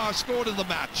so far scored in the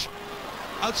match.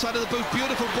 Outside of the boot,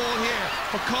 beautiful ball here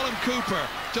for Colin Cooper.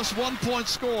 Just 1 point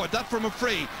scored, that from a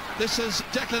free. This is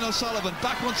Declan O'Sullivan,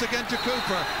 back once again to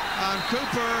Cooper. And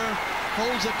Cooper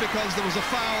holds it because there was a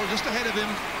foul just ahead of him.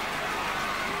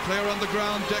 Player on the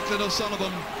ground, Declan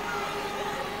O'Sullivan.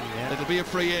 Yeah. It'll be a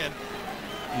free in.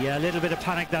 Yeah, a little bit of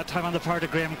panic that time on the part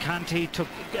of Graham Canty. Took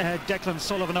Declan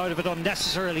Sullivan out of it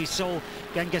unnecessarily, so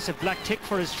again gets a black tick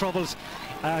for his troubles.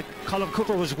 Colin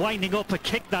Cooper was winding up a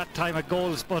kick that time at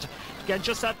goals, but again,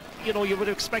 just that, you would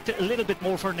expect a little bit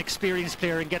more for an experienced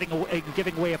player in giving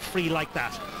away a free like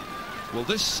that. Well,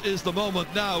 this is the moment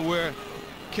now where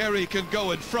Kerry can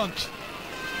go in front.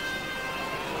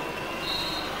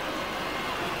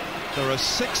 There are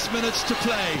 6 minutes to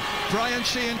play. Brian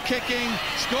Sheehan kicking.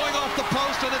 It's going off the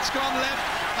post and it's gone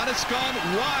left and it's gone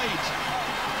wide.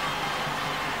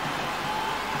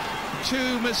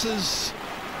 2 misses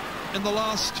in the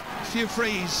last few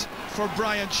frees for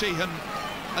Brian Sheehan,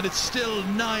 and it's still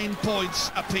 9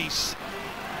 points apiece.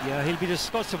 Yeah, he'll be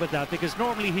disgusted with that, because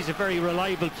normally he's a very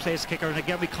reliable place kicker, and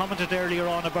again we commented earlier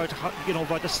on about how,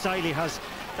 about the style he has.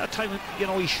 That time,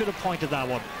 he should have pointed that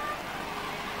one.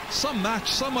 So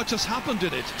much has happened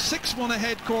in it. 6-1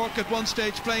 ahead Cork at one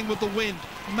stage, playing with the wind.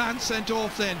 Man sent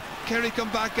off then. Kerry come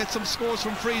back, get some scores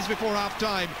from frees before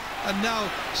half-time. And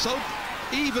now, so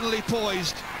evenly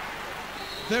poised,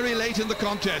 very late in the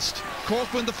contest.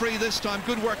 Cork win the free this time.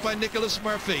 Good work by Nicholas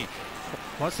Murphy.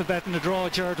 What's the bet in the draw,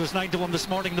 Gerard? It was 9-1 this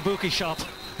morning, the bookie shop.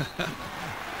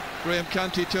 Graham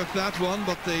Canty took that one,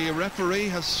 but the referee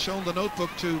has shown the notebook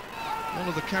to one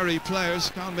of the Kerry players.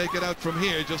 Can't make it out from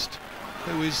here, just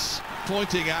who he's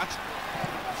pointing at.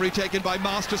 Free taken by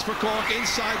Masters for Cork,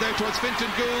 inside there towards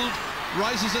Fintan Gould.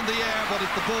 Rises in the air, but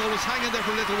the ball was hanging there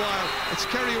for a little while. It's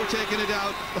Kerry who are taking it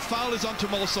out. The foul is on to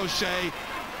Moss O'Shea.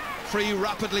 Free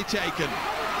rapidly taken.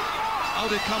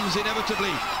 Out it comes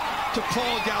inevitably to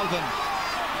Paul Galvin.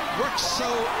 Works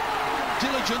so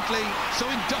diligently, so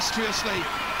industriously.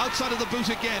 Outside of the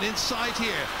boot again, inside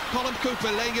here. Colin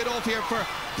Cooper laying it off here for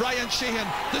Brian Sheehan.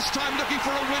 This time looking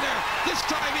for a winner. This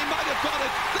time he might have got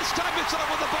it. This time it's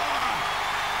over the bar.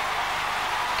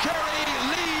 Kerry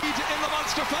lead in the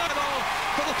Munster final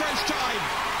for the first time.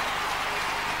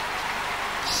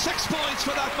 6 points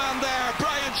for that man there,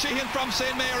 Brian Sheehan from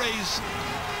St Mary's.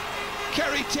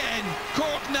 Kerry 10,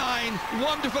 Cork 9.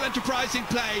 Wonderful enterprising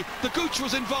play. The Gooch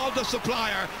was involved as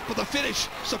supplier, but the finish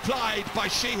supplied by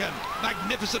Sheehan.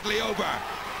 Magnificently over.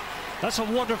 That's a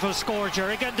wonderful score,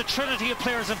 Jerry. Again, the trinity of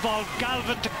players involved.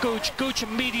 Galvin to Gooch. Gooch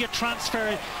immediate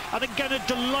transfer. And again, a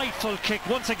delightful kick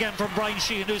once again from Brian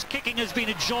Sheehan, whose kicking has been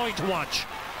a joy to watch.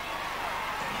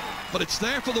 But it's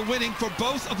there for the winning for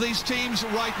both of these teams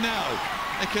right now.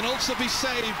 It can also be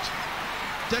saved.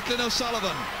 Declan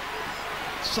O'Sullivan.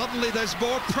 Suddenly there's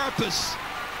more purpose,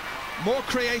 more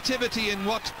creativity in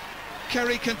what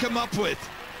Kerry can come up with.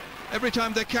 Every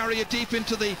time they carry it deep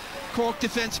into the Cork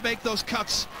defence, make those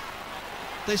cuts,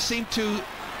 they seem to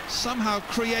somehow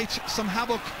create some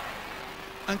havoc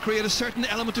and create a certain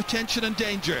element of tension and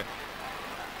danger.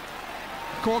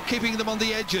 Cork keeping them on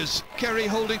the edges. Kerry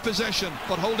holding possession,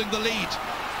 but holding the lead.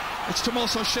 It's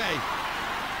Tomas O'Shea.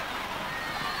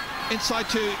 Inside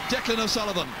to Declan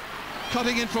O'Sullivan.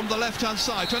 Cutting in from the left-hand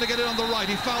side, trying to get it on the right.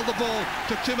 He fouled the ball,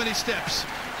 took too many steps.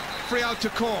 Free out to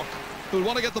Cork, who'll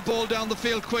want to get the ball down the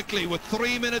field quickly with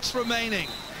 3 minutes remaining.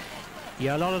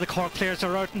 Yeah, a lot of the Cork players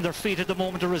are out on their feet at the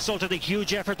moment, a result of the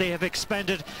huge effort they have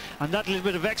expended, and that little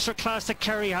bit of extra class that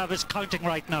Kerry have is counting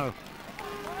right now.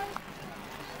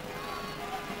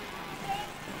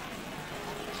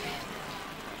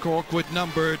 Cork with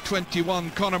number 21,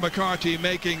 Conor McCarthy,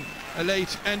 making a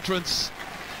late entrance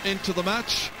into the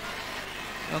match.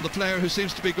 And the player who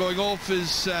seems to be going off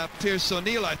is Pearse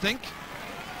O'Neill, I think.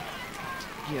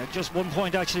 Yeah, just 1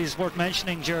 point actually is worth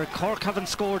mentioning, Jared. Cork haven't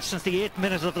scored since the 8th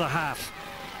minute of the half.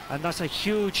 And that's a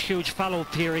huge, huge fallow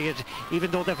period,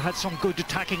 even though they've had some good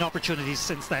attacking opportunities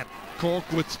since then. Cork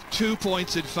with 2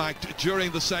 points, in fact,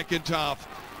 during the second half.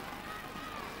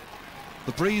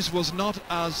 The breeze was not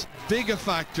as big a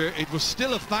factor. It was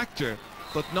still a factor,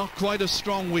 but not quite as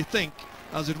strong, we think,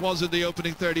 as it was in the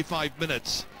opening 35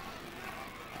 minutes.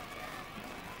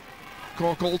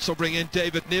 Cork also bring in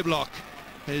David Niblock.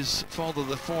 His father,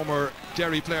 the former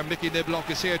Derry player Mickey Niblock,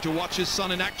 is here to watch his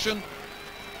son in action.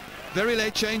 Very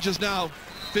late changes now.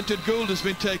 Fintan Gould has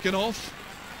been taken off.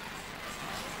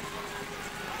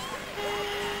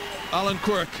 Alan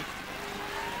Quirk.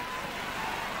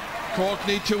 Cork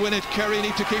need to win it. Kerry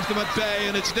need to keep them at bay,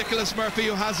 and it's Nicholas Murphy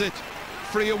who has it.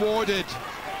 Free awarded.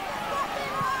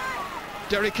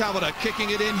 Derry Kavanagh kicking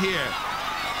it in here.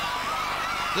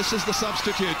 This is the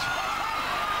substitute.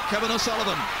 Kevin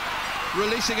O'Sullivan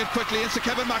releasing it quickly into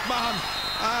Kevin McMahon,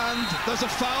 and there's a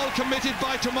foul committed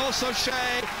by Tomas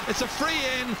O'Shea. It's a free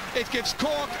in. It gives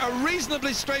Cork a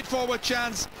reasonably straightforward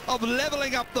chance of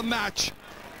levelling up the match.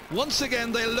 Once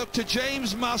again they'll look to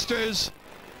James Masters.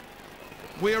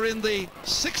 We're in the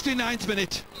 69th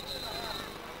minute.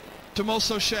 Tomas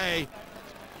O'Shea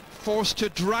forced to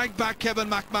drag back Kevin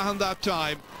McMahon that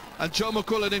time, and Joe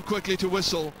McCullen in quickly to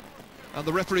whistle, and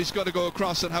the referee's got to go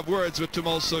across and have words with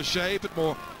Tomas O'Shea. A bit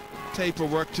more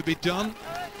paperwork to be done.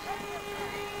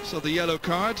 So the yellow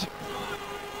card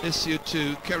issued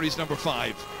to Kerry's number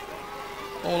 5.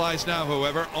 All eyes now,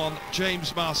 however, on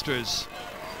James Masters.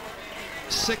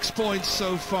 6 points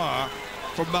so far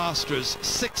for Masters,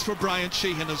 6 for Brian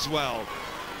Sheehan as well.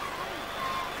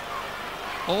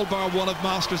 All bar one of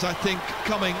Masters, I think,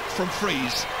 coming from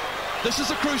frees. This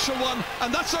is a crucial one,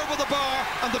 and that's over the bar,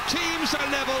 and the teams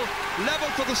are level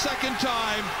for the second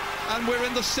time, and we're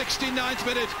in the 69th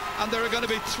minute, and there are going to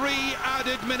be 3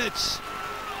 added minutes.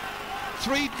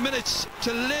 3 minutes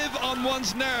to live on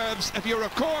one's nerves if you're a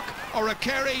Cork or a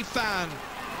Kerry fan.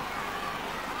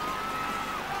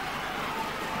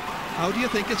 How do you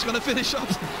think it's going to finish up?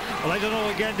 Well, I don't know.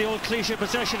 Again, the old cliche,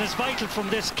 possession is vital from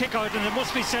this kick out, and it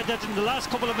must be said that in the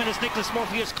last couple of minutes Nicholas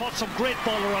Murphy has caught some great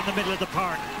ball around the middle of the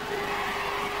park.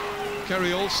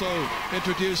 Kerry also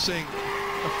introducing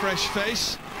a fresh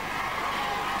face.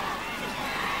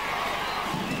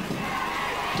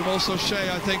 Tomas O'Shea,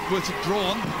 I think,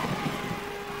 withdrawn.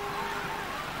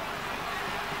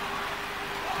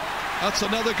 That's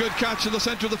another good catch in the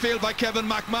centre of the field by Kevin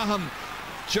McMahon.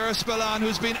 Ger Spillane,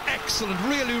 who's been excellent,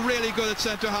 really good at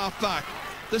centre half back.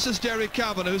 This is Derry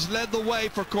Kavanagh, who's led the way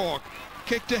for Cork.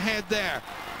 Kicked ahead there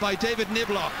by David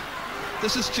Niblock.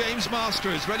 This is James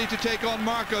Masters, ready to take on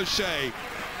Mark O'Shea.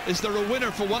 Is there a winner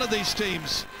for one of these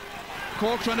teams?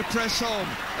 Cork trying to press home.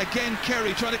 Again,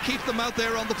 Kerry trying to keep them out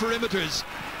there on the perimeters.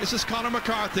 This is Conor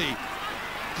McCarthy.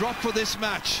 Drop for this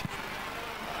match.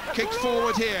 Kicked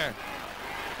forward here.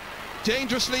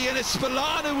 Dangerously in, it's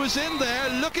Spillane who was in there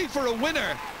looking for a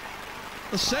winner.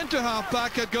 The centre half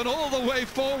back had gone all the way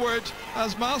forward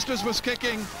as Masters was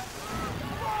kicking.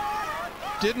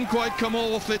 Didn't quite come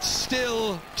off. It's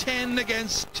still 10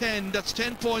 against 10. That's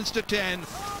 10 points to 10.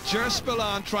 Ger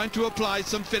Spillane trying to apply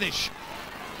some finish.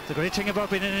 The great thing about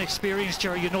being an inexperienced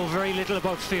year, you know very little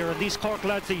about fear, and these Cork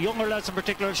lads, the younger lads in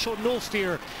particular, have shown no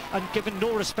fear and given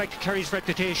no respect to Kerry's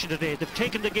reputation today. They've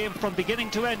taken the game from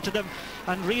beginning to end to them,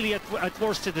 and really at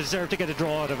worst they deserve to get a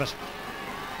draw out of it.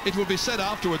 It will be said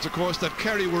afterwards, of course, that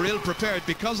Kerry were ill prepared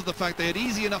because of the fact they had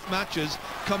easy enough matches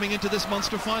coming into this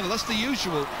Munster final. That's the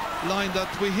usual line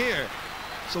that we hear.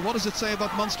 So what does it say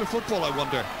about Munster football, I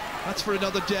wonder? That's for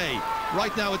another day.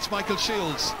 Right now it's Michael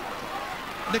Shields.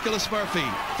 Nicholas Murphy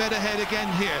fed ahead again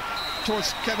here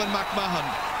towards Kevin McMahon.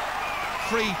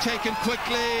 Free taken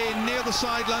quickly near the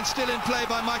sideline, still in play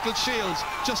by Michael Shields,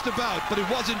 just about, but it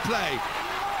was in play.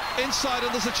 Inside,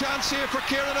 and there's a chance here for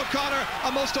Kieran O'Connor,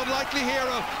 a most unlikely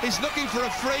hero. He's looking for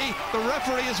a free. The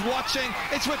referee is watching.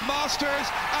 It's with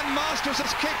Masters, and Masters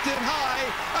has kicked it high,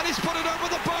 and he's put it over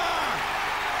the bar.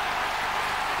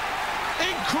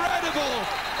 Incredible!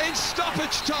 In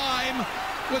stoppage time,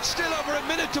 with still over a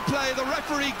minute to play, the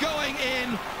referee going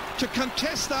in to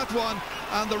contest that one,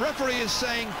 and the referee is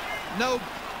saying no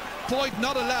point,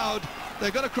 not allowed.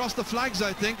 They're going to cross the flags,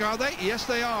 I think, are they? Yes,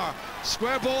 they are.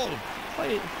 Square ball.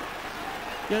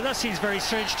 Yeah, that seems very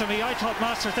strange to me. I thought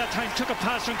Masters that time took a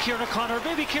pass from Kieran O'Connor.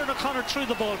 Maybe Kieran O'Connor threw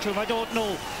the ball to him, I don't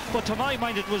know. But to my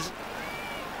mind it was...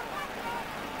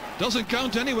 Doesn't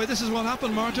count anyway. This is what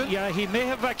happened, Martin. Yeah, he may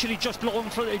have actually just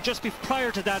blown for just prior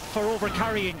to that for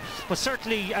over-carrying. But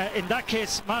certainly in that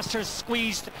case, Masters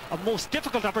squeezed a most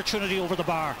difficult opportunity over the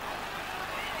bar.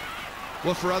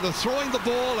 Well, for either throwing the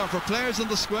ball or for players in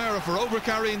the square or for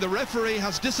over-carrying, the referee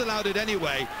has disallowed it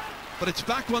anyway. But it's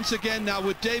back once again now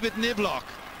with David Niblock.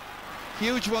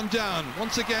 Huge one down,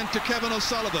 once again to Kevin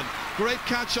O'Sullivan. Great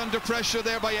catch under pressure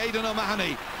there by Aidan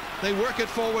O'Mahony. They work it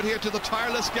forward here to the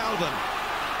tireless Galvin.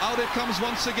 Out it comes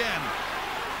once again.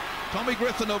 Tommy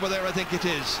Griffin over there, I think it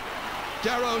is.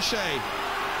 Darragh O'Shea.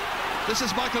 This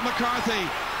is Michael McCarthy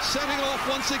setting off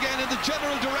once again in the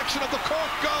general direction of the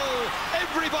Cork goal.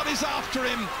 Everybody's after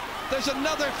him. There's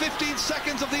another 15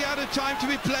 seconds of the added time to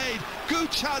be played.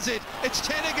 Gooch has it. It's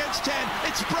 10 against 10.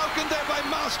 It's broken there by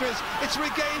Masters. It's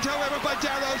regained, however, by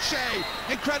Darragh O'Shea.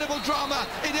 Incredible drama.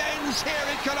 It ends here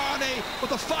in Killarney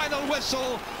with a final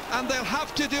whistle, and they'll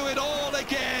have to do it all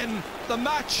again. The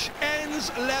match ends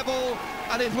level,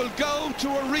 and it will go to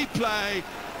a replay.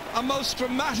 A most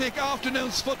dramatic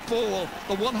afternoon's football.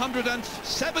 The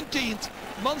 117th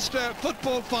Munster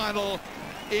football final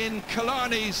in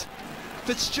Killarney's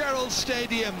Fitzgerald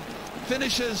Stadium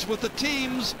finishes with the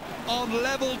teams on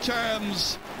level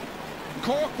terms.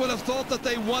 Cork will have thought that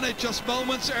they won it just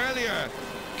moments earlier.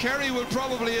 Kerry will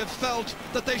probably have felt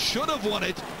that they should have won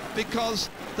it because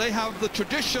they have the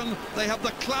tradition, they have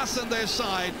the class on their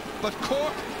side. But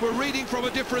Cork were reading from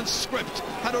a different script,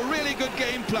 had a really good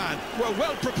game plan, were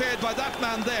well prepared by that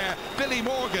man there, Billy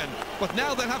Morgan. But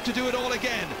now they'll have to do it all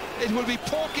again. It will be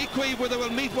Porky Quay where they will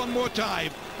meet one more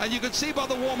time. And you can see by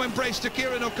the warm embrace to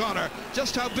Kieran O'Connor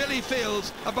just how Billy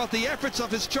feels about the efforts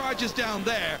of his charges down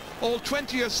there. All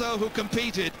 20 or so who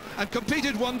competed, and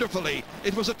competed wonderfully.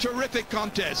 It was a terrific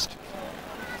contest.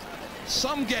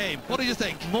 Some game. What do you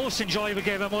think? Most enjoyable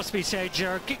game, it must be said,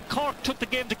 Ger. Cork took the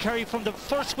game to Kerry from the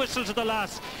first whistle to the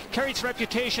last. Kerry's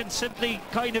reputation simply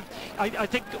kind of, I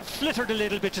think, flittered a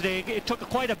little bit today. It took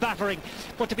quite a battering.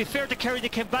 But to be fair to Kerry, they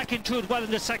came back into it well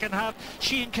in the second half.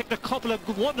 Sheehan kicked a couple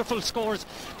of wonderful scores.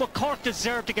 But Cork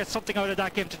deserved to get something out of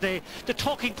that game today. The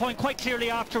talking point quite clearly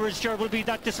afterwards, Ger, will be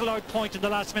that disallowed point in the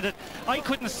last minute. I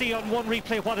couldn't see on one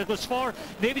replay what it was for.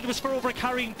 Maybe it was for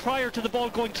over-carrying prior to the ball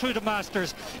going through the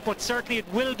Masters. But certainly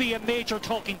it will be a major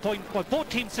talking point. But both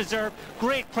teams deserve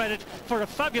great credit for a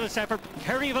fabulous effort.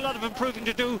 Kerry have a lot of improving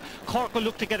to do. Cork will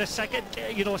look to get a second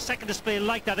display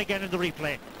like that again in the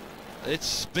replay.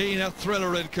 It's been a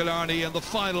thriller in Killarney, and the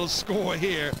final score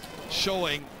here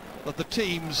showing that the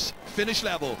teams finish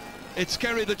level. It's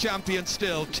Kerry the champion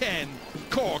still, 10.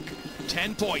 Cork,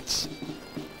 10 points.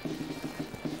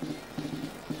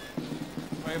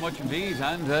 Very much indeed,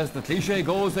 and as the cliche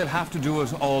goes, they'll have to do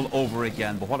it all over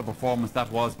again. But what a performance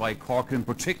that was by Cork, and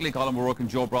particularly Colin O'Rourke and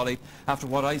Joe Brolly, after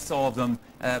what I saw of them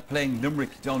playing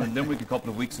Limerick down in Limerick a couple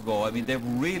of weeks ago. I mean, they've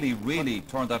really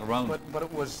turned that around. But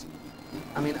it was,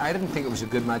 I mean, I didn't think it was a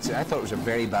good match. I thought it was a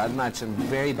very bad match and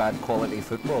very bad quality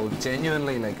football.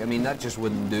 Genuinely, like, I mean, that just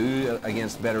wouldn't do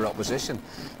against better opposition.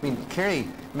 I mean, Kerry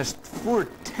missed 4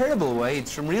 terrible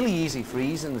wides from really easy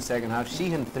frees in the second half.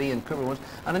 Sheehan 3 and Cooper 1.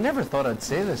 And I never thought I'd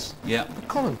say this. Yeah. But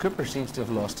Colin Cooper seems to have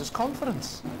lost his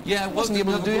confidence. Yeah, wasn't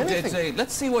able to do anything.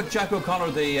 Let's see what Jack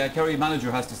O'Connor, the Kerry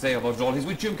manager, has to say about it all. He's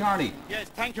with Jim Carney. Yes,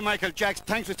 thank you, Michael. Jack,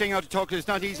 thanks for staying out to talk. It's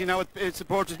not easy now with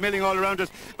supporters milling all around us.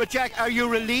 But Jack, are you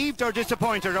relieved or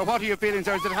disappointed, or what are your feelings?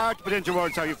 Or is it hard to put into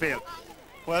words how you feel?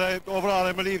 Well, overall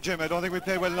I'm relieved, Jim. I don't think we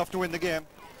played well enough to win the game.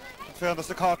 fairness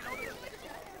to Cork,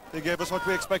 they gave us what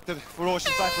we expected,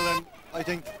 ferocious battle, and I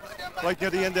think right near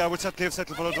the end there, we'd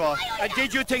settle for a draw. And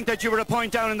did you think that you were a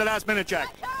point down in the last minute,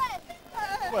 Jack?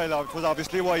 Well, it was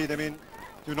obviously wide. I mean,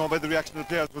 you know by the reaction of the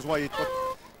players, it was wide, but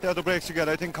they had the breaks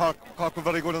together. I think Cork were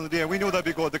very good on the day. We knew they'd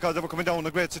be good because they were coming down in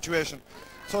a great situation.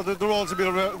 So the roles will be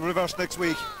reversed next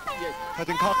week. Yes. I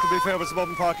think Cork will be favourites above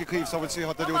Parky Cleeve, so we'll see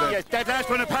what they do there. Yes, that last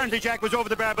one apparently, Jack, was over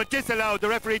the bar, but disallowed. The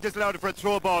referee disallowed it for a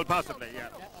throw ball, possibly, yeah.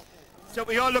 So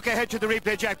we all look ahead to the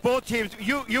replay, Jack. Both teams,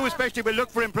 you especially, will look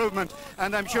for improvement,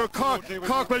 and I'm sure Cork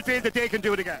will feel that they can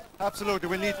do it again. Absolutely,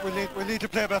 we need to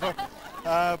play better.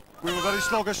 We were very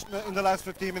sluggish in the last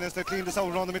 15 minutes. They cleaned us out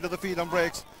around the middle of the field on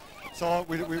breaks. So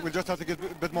we'll just have to get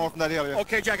a bit more from that area.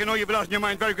 Okay, Jack, I know you've a lot in your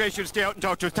mind. Very gracious you to stay out and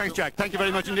talk to us. Thanks, Jack. Thank you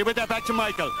very much indeed. With that, back to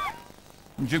Michael.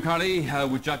 Jim Carney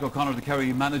with Jack O'Connor, the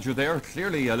Kerry manager there,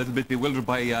 clearly a little bit bewildered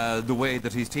by the way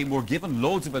that his team were given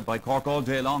loads of it by Cork all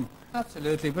day long.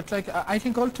 Absolutely, but like I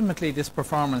think ultimately this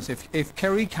performance, if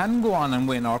Kerry can go on and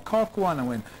win, or Cork go on and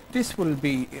win, this will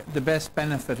be the best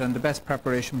benefit and the best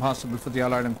preparation possible for the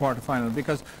All-Ireland quarter-final,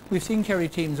 because we've seen Kerry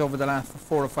teams over the last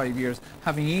 4 or 5 years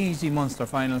having easy Munster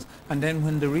finals, and then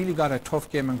when they really got a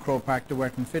tough game in Croke Park, they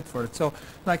weren't fit for it. So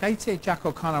like I'd say Jack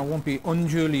O'Connor won't be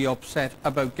unduly upset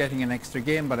about getting an extra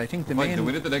game, but I think provided they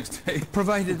win it the next day.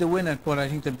 Provided they win it, but I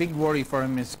think the big worry for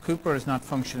him is Cooper is not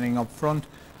functioning up front,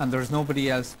 and there's nobody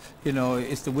else. You know,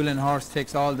 it's the willing horse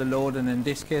takes all the load, and in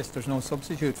this case there's no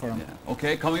substitute for him. Yeah.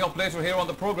 Okay, coming up later here on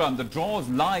the programme, the draws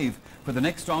live for the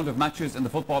next round of matches in the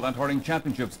Football and Hurling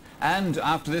Championships. And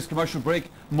after this commercial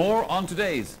break, more on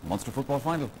today's Munster Football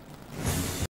Final.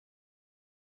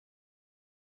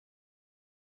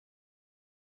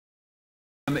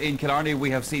 In Killarney, we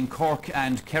have seen Cork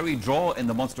and Kerry draw in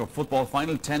the Munster Football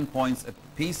Final, 10 points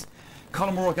apiece.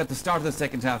 Colin O'Rourke, at the start of the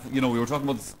second half, you know, we were talking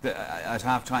about this, at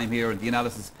half-time here, and the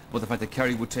analysis about the fact that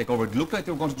Kerry would take over. It looked like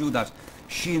they were going to do that.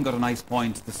 Sheehan got a nice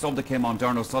point. The sub that came on,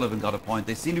 Darren O'Sullivan, got a point.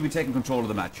 They seem to be taking control of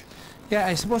the match. Yeah,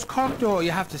 I suppose Cork, though,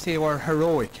 you have to say, were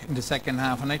heroic in the second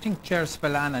half, and I think Ger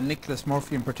Spillane and Nicholas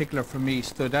Murphy in particular for me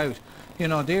stood out. You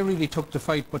know, they really took the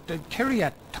fight, but Kerry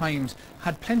at times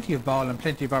had plenty of ball and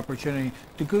plenty of opportunity.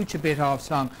 The Gooch a bit off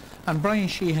song, and Brian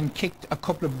Sheehan kicked a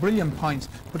couple of brilliant points,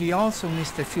 but he also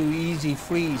missed a few easy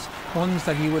frees, ones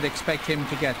that you would expect him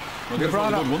to get. Well, there's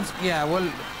one of the good ones. Yeah,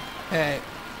 well,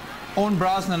 Owen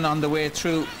Brosnan on the way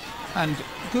through, and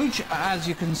Gooch, as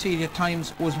you can see at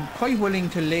times, was quite willing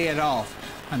to lay it off.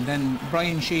 And then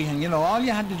Brian Sheehan, you know, all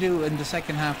you had to do in the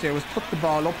second half there was put the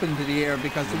ball up into the air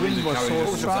because the wind was so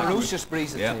strong. Ferocious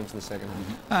breeze at times in the second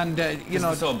half. And, you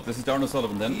know... This is Darren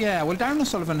O'Sullivan then? Yeah, well, Darren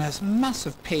O'Sullivan has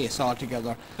massive pace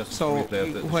altogether. So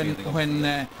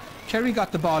when Kerry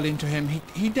got the ball into him,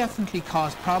 he definitely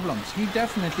caused problems. He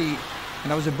definitely...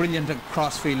 And that was a brilliant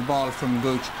cross-field ball from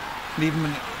Gooch.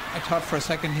 I thought for a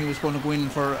second he was going to go in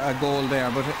for a goal there,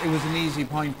 but it was an easy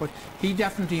point. But he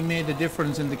definitely made a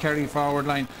difference in the Kerry forward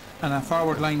line, and a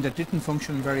forward line that didn't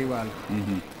function very well.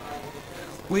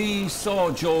 We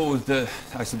saw, Joe,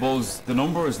 I suppose the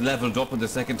numbers levelled up in the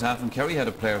second half, and Kerry had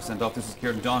a player sent off. This is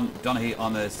Kieran Donaghy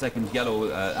on a second yellow.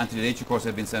 Anthony Leitch, of course,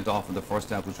 had been sent off in the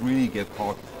first half, which really gave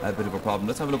Cork a bit of a problem.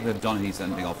 Let's have a look at Donaghy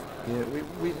sending off. Yeah,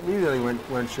 we really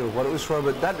weren't sure what it was for,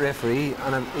 but that referee,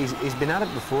 and he's been at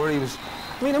it before. He was...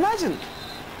 I mean, imagine.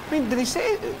 I mean, did he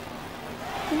say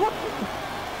what?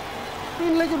 I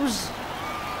mean, like it was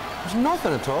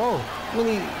nothing at all. I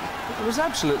mean, it was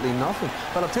absolutely nothing.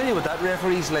 But I'll tell you what that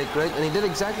referee's like, right? And he did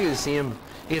exactly the same.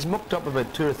 He's mucked up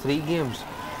about 2 or 3 games.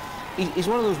 He's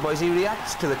one of those boys. He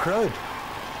reacts to the crowd.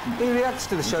 He reacts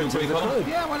to the shouts of the crowd.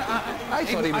 Yeah, well, I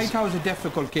thought it was a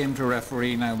difficult game to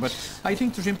referee now, but I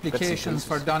think there's implications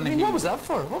for Donaghy. I mean, what was that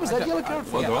for? What was that yellow card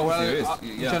for?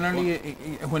 Generally,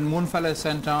 when one fella is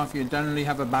sent off, you generally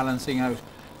have a balancing out.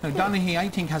 Now, Donaghy, I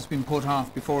think, has been put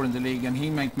off before in the league, and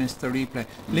he might miss the replay.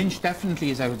 Lynch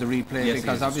definitely is out of the replay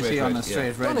because obviously on a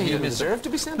straight red. Donaghy didn't deserve to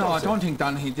be sent off. No, I don't think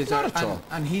Donaghy deserved. Not at all.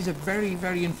 And he's a very,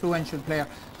 very influential player.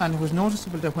 And it was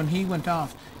noticeable that when he went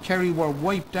off, Kerry were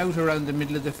wiped out around the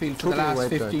middle of the field for the last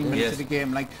 15 minutes of the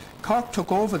game. Like, Cork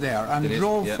took over there and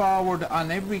drove forward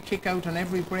on every kick out and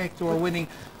every break they were winning.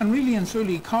 And really and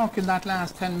truly, Cork in that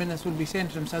last 10 minutes would be saying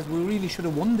to themselves, we really should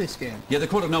have won this game. Yeah, they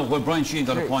could have. Now, well, Brian Sheehan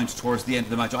got a point towards the end of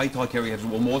the match. I thought Kerry had,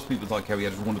 well, most people thought Kerry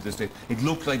had won at this stage. It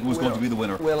looked like it was going to be the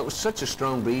winner. Well, it was such a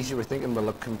strong breeze, you were thinking, well,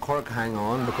 look, can Cork hang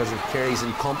on because of Kerry's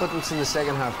incompetence in the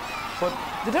second half? But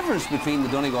the difference between the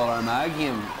Donegal-Armagh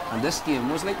game and this game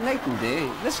was like night and day.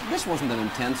 This wasn't an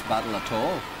intense battle at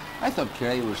all. I thought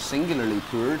Kerry were singularly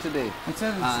poor today. It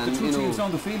says the two teams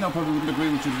on the field now probably wouldn't agree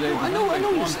with you today. No, I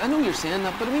know you're saying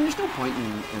that, but I mean, there's no point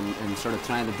in sort of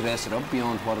trying to dress it up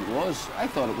beyond what it was. I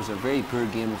thought it was a very poor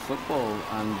game of football,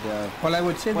 and well, I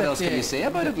would say what that else can you say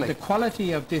about it? Like? The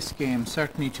quality of this game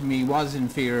certainly to me was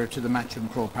inferior to the match in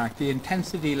Croke Park. The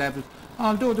intensity level,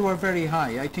 although they were very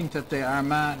high, I think that the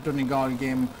Armagh-Donegal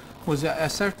game was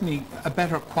certainly a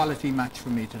better quality match for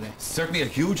me today. Certainly a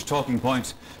huge talking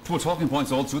point. Two talking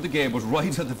points all through the game, but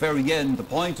right at the very end, the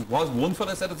point was one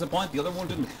fella said it's a point, the other one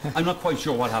didn't. I'm not quite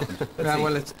sure what happened.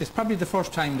 Well, it's probably the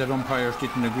first time that umpires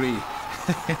didn't agree.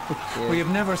 We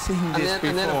have never seen this before.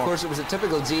 And then, of course, it was a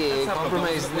typical GAA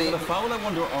compromise. Was it a foul, I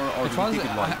wonder, or it was?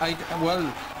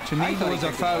 Well, to me, there was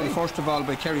a foul, first of all,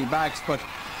 by Kerry Bags, but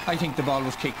I think the ball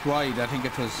was kicked wide. I think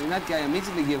it was... And that guy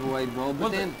immediately gave a wide ball,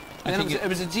 but then it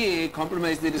was a GAA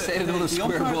compromise. They decided on a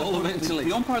square ball eventually.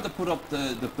 The umpire that put up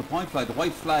the point flag, the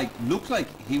white flag, looked like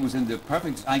he was in the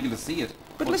perfect angle to see it.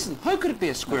 But listen, how could it be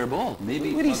a square ball?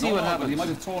 Maybe. Where do you see what happened? He might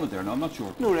have thrown it there. No, I'm not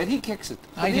sure. No, right, he kicks it.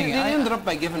 They ended up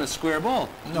by giving a square ball.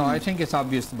 No, I think it's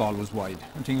obvious the ball was wide.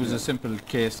 I think it was a simple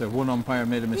case that one umpire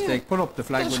made a mistake, put up the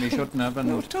flag when he shouldn't have. And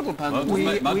no, total panic.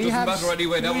 We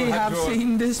have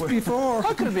seen this before.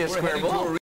 How could it be a square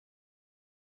ball?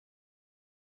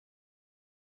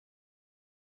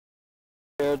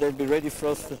 They'll be ready for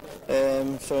us,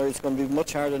 so it's going to be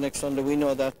much harder next Sunday. We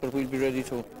know that, but we'll be ready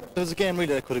too. It was a game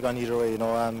really that could have gone either way, you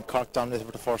know. Cork dominated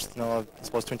for the first, you know, I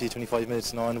suppose 20-25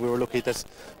 minutes, you know, and we were lucky that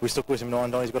we stuck with him, you know,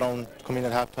 and he's got down, come in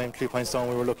at half time, 3 points down,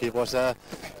 we were lucky, but in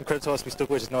credit to us, we stuck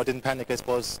with it, you know, didn't panic, I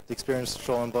suppose, the experience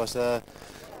showing, but I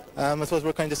suppose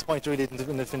we're kind of disappointed really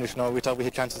in the finish, you know. We thought we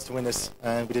had chances to win this,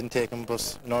 and we didn't take them,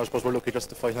 but, you know, I suppose we're lucky just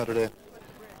to fight another day.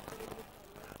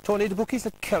 Tony, the bookies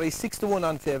at Kerry 6-1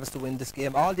 on favours to win this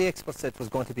game. All the experts said it was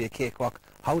going to be a cakewalk.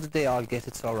 How did they all get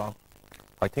it so wrong?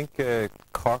 I think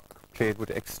Cork played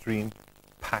with extreme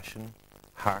passion,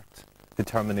 heart,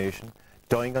 determination,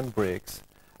 dying on breaks,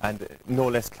 and no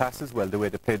less class as well. The way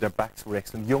they played, their backs were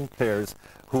excellent. Young players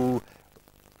who,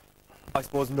 I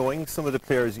suppose, knowing some of the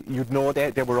players, you'd know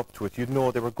they were up to it. You'd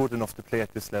know they were good enough to play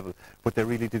at this level. But they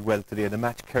really did well today. They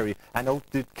matched Kerry and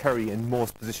outdid Kerry in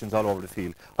most positions all over the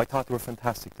field. I thought they were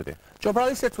fantastic today. Joe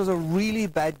Bradley said it was a really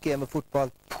bad game of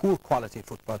football, poor quality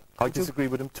football. I disagree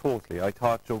with him totally. I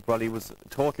thought Joe Bradley was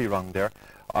totally wrong there.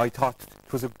 I thought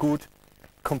it was a good,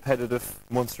 competitive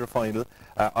Munster final.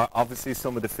 Obviously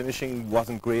some of the finishing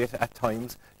wasn't great at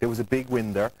times. There was a big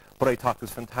win there, but I thought it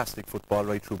was fantastic football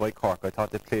right through by Cork. I thought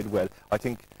they played well. I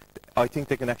think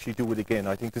they can actually do it again.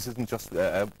 I think this isn't just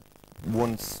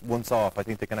once off. I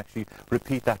think they can actually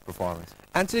repeat that performance.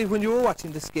 Anthony, when you were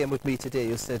watching this game with me today,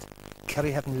 you said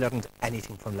Kerry haven't learned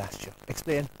anything from last year.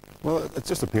 Explain. Well, it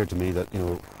just appeared to me that, you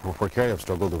know, where Kerry have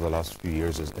struggled over the last few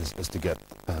years is to get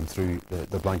through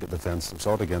the blanket defence. We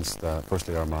saw it against,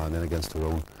 firstly, Armagh and then against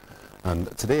Tyrone.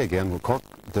 And today, again, what Cork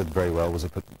did very well was they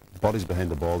put bodies behind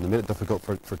the ball and they made it difficult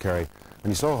for Kerry. And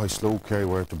you saw how slow Kerry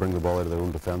were to bring the ball out of their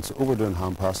own defence, overdoing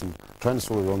hand passing, trying to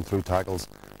slowly run through tackles,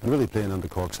 and really playing into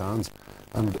Cork's hands.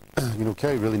 And, you know,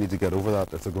 Kerry really need to get over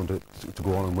that if they're going to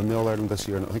go on and win the All-Ireland this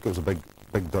year. And I think it was a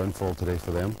big downfall today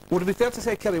for them. Would it be fair to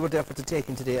say Kerry were there for the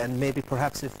taking today, and maybe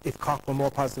perhaps if Cork were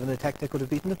more positive in attack, they could have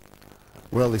beaten them?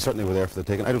 Well, they certainly were there for the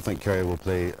taking. I don't think Kerry will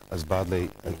play as badly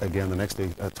again the next day.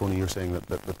 Tony, you're saying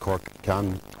that Cork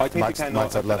can match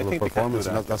that level of performance,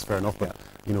 and that's fair enough. But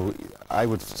you know, I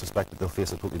would suspect that they'll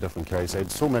face a totally different Kerry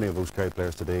side. So many of those Kerry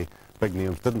players today, big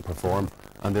names, didn't perform,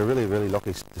 and they're really, really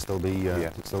lucky to still be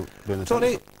still doing the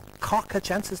Tony, Cork had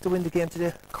chances to win the game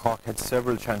today. Cork had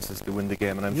several chances to win the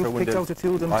game, and I'm You've sure when picked out a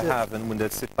few of them. I have, and when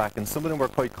they'd sit back, and some of them were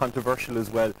quite controversial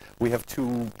as well. We have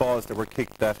 2 balls that were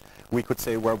kicked that we could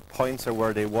say were points or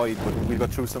were they wide, but we'll go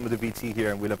through some of the VT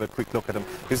here and we'll have a quick look at them.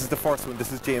 This is the first one.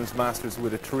 This is James Masters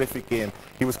with a terrific game.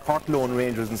 He was Cork Lone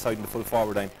Rangers inside in the full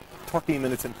forward line. 13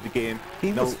 minutes into the game.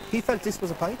 He felt this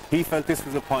was a point? He felt this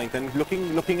was a point, and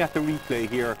looking at the replay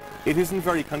here, it isn't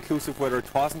very conclusive whether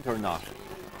it wasn't or not.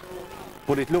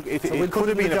 But it could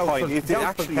have been a point. It's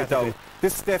actually a doubt.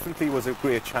 This definitely was a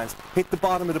great chance. Hit the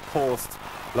bottom of the post,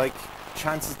 like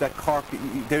chances that Cork,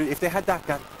 if they had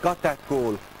got that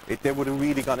goal, they would have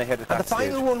really gone ahead at that stage.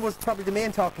 And the final one was probably the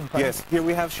main talking point. Yes, here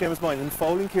we have Seamus Moynihan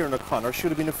fouling Kieran O'Connor.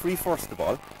 Should have been a free first of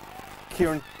all.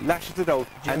 Kieran lashes it out,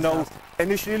 and now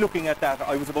initially looking at that,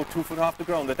 I was about 2 foot off the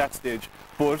ground at that stage,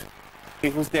 but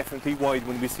it was definitely wide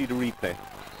when we see the replay.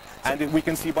 And we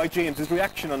can see by James's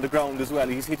reaction on the ground as well.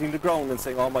 He's hitting the ground and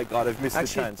saying, "Oh my God, I've missed the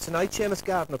chance." Tonight, Seamus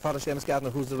Gardner, Father Seamus Gardner,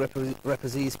 who's the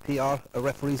referee's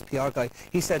PR guy,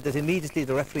 he said that immediately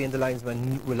the referee and the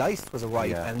linesman realised it was a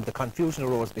wide, and the confusion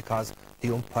arose because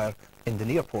the umpire in the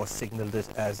near post signalled it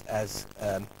as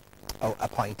a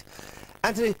point.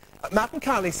 Anthony, Martin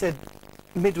Carney said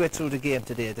midway through the game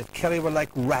today that Kerry were like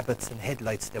rabbits in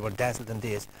headlights. They were dazzled in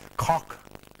days. Cork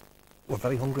were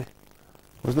very hungry.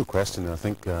 There's no question. I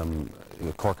think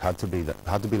Cork had to be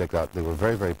like that. They were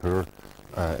very, very poor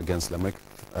against Limerick.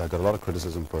 Got a lot of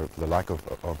criticism for the lack of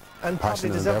passion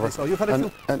and endeavour. So. You've had a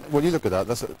few. And when you look at that,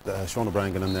 that's Sean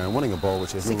O'Brien getting in there and winning a ball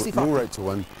which he has no right to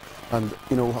win. And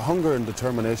you know, hunger and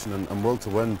determination and will to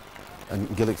win in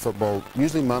Gaelic football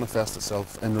usually manifests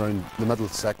itself in around the middle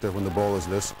sector when the ball is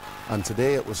loose. And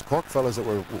today it was Cork fellas that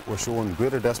were showing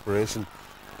greater desperation,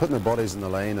 putting their bodies in the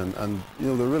line, and you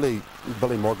know, they're really,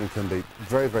 Billy Morgan can be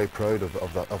very, very proud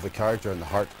of the character and the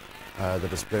heart that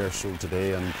his players showed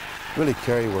today. And really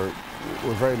Kerry were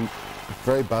very,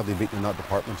 very badly beaten in that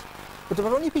department. But they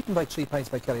were only beaten by 3 points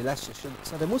by Kerry last year,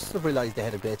 so they must have realised they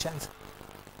had a great chance.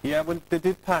 Yeah, well, they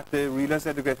did, Pat. They realised they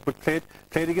had a great, but played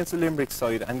against the Limerick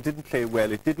side and didn't play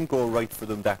well. It didn't go right for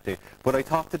them that day. But I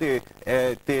thought today,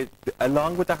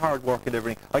 along with the hard work and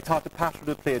everything, I thought the pattern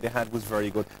of play they had was very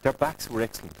good. Their backs were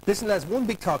excellent. Listen, lads, one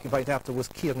big talking point after was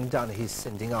Kieran Donaghy's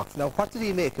sending off. Now, what did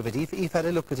he make of it? He've had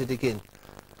a look at it again.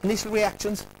 Initial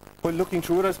reactions? Well, looking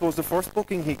through it, I suppose the first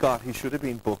booking he got, he should have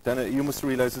been booked. And you must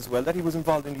realise as well that he was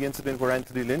involved in the incident where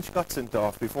Anthony Lynch got sent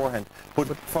off beforehand.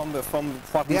 But from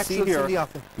what we see here,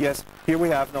 yes, here we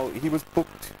have now, he was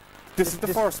booked. This is the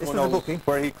first one now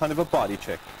where he kind of a body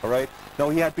check, all right?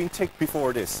 Now, he had been ticked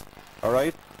before this, all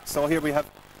right? So here we have,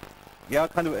 yeah,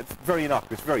 kind of very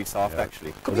innocuous, very soft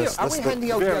actually. Come here, are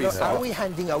we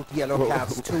handing out yellow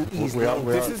cards too easily?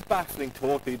 This is baffling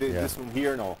totally, this one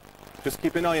here now. Just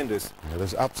keep an eye on this. Yeah,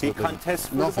 there's absolutely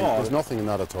nothing. There's nothing in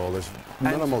that at all. There's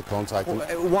minimal contact.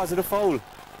 Was it a foul?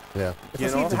 Yeah,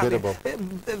 it's debatable.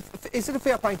 Is it a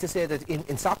fair point to say that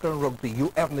in soccer and rugby,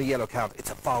 you earn a yellow card?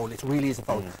 It's a foul. It really is a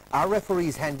foul. Are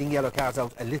referees handing yellow cards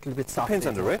out a little bit softly? Depends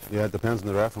on the ref. Yeah, it depends on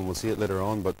the ref, and we'll see it later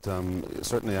on. But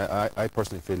certainly, I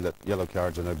personally feel that yellow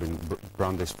cards are now being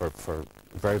brandished for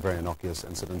very, very innocuous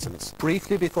incidents.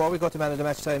 Briefly, before we go to man of the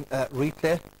match time,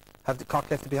 replay. Have the Cork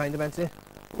left it behind them, Anthony?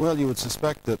 Well, you would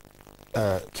suspect that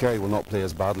Kerry will not play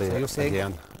as badly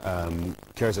again.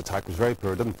 Kerry's attack was very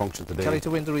poor, didn't function today. Kerry to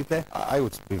win the replay? I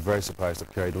would be very surprised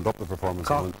if Kerry don't up the performance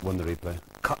and win the replay.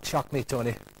 Shock me,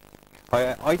 Tony.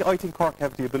 I think Cork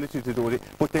have the ability to do it,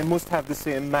 but they must have the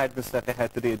same madness that they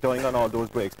had today, dying on all those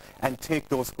breaks, and take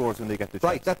those scores when they get the chance.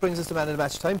 Right, that brings us to man of the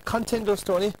match time. Contenders,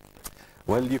 Tony?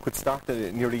 Well, you could start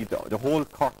nearly the whole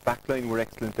Cork backline were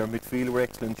excellent. Their midfield were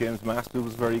excellent. James Master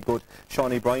was very good.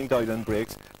 Sean O'Brien died on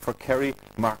breaks. For Kerry,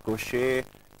 Mark O'Shea,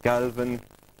 Galvin.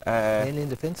 Mainly in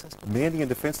defence. Mainly in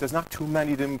defence. There's not too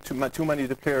many of them. Too many of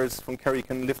the players from Kerry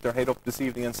can lift their head up this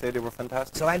evening and say they were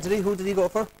fantastic. So Anthony, who did he go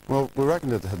for? Well, we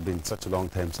reckoned it had been such a long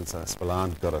time since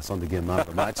Spillane got a Sunday game man of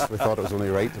the match. We thought it was only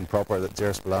right and proper that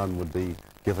Ger Spillane would be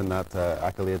given that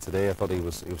accolade today. I thought he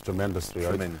was tremendous throughout.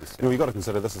 Tremendous. You know, you've got to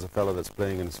consider this is a fellow that's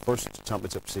playing in his first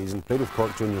championship season, played with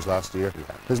Cork Juniors last year.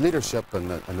 Yeah. His leadership and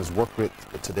his work rate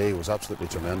today was absolutely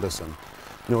tremendous, and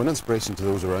you know, an inspiration to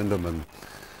those around him. And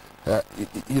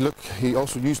you look, he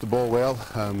also used the ball well.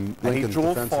 And he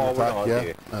drove forward all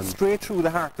day, straight through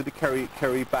the heart of the Kerry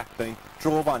backline,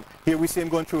 drove on. Here we see him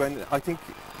going through, and I think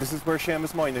this is where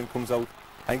Seamus Moynihan comes out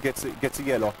and gets a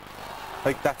yellow.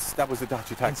 Like that was a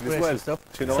dodgy tackle as well. Stuff.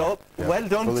 You know? So well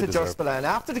done to Ger Spillane.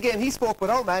 After the game, he spoke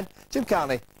with our man Jim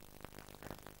Carney.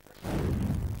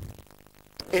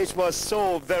 It was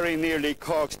so very nearly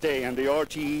Cork's day, and the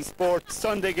RTE Sports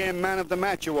Sunday Game Man of the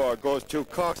Match Award goes to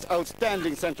Cork's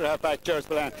outstanding centre half-back, Ger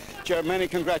Spillane. Ger, many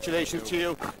congratulations to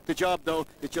you. The job, though,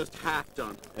 is just half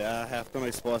done. Yeah, half done, I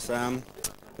suppose.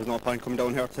 There's no point coming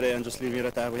down here today and just leaving it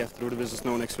at that. We have to do the business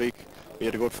now next week. We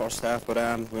had a good first half, but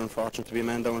we were unfortunate to be a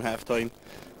man down at half-time.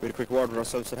 We had a quick word with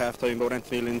ourselves at half-time about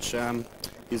Anthony Lynch.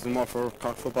 He's done more for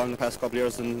Cork football in the past couple of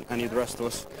years than any of the rest of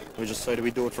us. We just decided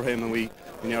we'd do it for him, and we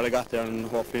nearly got there, and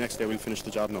hopefully next day we'll finish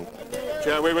the job now.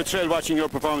 Ger, we were thrilled watching your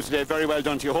performance today. Very well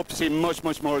done to you. Hope to see much,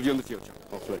 much more of you in the future.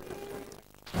 Hopefully.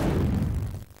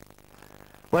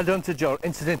 Well done to Ger.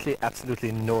 Incidentally,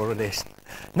 absolutely no relation.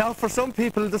 Now, for some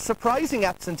people, the surprising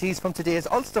absentees from today's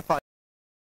Ulster final